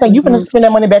that. You know what I'm saying? You finna spend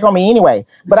that money back on me anyway.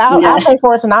 But I'll pay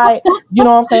for it tonight. You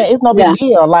know what I'm saying? It's no big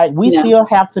deal. Like, we still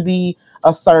have to be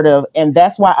assertive. And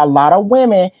that's why a lot of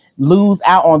women lose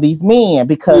out on these men,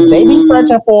 because they be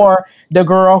searching for the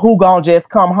girl who gonna just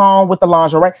come home with the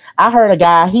lingerie. I heard a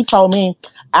guy, he told me,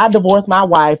 I divorced my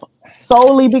wife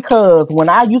solely because when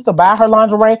I used to buy her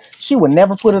lingerie, she would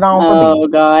never put it on for me. Oh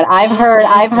God. I've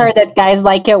heard that guys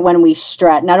like it when we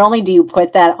strut. Not only do you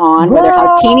put that on, whether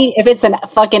if it's a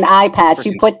fucking eye patch,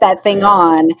 you put that thing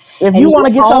on. If you want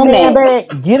to get your man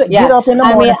back, get up in the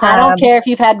morning time. I don't care if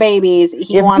you've had babies. If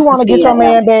you want to get your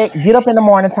man back, get up in the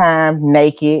morning time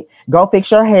naked. Go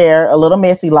fix your hair a little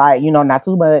messy, like, not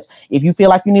too much. If you feel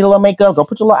like you need a little makeup, go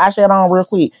put your little eyeshadow on real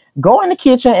quick. Go in the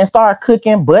kitchen and start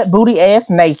cooking butt booty ass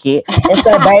naked and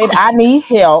say, babe, I need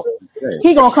help.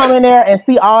 He gonna come in there and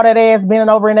see all that ass bending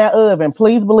over in that oven.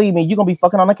 Please believe me, you're gonna be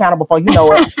fucking on the counter before you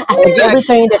know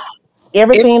it.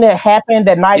 Everything that happened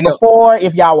that night before,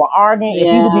 if y'all were arguing, if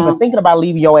he was even thinking about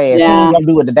leaving your ass, he ain't gonna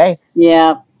do it today.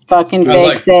 Yeah, fucking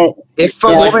fix it. If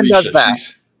a woman does that,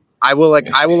 I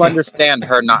will understand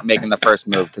her not making the first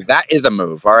move, because that is a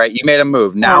move. All right, you made a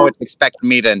move. Now it's expecting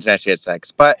me to initiate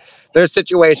sex. But there's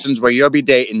situations where you'll be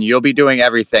dating, you'll be doing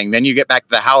everything. Then you get back to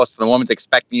the house, and the woman's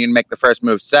expecting you to make the first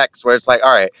move, sex. Where it's like,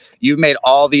 all right, you've made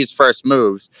all these first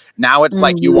moves. Now it's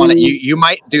like you want to. You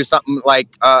might do something like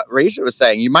Risha was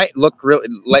saying. You might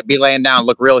be laying down,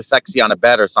 look really sexy on a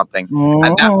bed or something.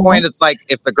 At that point, it's like,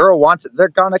 if the girl wants it, they're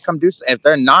gonna come do. If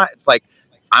they're not, it's like,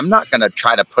 I'm not going to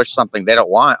try to push something they don't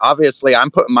want. Obviously,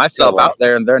 I'm putting myself out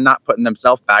there, and they're not putting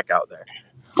themselves back out there.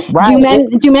 Right.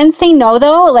 Do men say no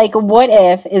though? Like, what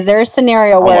if? Is there a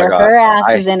scenario where her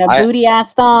ass is in a booty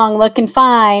ass thong, looking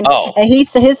fine, and he's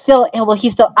still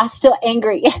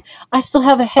angry. I still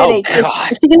have a headache.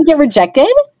 Is she going to get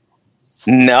rejected?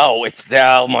 No,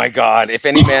 oh my God. If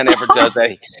any man ever does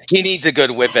that, he needs a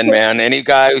good whipping, man. Any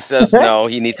guy who says no,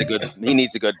 he needs a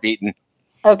good beating.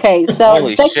 Okay, so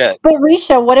sex, shit. But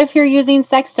Risha, what if you're using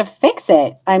sex to fix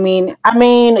it? I mean,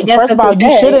 first of all,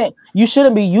 you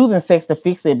shouldn't be using sex to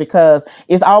fix it, because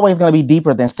it's always going to be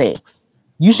deeper than sex.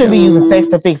 You shouldn't be using sex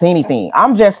to fix anything.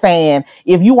 I'm just saying,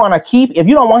 if you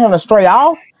don't want him to stray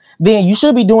off, then you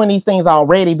should be doing these things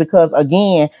already, because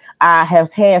again, I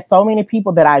have had so many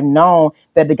people that I've known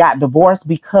that they got divorced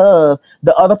because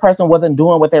the other person wasn't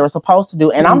doing what they were supposed to do.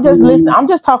 And I'm just listening. I'm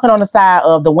just talking on the side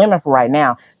of the women for right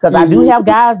now, because I do have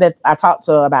guys that I talk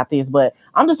to about this, but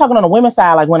I'm just talking on the women's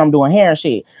side, like when I'm doing hair and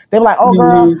shit. They're like, oh,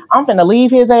 girl, I'm finna leave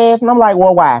his ass. And I'm like,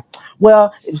 well, why?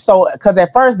 Well, so because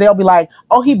at first they'll be like,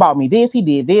 oh, he bought me this, he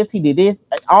did this,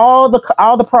 all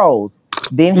the pros.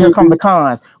 Then here come the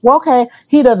cons. Well, okay,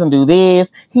 he doesn't do this.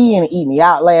 He didn't eat me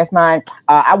out last night.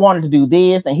 I wanted to do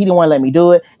this, and he didn't want to let me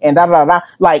do it. And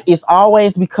Like, it's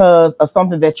always because of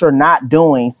something that you're not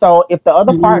doing. So if the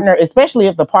other partner, especially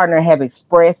if the partner has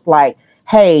expressed like,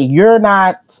 hey, you're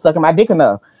not sucking my dick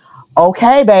enough.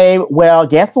 Okay, babe. Well,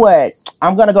 guess what?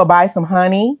 I'm gonna go buy some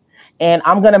honey, and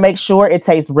I'm going to make sure it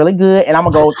tastes really good, and I'm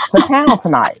going to go to town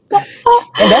tonight.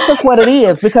 And that's just what it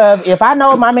is, because if I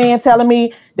know my man telling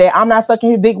me that I'm not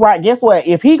sucking his dick right, guess what?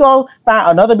 If he go find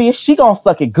another bitch, she going to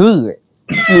suck it good.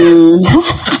 And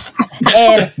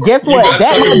guess what?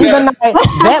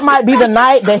 That might be the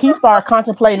night that he start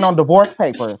contemplating on divorce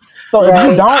papers. So if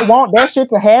you don't want that shit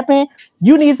to happen,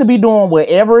 you need to be doing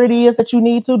whatever it is that you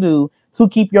need to do to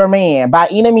keep your man by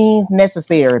any means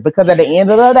necessary, because at the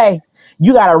end of the day,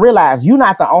 you got to realize you're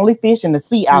not the only fish in the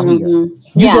sea out here.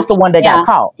 You're just the one that got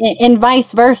caught. And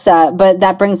vice versa. But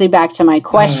that brings me back to my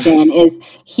question is,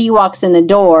 he walks in the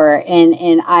door and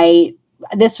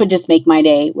this would just make my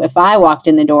day. If I walked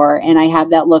in the door and I have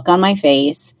that look on my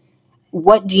face,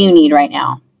 what do you need right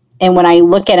now? And when I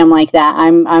look at him like that,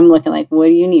 I'm looking like, what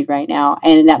do you need right now?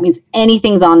 And that means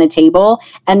anything's on the table.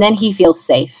 And then he feels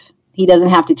safe. He doesn't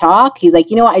have to talk. He's like,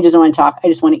 you know what? I just don't want to talk. I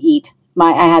just want to eat.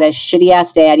 I had a shitty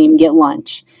ass day. I didn't even get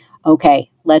lunch.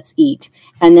 Okay, let's eat.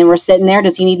 And then we're sitting there.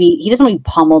 He doesn't want to be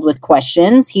pummeled with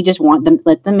questions. He just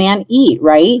let the man eat,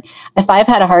 right? If I've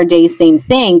had a hard day, same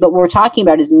thing, but what we're talking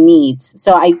about is needs.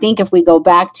 So I think if we go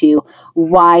back to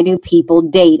why do people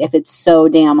date if it's so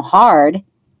damn hard,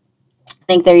 I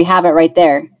think there you have it right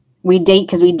there. We date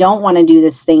because we don't want to do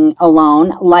this thing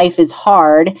alone. Life is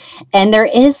hard. And there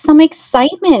is some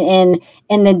excitement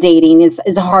in the dating.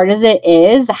 As hard as it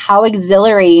is, how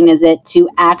exhilarating is it to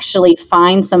actually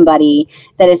find somebody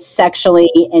that is sexually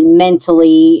and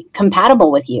mentally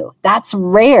compatible with you? That's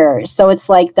rare. So it's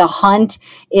like the hunt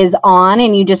is on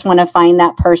and you just want to find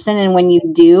that person. And when you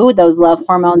do, those love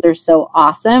hormones are so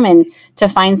awesome. And to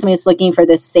find somebody that's looking for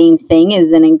the same thing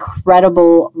is an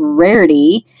incredible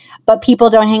rarity. But people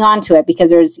don't hang on to it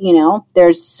because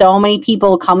there's so many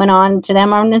people coming on to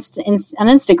them on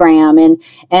Instagram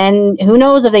and who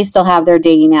knows if they still have their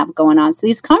dating app going on. So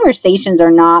these conversations are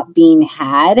not being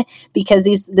had because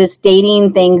this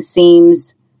dating thing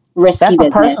seems risky. That's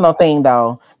a personal thing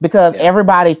though, because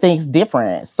everybody thinks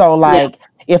different. So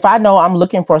if I know I'm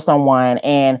looking for someone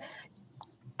and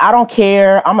I don't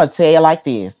care, I'm going to tell you like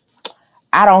this.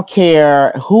 I don't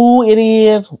care who it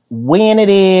is, when it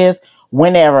is,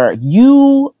 whenever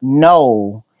when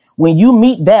you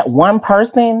meet that one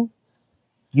person,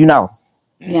 Yeah.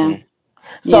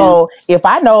 So if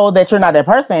I know that you're not that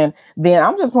person, then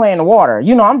I'm just playing the water.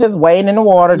 I'm just waiting in the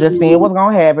water, just seeing what's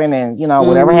going to happen. And,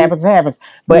 whatever happens, happens.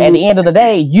 But at the end of the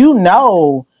day,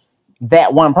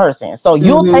 that one person. So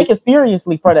you'll take it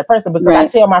seriously for that person because I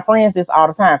tell my friends this all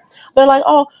the time. They're like,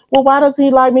 oh, well, why does he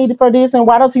like me for this? And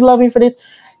why does he love me for this?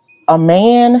 A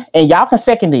man, and y'all can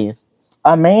second this,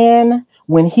 a man,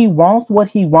 when he wants what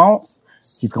he wants,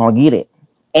 he's going to get it.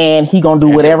 And he's going to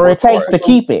do whatever it takes to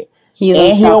keep it.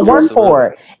 He'll work for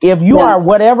it. If you are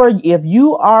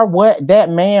what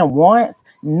that man wants,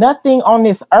 nothing on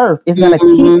this earth is going to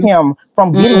keep him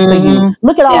from getting to you.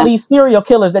 Look at all these serial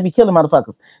killers that be killing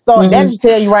motherfuckers. So that should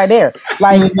tell you right there.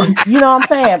 Like, you know what I'm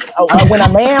saying? When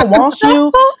a man wants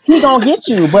you, he going to get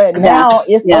you. But now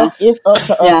it's up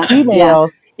to us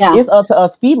females. It's up to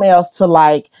us females to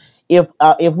like, if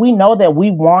we know that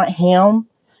we want him,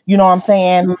 you know what I'm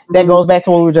saying? That goes back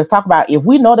to what we were just talking about. If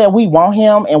we know that we want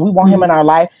him and we want him in our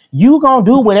life, you gonna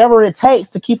do whatever it takes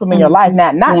to keep him in your life.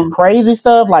 Not crazy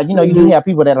stuff like, you do have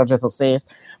people that are just obsessed.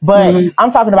 But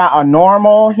I'm talking about a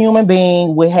normal human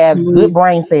being who has good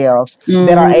brain cells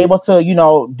that are able to,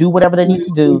 do whatever they need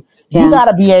to do. You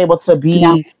gotta be able to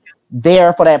be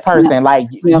there for that person. Like,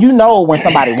 when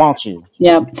somebody wants you.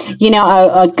 Yep.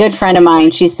 A good friend of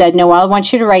mine, she said, no, I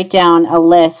want you to write down a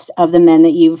list of the men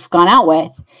that you've gone out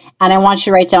with. And I want you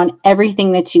to write down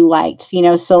everything that you liked,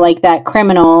 so like that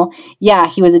criminal. Yeah,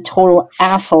 he was a total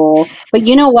asshole. But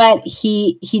you know what?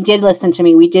 He did listen to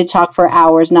me. We did talk for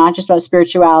hours, not just about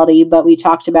spirituality, but we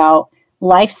talked about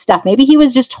life stuff. Maybe he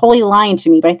was just totally lying to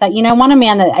me, but I thought, I want a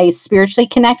man that I spiritually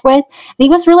connect with. And he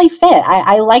was really fit.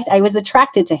 I was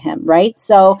attracted to him, right?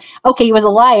 So, okay, he was a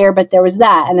liar, but there was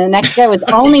that. And the next guy was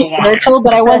only spiritual,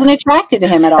 but I wasn't attracted to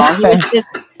him at all. He was just,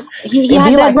 he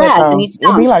had bad breath and he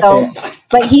stunk.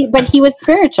 But he was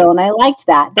spiritual and I liked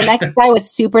that. The next guy was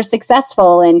super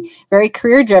successful and very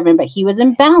career driven, but he was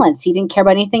imbalanced. He didn't care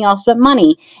about anything else but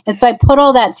money. And so I put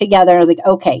all that together and I was like,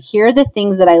 okay, here are the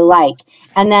things that I like.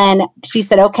 And then she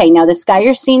said, okay, now this guy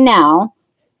you're seeing now,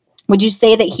 would you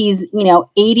say that he's,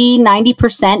 80,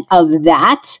 90% of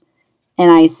that?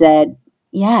 And I said,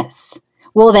 yes.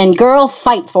 Well, then girl,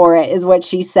 fight for it is what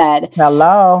she said.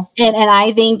 Hello. And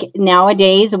I think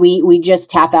nowadays we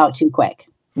just tap out too quick.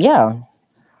 Yeah.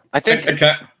 I think I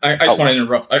just want to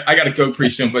interrupt. I got to go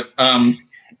pretty soon, but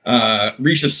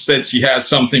Risha said she has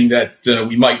something that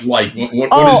we might like.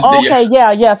 What is it? Okay.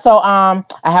 Yeah. So I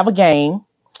have a game.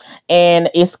 And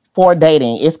it's for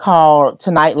dating. It's called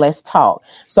Tonight Let's Talk.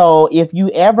 So if you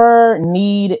ever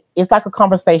need, it's like a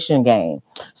conversation game.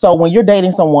 So when you're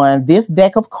dating someone, this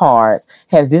deck of cards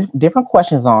has different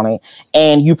questions on it.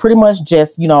 And you pretty much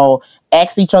just,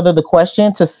 ask each other the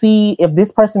question to see if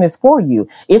this person is for you.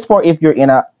 It's for if you're in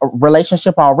a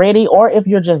relationship already or if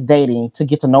you're just dating to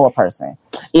get to know a person.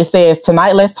 It says,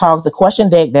 Tonight Let's Talk, the question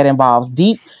deck that involves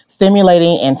deep,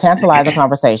 stimulating, and tantalizing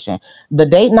conversation. The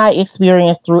date night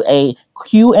experience through a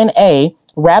Q&A,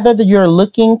 rather than you're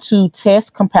looking to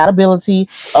test compatibility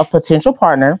of potential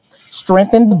partner,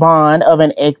 strengthen the bond of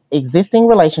an existing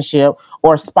relationship,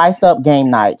 or spice up game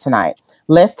night tonight.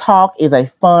 Let's Talk is a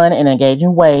fun and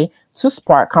engaging way to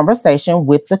spark conversation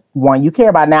with the one you care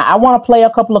about. Now, I want to play a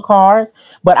couple of cards,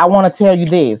 but I want to tell you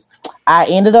this. I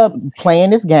ended up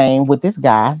playing this game with this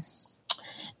guy,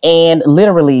 and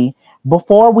literally,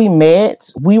 before we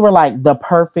met, we were like the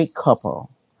perfect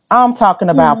couple. I'm talking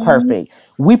about perfect.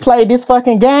 We played this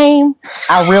fucking game.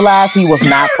 I realized he was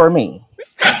not for me.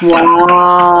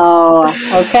 Wow.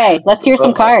 Okay, let's hear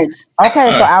some cards.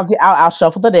 Okay, so I'll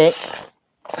shuffle the deck.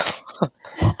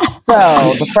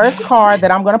 So the first card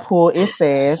that I'm going to pull, it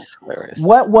says,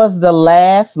 what was the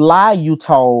last lie you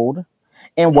told?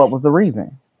 and what was the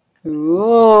reason?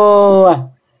 Ooh.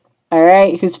 All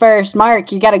right. Who's first?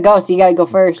 Mark, you got to go. So you got to go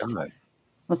first. God.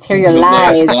 Let's hear your The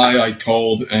lies. last lie I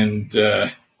told, and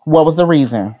What was the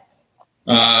reason?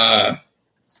 I'm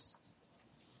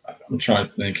trying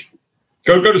to think.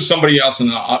 Go to somebody else,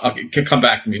 and I'll come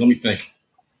back to me. Let me think.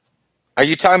 Are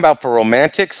you talking about for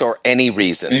romantics or any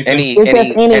reason? Anything. It's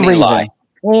just any reason. lie?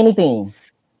 Anything.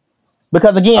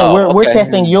 Because again, we're okay.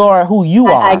 testing who you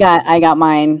are. I got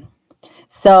mine.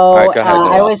 So All right, go ahead,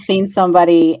 I was seeing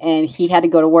somebody and he had to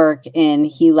go to work and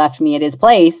he left me at his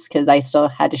place because I still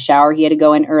had to shower. He had to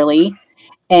go in early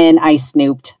and I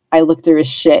snooped. I looked through his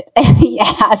shit and he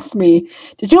asked me,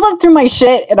 "Did you look through my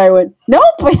shit?" And I went, "Nope."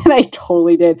 And I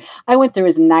totally did. I went through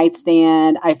his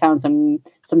nightstand. I found some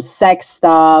sex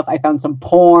stuff. I found some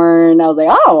porn. I was like,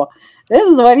 "Oh, this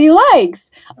is what he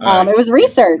likes." It was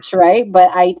research, right? But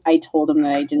I told him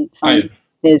that I didn't find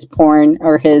his porn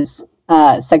or his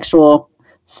sexual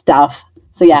stuff.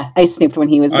 So yeah, I snooped when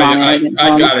he was gone. I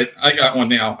got it. I got one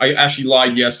now. I actually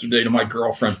lied yesterday to my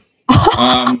girlfriend.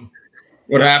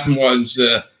 What happened was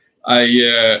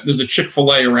there's a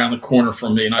Chick-fil-A around the corner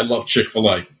from me, and I love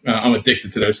Chick-fil-A. I'm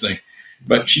addicted to those things.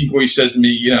 But she always says to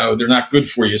me, they're not good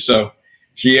for you. So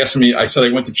she asked me, I said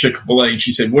I went to Chick-fil-A, and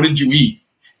she said, "What did you eat?"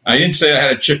 I didn't say I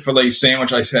had a Chick-fil-A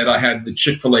sandwich. I said I had the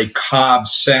Chick-fil-A Cobb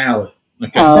salad.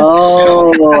 Okay.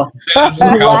 Oh,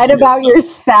 you lied about your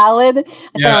salad? I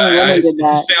thought only women did that. It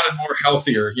just sounded more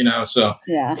healthier, so.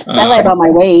 Yeah, I lie about my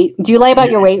weight. Do you lie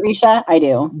about your weight, Risha? I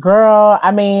do. Girl,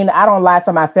 I mean, I don't lie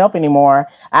to myself anymore.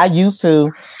 I used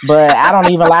to, but I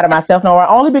don't even lie to myself no more.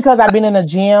 Only because I've been in the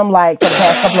gym like for the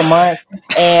past couple of months,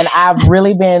 and I've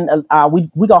really been.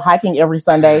 We go hiking every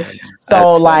Sunday,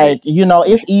 so like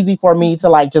it's easy for me to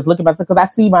like just look at myself because I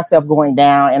see myself going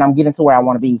down, and I'm getting to where I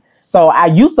want to be. So I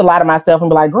used to lie to myself and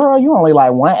be like, "Girl, you only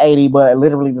like 180, but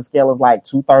literally the scale is like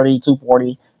 230,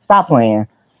 240. Stop playing."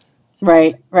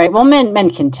 Right. Well, men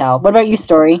can tell. What about you,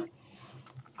 Story?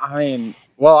 I mean,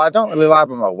 well, I don't really lie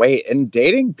about my weight. In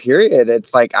dating, period,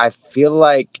 it's like I feel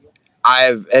like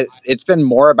it's been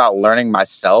more about learning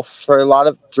myself through a lot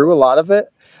of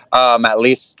it. At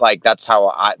least like that's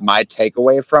how my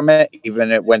takeaway from it,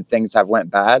 even when things have went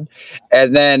bad.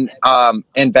 And then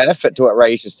in benefit to what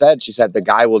Risha said, she said the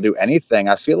guy will do anything.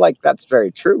 I feel like that's very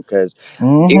true because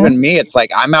even me, it's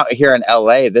like I'm out here in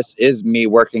LA. This is me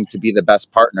working to be the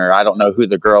best partner. I don't know who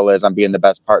the girl is I'm being the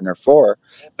best partner for,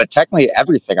 but technically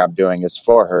everything I'm doing is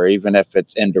for her, even if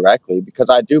it's indirectly, because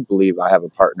I do believe I have a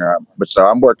partner. So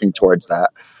I'm working towards that.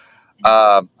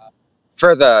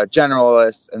 For the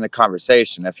generalists in the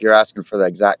conversation, if you're asking for the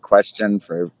exact question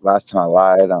for last time I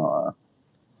lied, I don't know.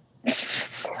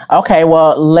 Okay,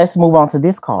 well, let's move on to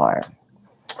this card.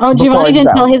 Oh, Giovanni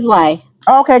didn't tell his lie.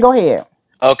 Okay, go ahead.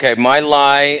 Okay, my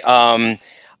lie. I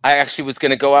actually was going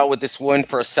to go out with this woman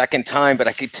for a second time, but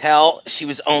I could tell she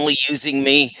was only using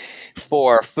me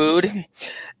for food.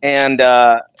 And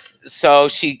so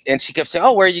she kept saying,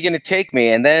 "Oh, where are you going to take me?"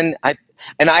 And then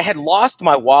I had lost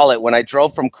my wallet when I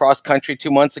drove from cross country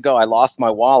 2 months ago. I lost my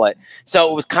wallet.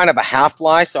 So it was kind of a half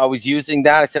lie. So I was using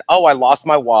that. I said, "Oh, I lost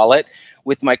my wallet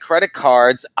with my credit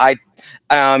cards.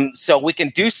 So we can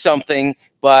do something,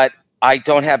 but I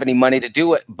don't have any money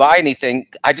to buy anything."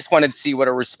 I just wanted to see what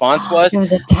her response was. It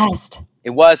was a test.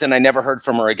 It was, and I never heard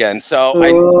from her again. So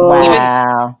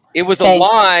Wow. It was a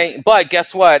lie, but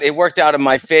guess what? It worked out in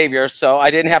my favor. So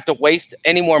I didn't have to waste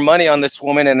any more money on this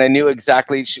woman, and I knew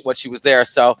exactly what she was there.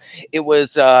 So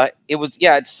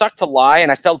it sucked to lie, and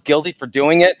I felt guilty for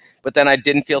doing it. But then I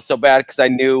didn't feel so bad because I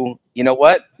knew, you know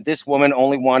what? This woman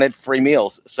only wanted free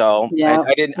meals. So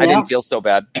I didn't feel so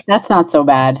bad. That's not so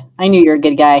bad. I knew you were a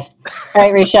good guy. All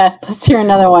right, Risha, let's hear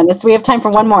another one. We have time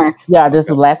for one more. Yeah, this is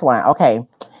the last one. Okay.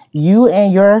 You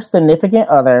and your significant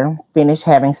other finish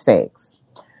having sex.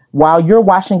 While you're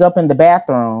washing up in the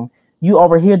bathroom, you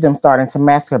overhear them starting to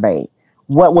masturbate.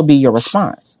 What would be your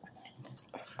response?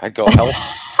 I'd go help.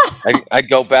 I'd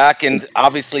go back and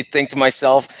obviously think to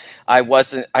myself,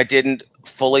 I didn't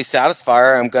fully satisfy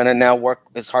her. I'm going to now work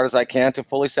as hard as I can to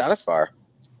fully satisfy her.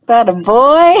 That a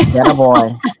boy.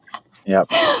 Yep.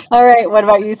 All right. What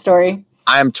about you, Story?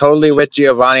 I'm totally with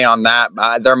Giovanni on that.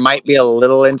 There might be a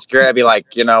little insecure. I'd be like,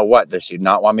 what? Does she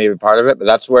not want me to be part of it? But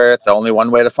that's where the only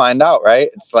one way to find out, right?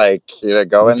 It's like,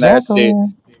 go in there, see,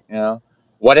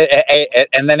 what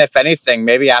and then if anything,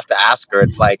 maybe I have to ask her.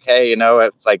 It's like, hey,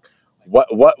 it's like,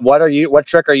 what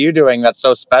trick are you doing that's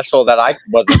so special that I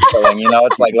wasn't doing?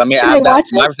 It's like, let me add that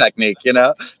to my technique,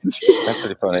 That's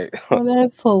pretty funny. Oh,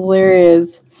 that's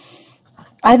hilarious.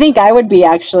 I think I would be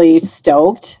actually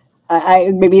stoked.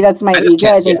 Maybe that's my ego.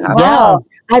 I think, wow,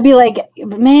 I'd be like,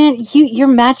 man, you're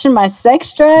matching my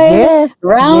sex drive. Yes,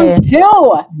 Round yes,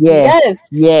 2.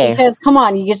 yes. Because come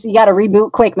on, you got to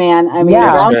reboot quick, man. I mean,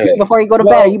 Yeah. round 2 before you go to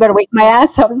bed, or you better wake my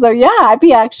ass up. So yeah, I'd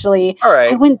be actually. All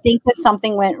right. I wouldn't think that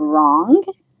something went wrong.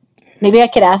 Maybe I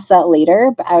could ask that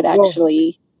later, but I would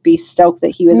actually be stoked that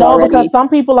he was already. Because some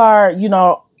people are,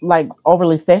 like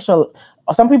overly sexual.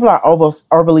 Some people are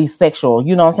overly sexual.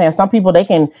 You know what I'm saying? Some people, they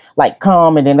can like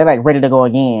come and then they're like ready to go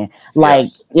again. Like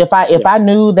if I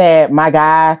knew that my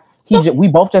guy, we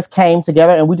both just came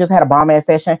together and we just had a bomb ass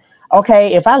session.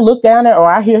 Okay, if I look down there or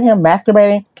I hear him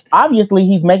masturbating, obviously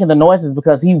he's making the noises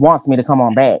because he wants me to come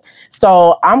on back.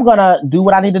 So I'm gonna do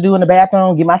what I need to do in the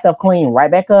bathroom, get myself clean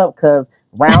right back up because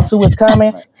round 2 is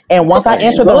coming. And once I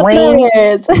enter the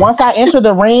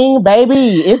ring,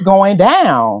 baby, it's going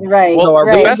down. Right. Well, are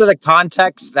we into the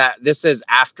context that this is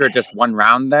after just one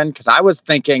round then? Because I was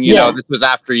thinking, you know, this was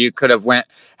after you could have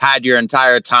had your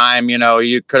entire time. You know,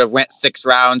 you could have went 6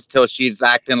 rounds till she's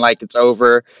acting like it's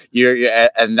over.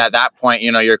 And at that point,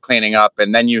 you're cleaning up,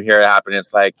 and then you hear it happen.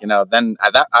 It's like, then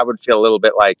I would feel a little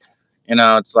bit like,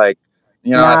 it's like,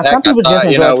 some people just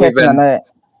enjoy catching on that.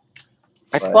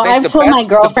 Well, I've told my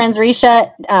girlfriends,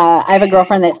 Risha, I have a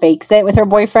girlfriend that fakes it with her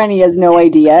boyfriend. He has no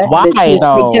idea. Why?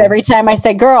 Every time I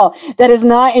say, girl, that is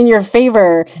not in your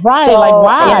favor. Right. So, like,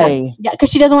 why? Yeah,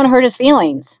 because she doesn't want to hurt his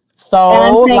feelings. So, and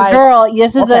I'm saying, girl,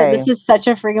 this is such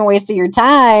a freaking waste of your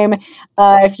time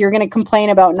if you're going to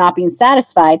complain about not being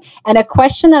satisfied. And a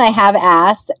question that I have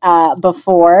asked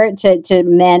before to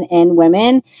men and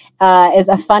women is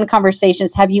a fun conversation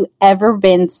is, have you ever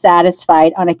been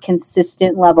satisfied on a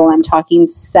consistent level? I'm talking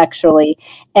sexually.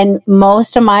 And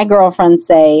most of my girlfriends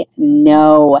say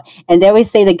no. And they always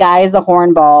say the guy is a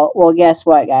hornball. Well, guess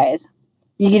what, guys?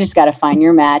 You just got to find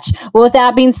your match. Well, with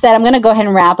that being said, I'm going to go ahead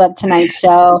and wrap up tonight's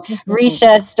show.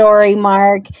 Risha, Story,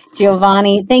 Mark,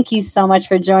 Giovanni, thank you so much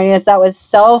for joining us. That was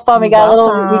so fun. We got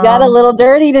a little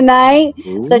dirty tonight.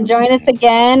 Ooh. So join us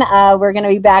again. We're going to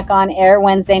be back on air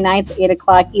Wednesday nights,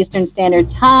 8:00 Eastern Standard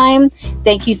Time.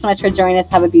 Thank you so much for joining us.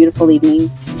 Have a beautiful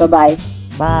evening. Bye-bye.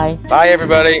 Bye. Bye,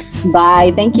 everybody.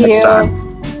 Bye. Thank you. Next time.